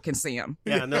 2 people can see him.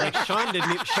 Yeah, and they're like, Sean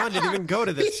didn't even go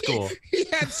to this school. He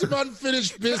had some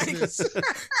unfinished business.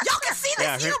 Y'all can see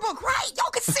this yearbook, right?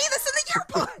 Y'all can see this in the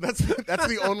yearbook. That's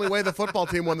the only way the football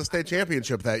team won the state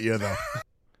championship that year, though.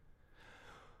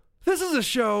 This is a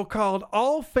show called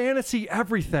All Fantasy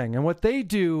Everything, and what they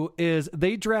do is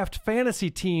they draft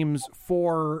fantasy teams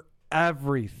for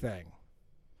everything.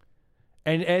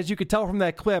 And as you could tell from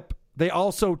that clip, they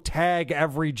also tag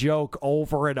every joke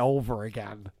over and over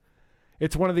again.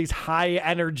 It's one of these high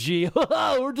energy,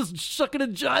 we're just shucking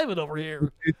and jiving over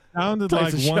here. It sounded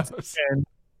like once again,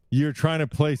 you're trying to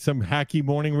play some hacky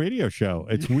morning radio show.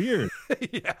 It's weird.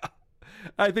 Yeah.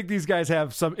 I think these guys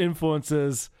have some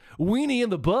influences. Weenie in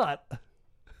the butt.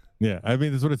 Yeah, I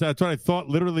mean, that's what I thought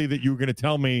literally that you were going to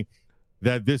tell me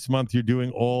that this month you're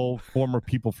doing all former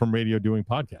people from radio doing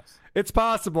podcasts. It's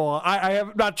possible. I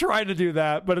am not trying to do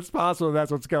that, but it's possible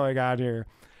that's what's going on here.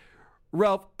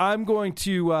 Ralph, I'm going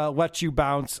to let you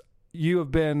bounce. You have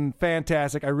been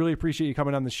fantastic. I really appreciate you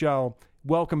coming on the show.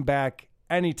 Welcome back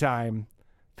anytime.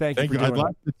 Thank you for doing I'd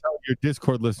like to tell your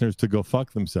Discord listeners to go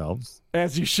fuck themselves.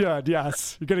 As you should,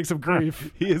 yes. You're getting some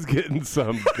grief. He is getting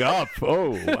some guff.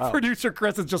 Oh, wow. Producer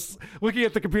Chris is just looking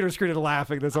at the computer screen and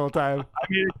laughing this whole time. I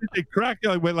mean, it cracked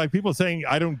like people saying,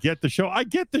 I don't get the show. I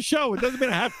get the show. It doesn't mean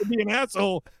I have to be an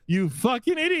asshole. You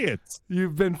fucking idiots.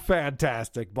 You've been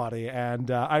fantastic, buddy,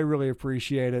 and I really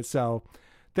appreciate it. So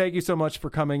thank you so much for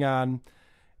coming on.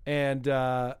 And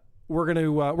we're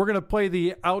gonna play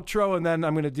the outro, and then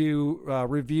I'm gonna do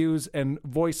reviews and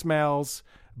voicemails.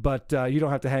 But you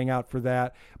don't have to hang out for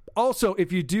that. Also,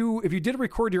 if you did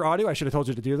record your audio, I should have told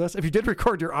you to do this. If you did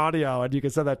record your audio and you can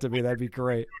send that to me, that'd be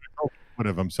great.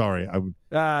 Whatever. I'm sorry.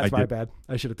 That's my bad.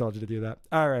 I should have told you to do that.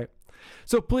 All right.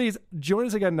 So please join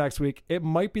us again next week. It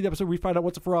might be the episode we find out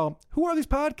what's it for all. Who are these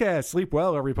podcasts? Sleep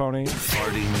well, every pony.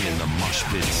 Farting in the mosh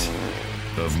pits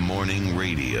of morning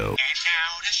radio.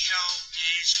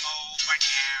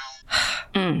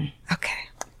 Okay.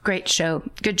 Great show.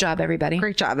 Good job, everybody.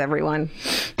 Great job, everyone.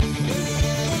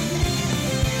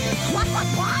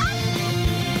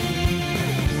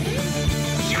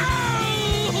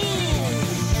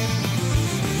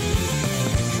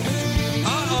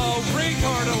 Uh-oh,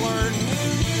 retard alert.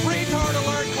 Retard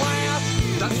alert, class.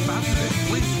 That's fascinating.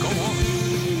 Please go on.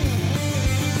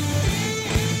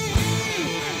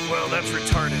 Well, that's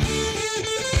retarded.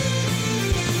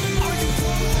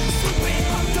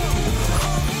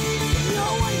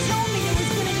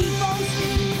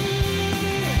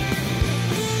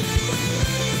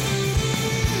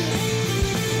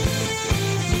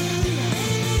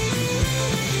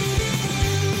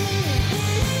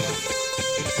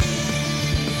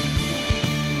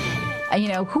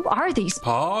 Who are these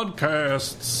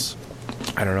podcasts?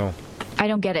 I don't know. I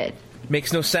don't get it.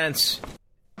 Makes no sense.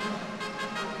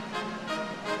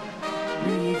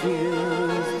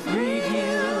 Reviews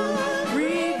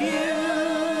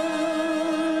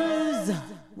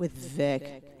with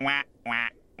Vic.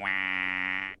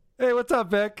 Hey, what's up,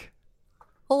 Vic?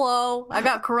 Hello, I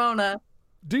got corona.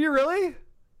 Do you really?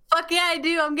 Fuck yeah, I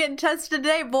do. I'm getting tested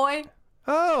today, boy.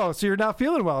 Oh, so you're not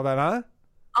feeling well then, huh?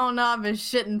 Oh no, I've been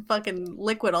shitting fucking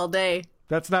liquid all day.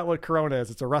 That's not what corona is.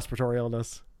 It's a respiratory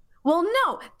illness. Well,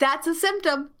 no, that's a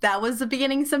symptom. That was the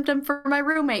beginning symptom for my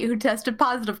roommate who tested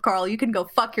positive, Carl. You can go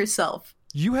fuck yourself.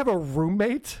 You have a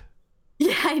roommate?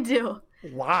 Yeah, I do.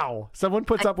 Wow. Someone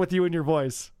puts up with you and your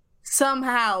voice.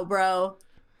 Somehow, bro.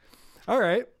 All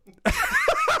right.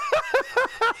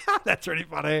 That's pretty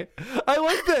funny. I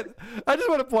like that. I just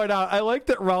want to point out, I like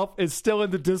that Ralph is still in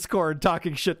the Discord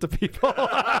talking shit to people.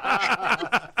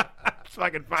 It's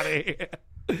fucking funny.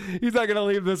 He's not going to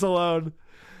leave this alone.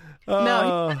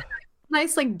 No, he's got a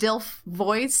nice, like, DILF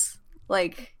voice.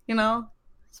 Like,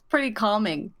 it's pretty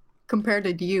calming compared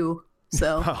to you.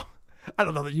 So well, I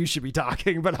don't know that you should be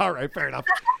talking, but all right, fair enough.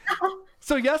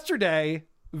 So yesterday,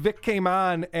 Vic came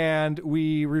on and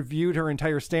we reviewed her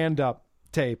entire stand-up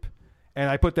tape. And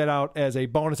I put that out as a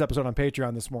bonus episode on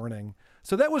Patreon this morning.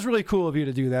 So that was really cool of you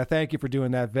to do that. Thank you for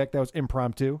doing that, Vic. That was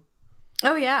impromptu.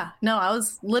 Oh, yeah. No, I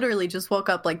was literally just woke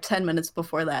up like 10 minutes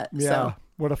before that. Yeah. So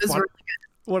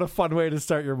what a fun way to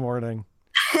start your morning.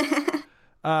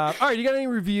 All right. You got any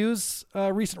reviews,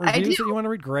 recent reviews that you want to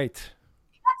read? Great.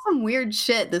 I had some weird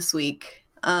shit this week.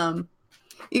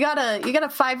 You got a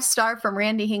 5-star from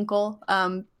Randy Hinkle.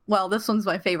 Well, this one's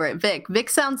my favorite. Vic. Vic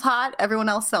sounds hot. Everyone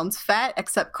else sounds fat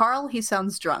except Carl. He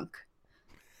sounds drunk.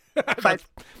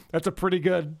 That's a pretty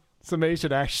good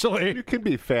summation, actually. You can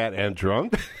be fat and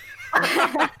drunk.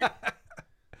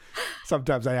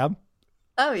 Sometimes I am.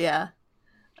 Oh, yeah.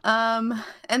 And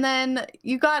then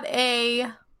you got a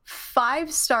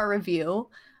 5-star review.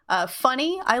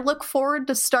 Funny. I look forward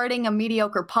to starting a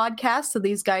mediocre podcast so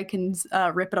these guys can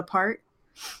rip it apart.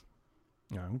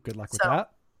 Oh, good luck with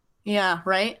that. Yeah,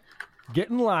 right?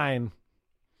 Get in line.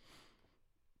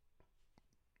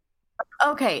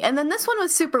 Okay, and then this one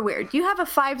was super weird. You have a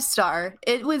 5-star.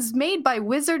 It was made by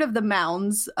Wizard of the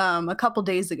Mounds a couple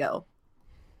days ago.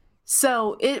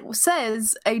 So it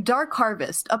says, a dark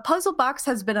harvest. A puzzle box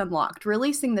has been unlocked,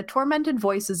 releasing the tormented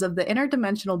voices of the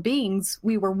interdimensional beings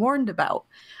we were warned about.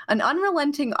 An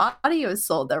unrelenting audio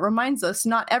soul that reminds us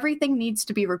not everything needs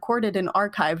to be recorded and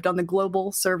archived on the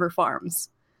global server farms.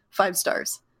 5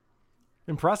 stars.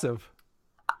 Impressive.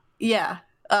 Yeah.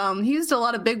 He used a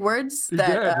lot of big words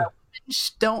that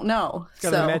don't know.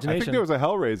 Got an imagination. I think there was a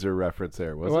Hellraiser reference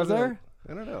there. Was there?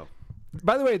 I don't know.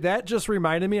 By the way, that just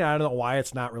reminded me, I don't know why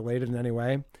it's not related in any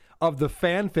way, of the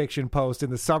fan fiction post in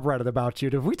the subreddit about you.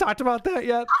 Have we talked about that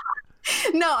yet?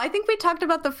 No, I think we talked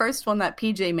about the first one that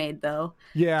PJ made, though.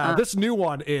 Yeah, this new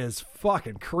one is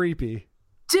fucking creepy.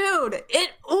 Dude,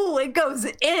 it goes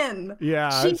in.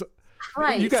 Yeah.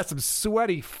 Christ. You got some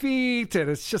sweaty feet, and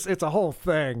it's a whole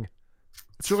thing.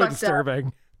 It's really disturbing.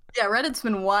 Up. Yeah, Reddit's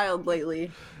been wild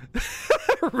lately.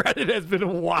 Reddit has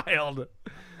been wild.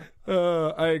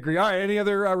 I agree. All right, any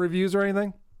other reviews or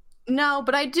anything? No,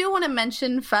 but I do want to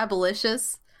mention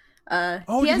Fabulicious. He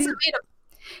hasn't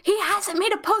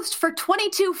made a post for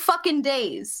 22 fucking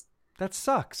days. That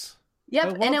sucks.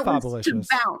 Yep, and it was to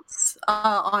bounce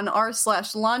on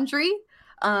r/laundry.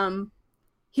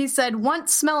 He said,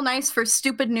 once smell nice for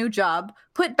stupid new job.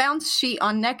 Put bounce sheet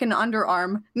on neck and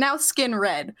underarm. Now skin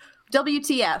red.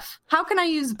 WTF. How can I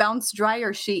use bounce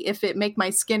dryer sheet if it make my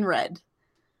skin red?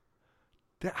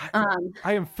 I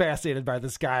am fascinated by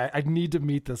this guy. I need to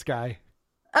meet this guy.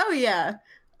 Oh, yeah.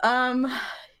 And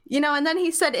then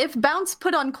he said, if bounce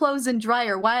put on clothes and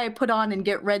dryer, why I put on and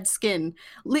get red skin?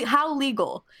 How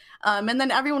legal? And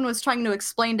then everyone was trying to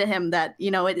explain to him that,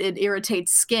 it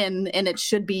irritates skin and it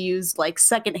should be used like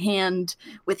secondhand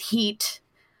with heat.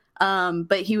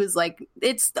 But he was like,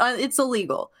 it's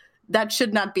illegal. That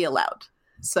should not be allowed.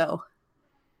 So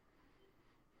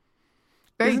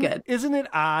very good. Isn't it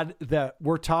odd that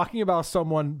we're talking about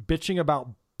someone bitching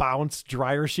about bounce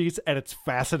dryer sheets and it's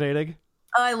fascinating?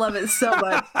 I love it so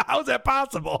much. How's that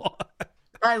possible?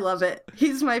 I love it.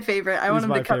 He's my favorite. I want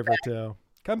him to come back. Too.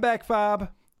 Come back, Fob.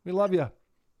 We love you.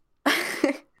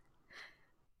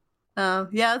 Yeah,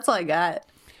 that's all I got.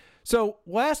 So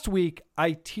last week,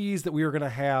 I teased that we were going to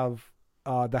have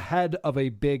the head of a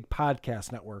big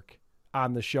podcast network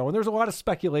on the show. And there's a lot of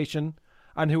speculation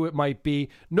on who it might be.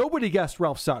 Nobody guessed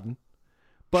Ralph Sutton,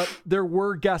 but there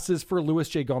were guesses for Louis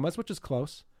J. Gomez, which is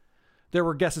close. There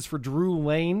were guesses for Drew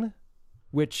Lane,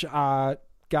 which, God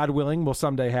willing, will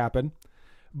someday happen.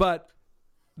 But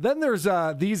then there's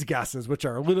these guesses, which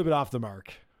are a little bit off the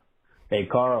mark. Hey,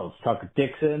 Carl, it's Tucker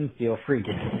Dixon. Feel free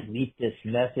to delete this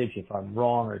message if I'm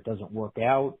wrong or it doesn't work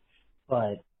out.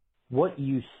 But what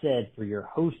you said for your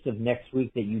host of next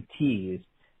week that you teased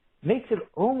makes it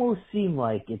almost seem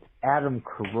like it's Adam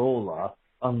Carolla,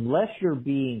 unless you're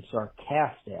being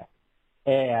sarcastic,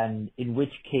 and in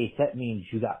which case that means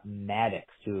you got Maddox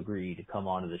to agree to come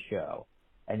onto the show.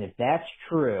 And if that's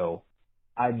true,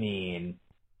 I mean,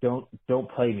 don't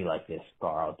play me like this,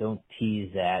 Carl. Don't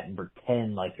tease that and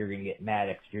pretend like you're going to get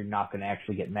Maddox. You're not going to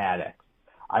actually get Maddox.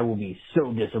 I will be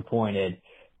so disappointed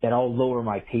that I'll lower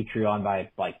my Patreon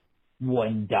by like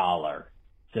 $1.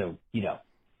 So,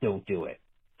 don't do it.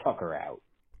 Tucker out.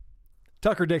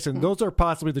 Tucker Dixon, those are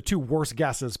possibly the two worst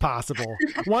guesses possible.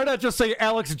 Why not just say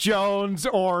Alex Jones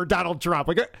or Donald Trump?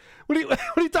 Like, what are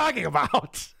you talking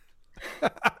about?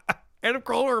 Adam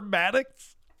Carolla or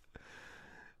Maddox?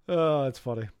 Oh, that's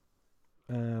funny.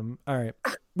 All right.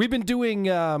 We've been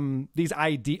doing these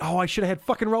ID. Oh, I should have had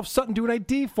fucking Ralph Sutton do an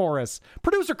ID for us.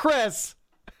 Producer Chris,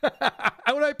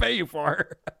 how would I pay you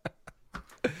for?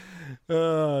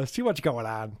 Too much going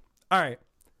on. All right.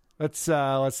 Let's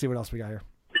see what else we got here.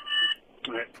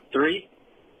 All right. 3,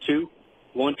 2,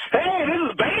 1. Hey, this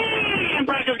is Band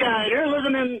Practice Guy. You're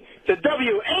listening to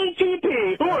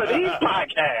WATP. Who are these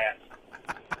podcasts?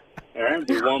 All right.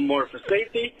 Do one more for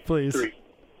safety. Please. 3,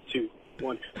 2,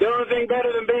 1. The only thing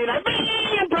better than being a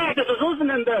band practice is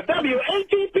listening to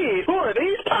WATP. Who are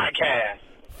these podcasts?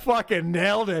 Fucking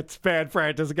nailed it, Band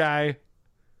Practice Guy.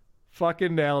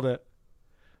 Fucking nailed it.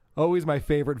 Always my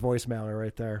favorite voicemailer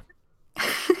right there.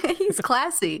 He's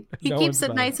classy. He No keeps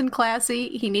one's it nice and classy.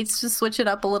 He needs to switch it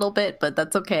up a little bit, but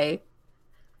that's okay.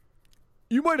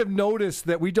 You might have noticed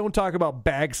that we don't talk about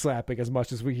bag slapping as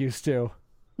much as we used to.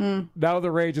 Now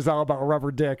the rage is all about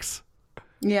rubber dicks.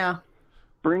 Yeah.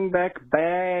 Bring back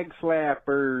bag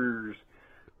slappers.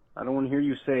 I don't want to hear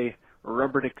you say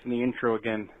rubber dicks in the intro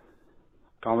again.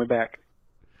 Call me back.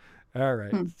 All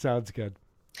right. Sounds good.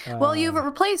 Well, you've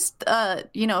replaced,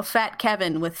 Fat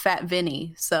Kevin with Fat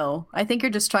Vinny, so I think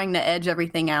you're just trying to edge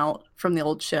everything out from the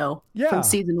old show. Yeah. From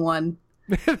season 1.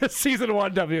 Season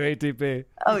 1 WATP.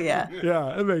 Oh, yeah.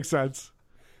 Yeah, it makes sense.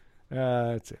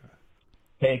 Let's see.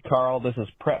 Hey, Carl, this is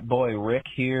Prep Boy Rick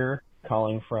here,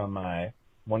 calling from my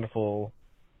wonderful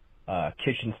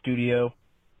kitchen studio.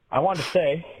 I wanted to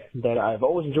say that I've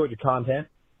always enjoyed your content.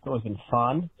 It's always been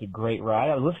fun. It's a great ride.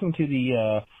 I was listening to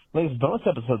the latest bonus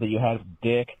episode that you had with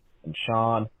Dick and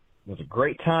Sean. It was a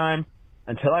great time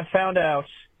until I found out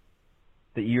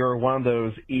that you're one of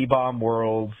those E-Bomb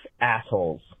World's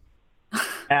assholes.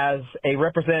 As a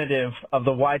representative of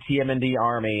the YTMND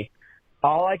Army,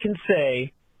 all I can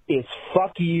say is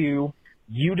fuck you.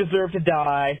 You deserve to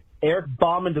die. Eric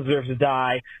Bauman deserves to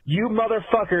die. You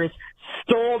motherfuckers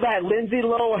stole that Lindsay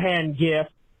Lohan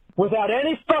gift without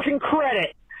any fucking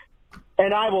credit.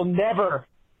 And I will never,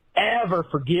 ever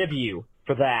forgive you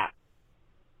for that.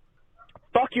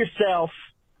 Fuck yourself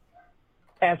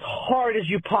as hard as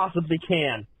you possibly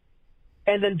can.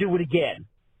 And then do it again.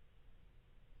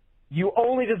 You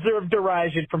only deserve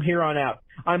derision from here on out.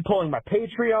 I'm pulling my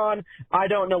Patreon. I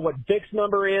don't know what Vic's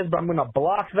number is, but I'm going to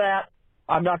block that.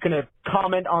 I'm not going to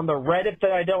comment on the Reddit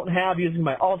that I don't have using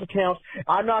my alt account.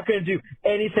 I'm not going to do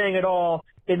anything at all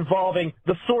involving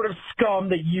the sort of scum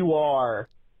that you are.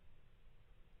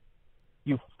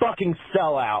 You fucking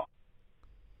sellout.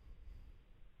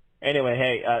 Anyway,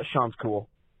 hey, Sean's cool.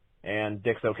 And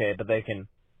Dick's okay, but they can...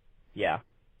 Yeah.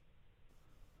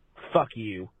 Fuck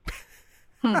you.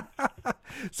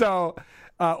 So,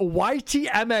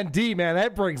 YTMND, man,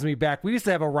 that brings me back. We used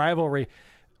to have a rivalry.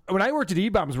 When I worked at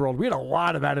E-Bombs World, we had a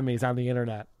lot of enemies on the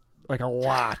internet. Like a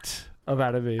lot of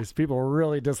enemies. People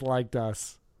really disliked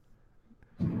us.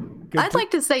 I'd like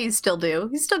to say you still do.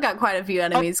 You still got quite a few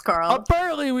enemies, Carl.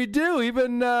 Apparently we do.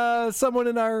 Even someone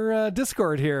in our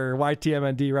Discord here,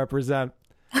 YTMND represent.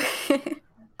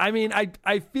 I mean,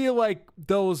 I feel like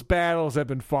those battles have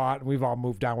been fought and we've all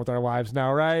moved on with our lives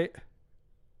now, right?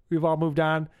 We've all moved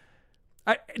on.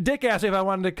 Dick asked me if I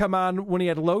wanted to come on when he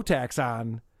had Low Tax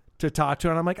on to talk to,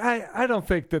 and I'm like, I don't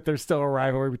think that there's still a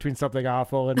rivalry between Something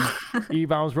Awful and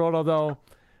E-Bombs World, although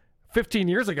 15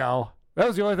 years ago, that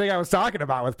was the only thing I was talking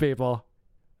about with people.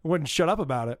 I wouldn't shut up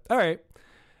about it. All right.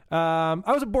 I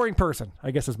was a boring person,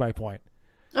 I guess is my point.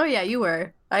 Oh, yeah, you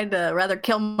were. I'd rather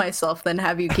kill myself than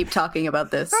have you keep talking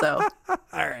about this, so. All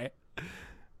right.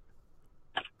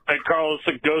 Hey, Carl, it's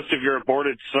the ghost of your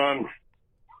aborted son.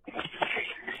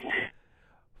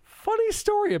 Funny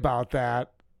story about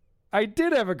that. I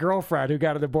did have a girlfriend who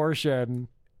got an abortion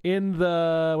in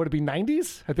the, would it be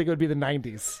 90s? I think it would be the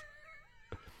 90s.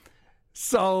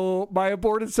 So my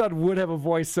aborted son would have a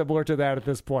voice similar to that at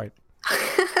this point.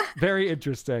 Very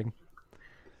interesting.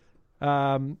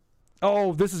 You're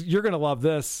going to love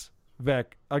this,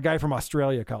 Vic. A guy from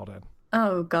Australia called in.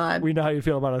 Oh, God. We know how you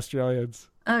feel about Australians.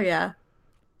 Oh, yeah.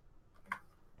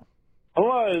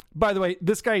 Hello. By the way,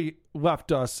 this guy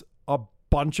left us a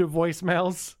bunch of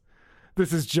voicemails.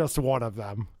 This is just one of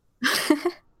them.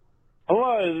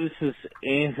 Hello, this is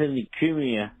Anthony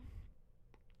Cumia.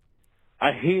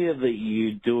 I hear that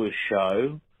you do a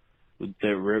show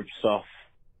that rips off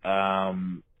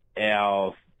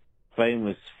our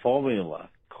famous formula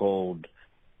called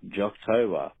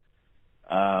Jocktober.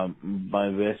 My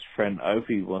best friend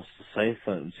Opie wants to say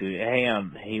something to you. Hang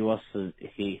on, he wants to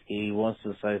say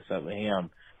something. Hang on.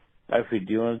 Opie,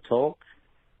 do you want to talk?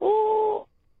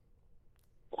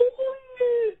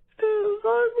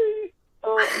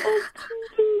 Oh yeah,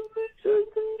 Opie. I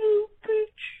can do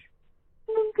bitch.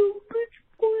 I'm the bitch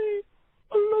boy.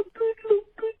 I love little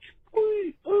bitch boy.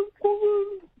 I'm woman.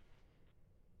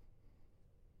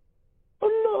 I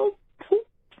love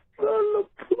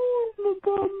pulling my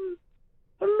bum.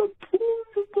 I love pulling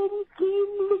the bum because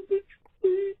I'm a bitch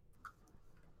boy.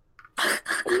 I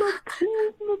love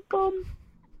pulling my bum.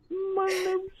 My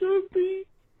name's Opie.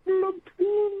 I love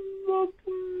pulling my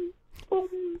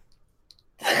bum.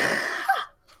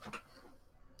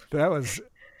 That was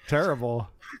terrible.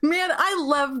 Man, I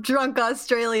love drunk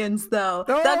Australians, though.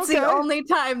 Oh, That's okay. the only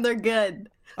time they're good.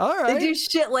 All right. They do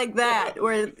shit like that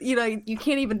where, you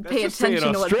can't even pay just saying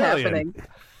attention to what's Australian.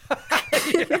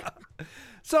 happening. Yeah.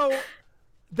 So,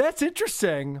 That's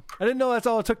interesting. I didn't know that's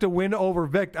all it took to win over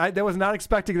Vic. I was not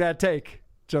expecting that take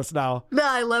just now. No,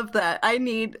 I love that. I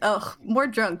need more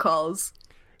drunk calls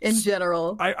in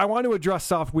general. I want to address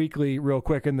Soft Weekly real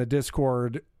quick in the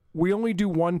Discord. We only do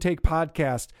one take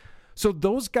podcast. So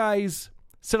those guys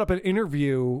set up an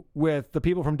interview with the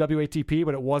people from WATP,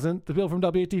 but it wasn't the people from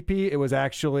WATP. It was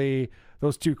actually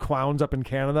those two clowns up in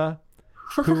Canada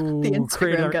who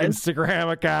created our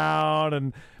Instagram account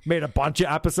and made a bunch of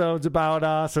episodes about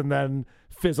us and then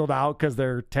fizzled out because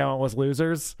their talent was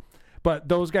losers. But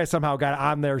those guys somehow got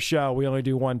on their show. We only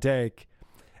do one take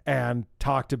and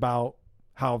talked about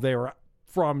how they were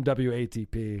from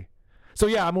WATP. So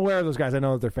yeah, I'm aware of those guys. I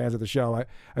know that they're fans of the show.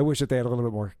 I wish that they had a little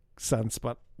bit more sense,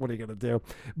 but what are you going to do?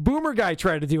 Boomer Guy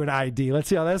tried to do an ID. Let's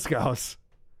see how this goes.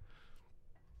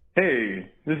 Hey,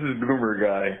 this is Boomer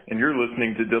Guy, and you're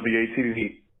listening to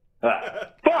WATP.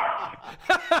 Fuck!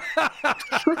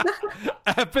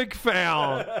 Epic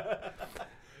fail.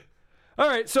 All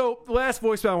right, so last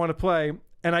voicemail I want to play,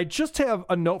 and I just have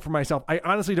a note for myself. I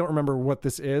honestly don't remember what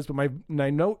this is, but my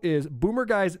note is Boomer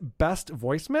Guy's best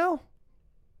voicemail.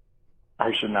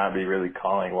 I should not be really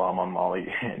calling while I'm on Molly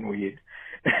and weed.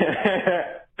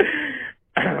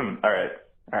 All right,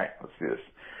 let's do this.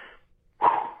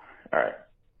 All right.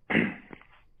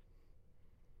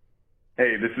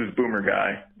 Hey, this is Boomer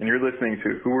Guy, and you're listening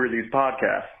to Who Are These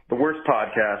Podcasts? The worst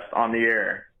podcast on the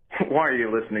air. Why are you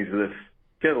listening to this?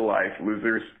 Get a life,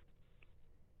 losers.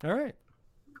 All right.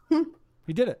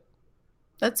 He did it.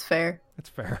 That's fair. That's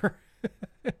fair.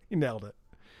 He nailed it.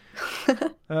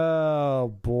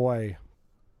 Oh, boy.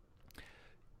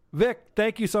 Vic,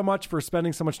 thank you so much for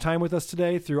spending so much time with us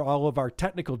today through all of our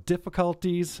technical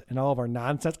difficulties and all of our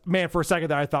nonsense. Man, for a second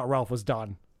there, I thought Ralph was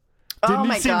done.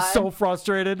 Didn't he seem so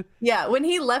frustrated? Yeah, when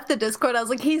he left the Discord, I was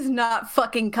like, he's not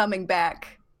fucking coming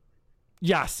back.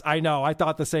 Yes, I know. I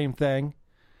thought the same thing.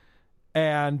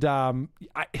 And I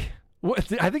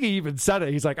think he even said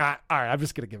it. He's like, all right, I'm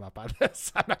just going to give up on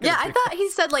this. Yeah, I thought he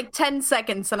said like 10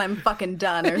 seconds and I'm fucking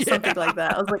done or something like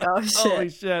that. I was like, oh, shit. Holy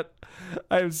shit.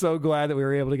 I am so glad that we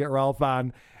were able to get Ralph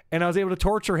on. And I was able to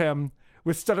torture him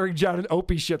with Stuttering John and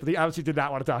Opie shit that he obviously did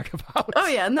not want to talk about. Oh,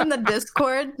 yeah. And then the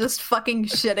Discord just fucking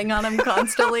shitting on him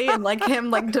constantly and like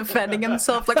him like defending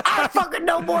himself. Like, I fucking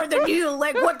know more than you.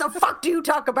 Like, what the fuck do you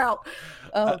talk about?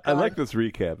 Oh, I like this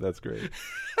recap. That's great.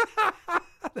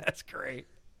 That's great.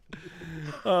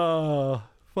 Oh,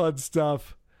 fun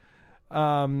stuff.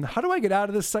 How do I get out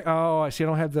of this? Oh, I see. I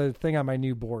don't have the thing on my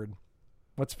new board.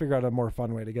 Let's figure out a more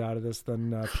fun way to get out of this than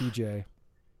PJ.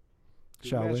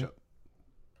 Shall we?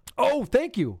 Oh,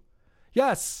 thank you.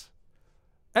 Yes.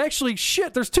 Actually,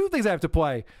 shit, there's two things I have to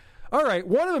play. All right.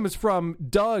 One of them is from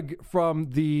Doug from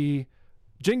the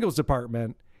Jingles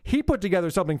department. He put together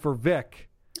something for Vic.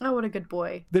 Oh, what a good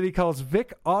boy. That he calls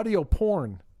Vic Audio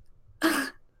Porn.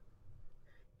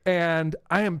 And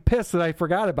I am pissed that I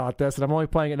forgot about this, and I'm only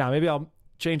playing it now. Maybe I'll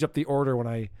change up the order when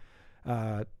I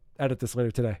edit this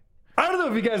later today. I don't know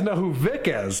if you guys know who Vic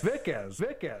is.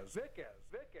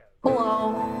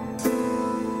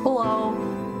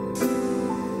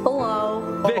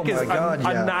 Hello. Vic is a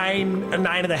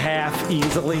 9.5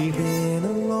 easily. Been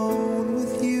alone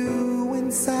with you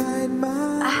inside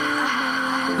my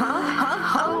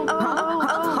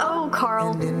Oh,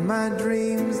 Carl. And in my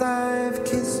dreams I've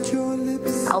kissed your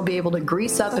lips. I'll be able to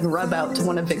grease up and rub out to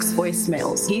one of Vic's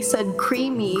voicemails. He said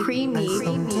creamy.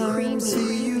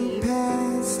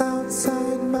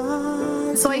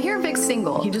 So I hear Vic's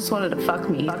single. He just wanted to fuck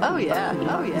me. Oh yeah.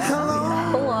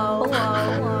 Hello.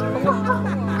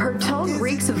 Her tone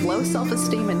reeks of low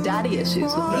self-esteem and daddy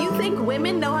issues. You think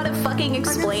women know how to fucking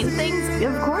explain things?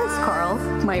 Of course, Carl.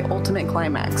 My ultimate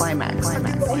climax.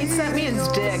 He sent me his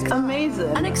dick.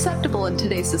 Amazing. Unacceptable in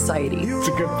today's society. It's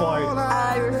a good point.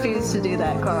 I refuse to do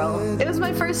that, Carl. It was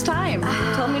my first time.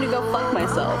 Tell me to go fuck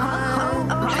myself.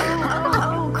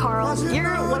 Oh, Carl,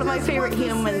 you're one of my favorite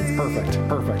humans.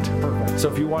 Perfect.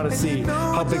 So if you want to see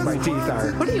how big my teeth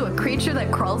are. What are you, a creature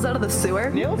that crawls out of the sewer?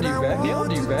 Nailed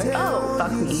you, Vic. Oh,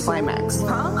 fuck me. Climax.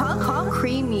 Huh?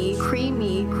 Creamy.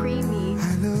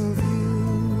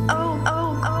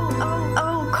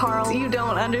 Oh, Carl, you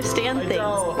don't understand things.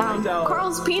 I don't.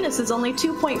 Carl's penis is only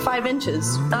 2.5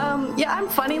 inches. Yeah, I'm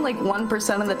funny like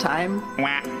 1% of the time.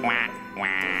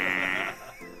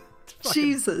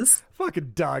 Jesus.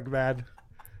 Fucking Doug, man.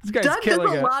 This guy's Doug does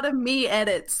killing a it. lot of me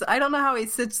edits. I don't know how he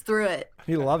sits through it.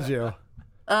 He loves you.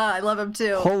 I love him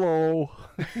too. Hello.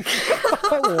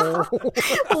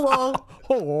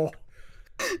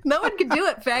 No one can do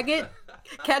it, faggot.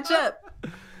 Catch up.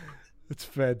 It's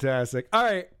fantastic. All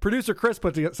right, producer Chris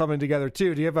put something together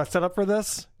too. Do you have a setup for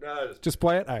this? No, just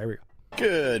play it. All right, here we go.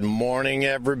 Good morning,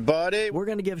 everybody. We're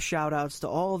going to give shout-outs to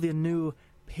all the new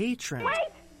patrons. Wait!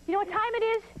 You know what time it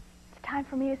is? It's time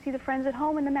for me to see the friends at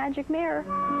home in the magic mirror.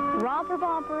 Romper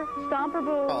bumper, stomper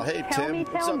boo. Oh, hey, tell Tim. me,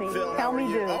 What's tell up, me, Phil? tell How me, are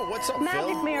you? do. Oh, what's up, magic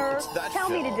Phil? mirror, What's that, tell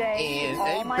Phil? me today. And all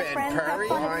hey, my Ben friends Perry,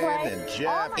 have fun to Ryan, play. and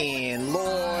Jeff, and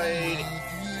Lloyd.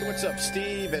 What's up,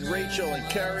 Steve, and Rachel, and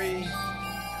Kerry?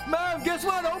 Mom, guess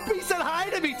what? Opie said hi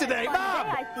to me today, Mom.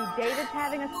 I see David's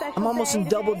having a special I'm almost in day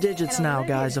double today, digits and now,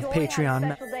 Olivia guys, of Joy had a Patreon.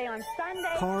 special day on Sunday.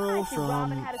 Carl I see Robin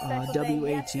from had a special day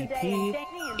yesterday, WATP.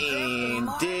 And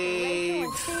Dave.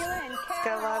 It's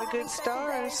got a lot of good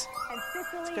stars.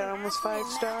 It's got almost 5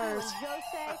 stars.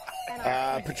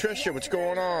 Patricia, what's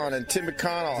going on? And Tim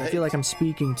McConnell. I feel like I'm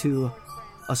speaking to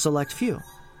a select few.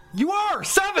 You are!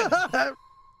 7!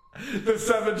 The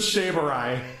 7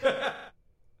 Shaberai.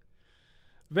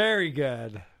 Very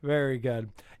good. Very good.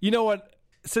 You know what?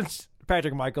 Since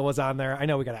Patrick Michael was on there, I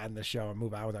know we got to end the show and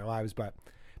move on with our lives, but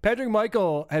Patrick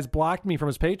Michael has blocked me from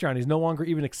his Patreon. He's no longer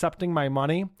even accepting my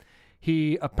money.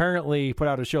 He apparently put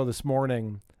out a show this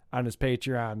morning on his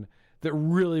Patreon that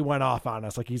really went off on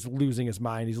us. Like, he's losing his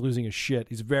mind. He's losing his shit.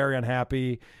 He's very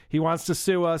unhappy. He wants to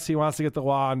sue us. He wants to get the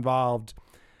law involved.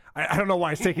 I don't know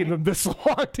why it's taking him this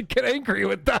long to get angry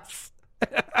with us.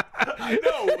 I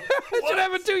know. I should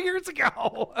have it 2 years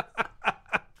ago.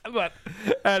 But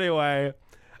anyway,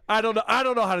 I don't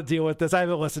know how to deal with this. I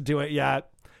haven't listened to it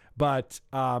yet, but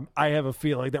I have a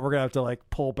feeling that we're gonna have to like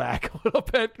pull back a little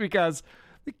bit because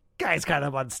the guy's kind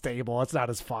of unstable. It's not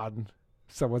as fun.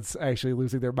 Someone's actually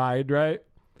losing their mind, right?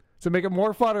 So make it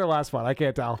more fun or less fun? I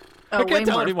can't tell. I can't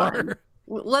tell anymore. Fun.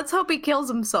 Let's hope he kills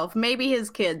himself. Maybe his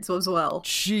kids as well.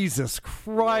 Jesus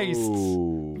Christ,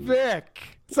 Ooh.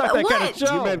 Vic. It's not that kind of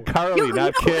show. You meant Carly,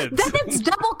 not kids. Then it's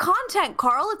double content,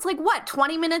 Carl. It's like, what,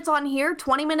 20 minutes on here,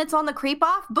 20 minutes on the creep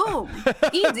off? Boom.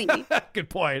 Easy. Good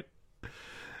point.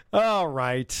 All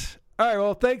right.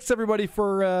 Well, thanks, everybody,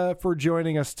 for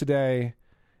joining us today.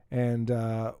 And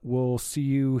we'll see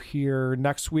you here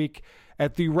next week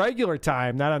at the regular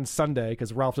time, not on Sunday,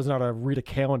 because Ralph doesn't know how to read a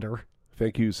calendar.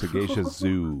 Thank you, Sagacious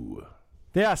Zoo.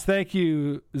 Yes, thank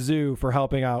you, Zoo, for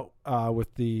helping out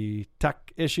with the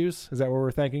tech issues. Is that what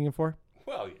we're thanking him for?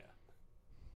 Well, yeah.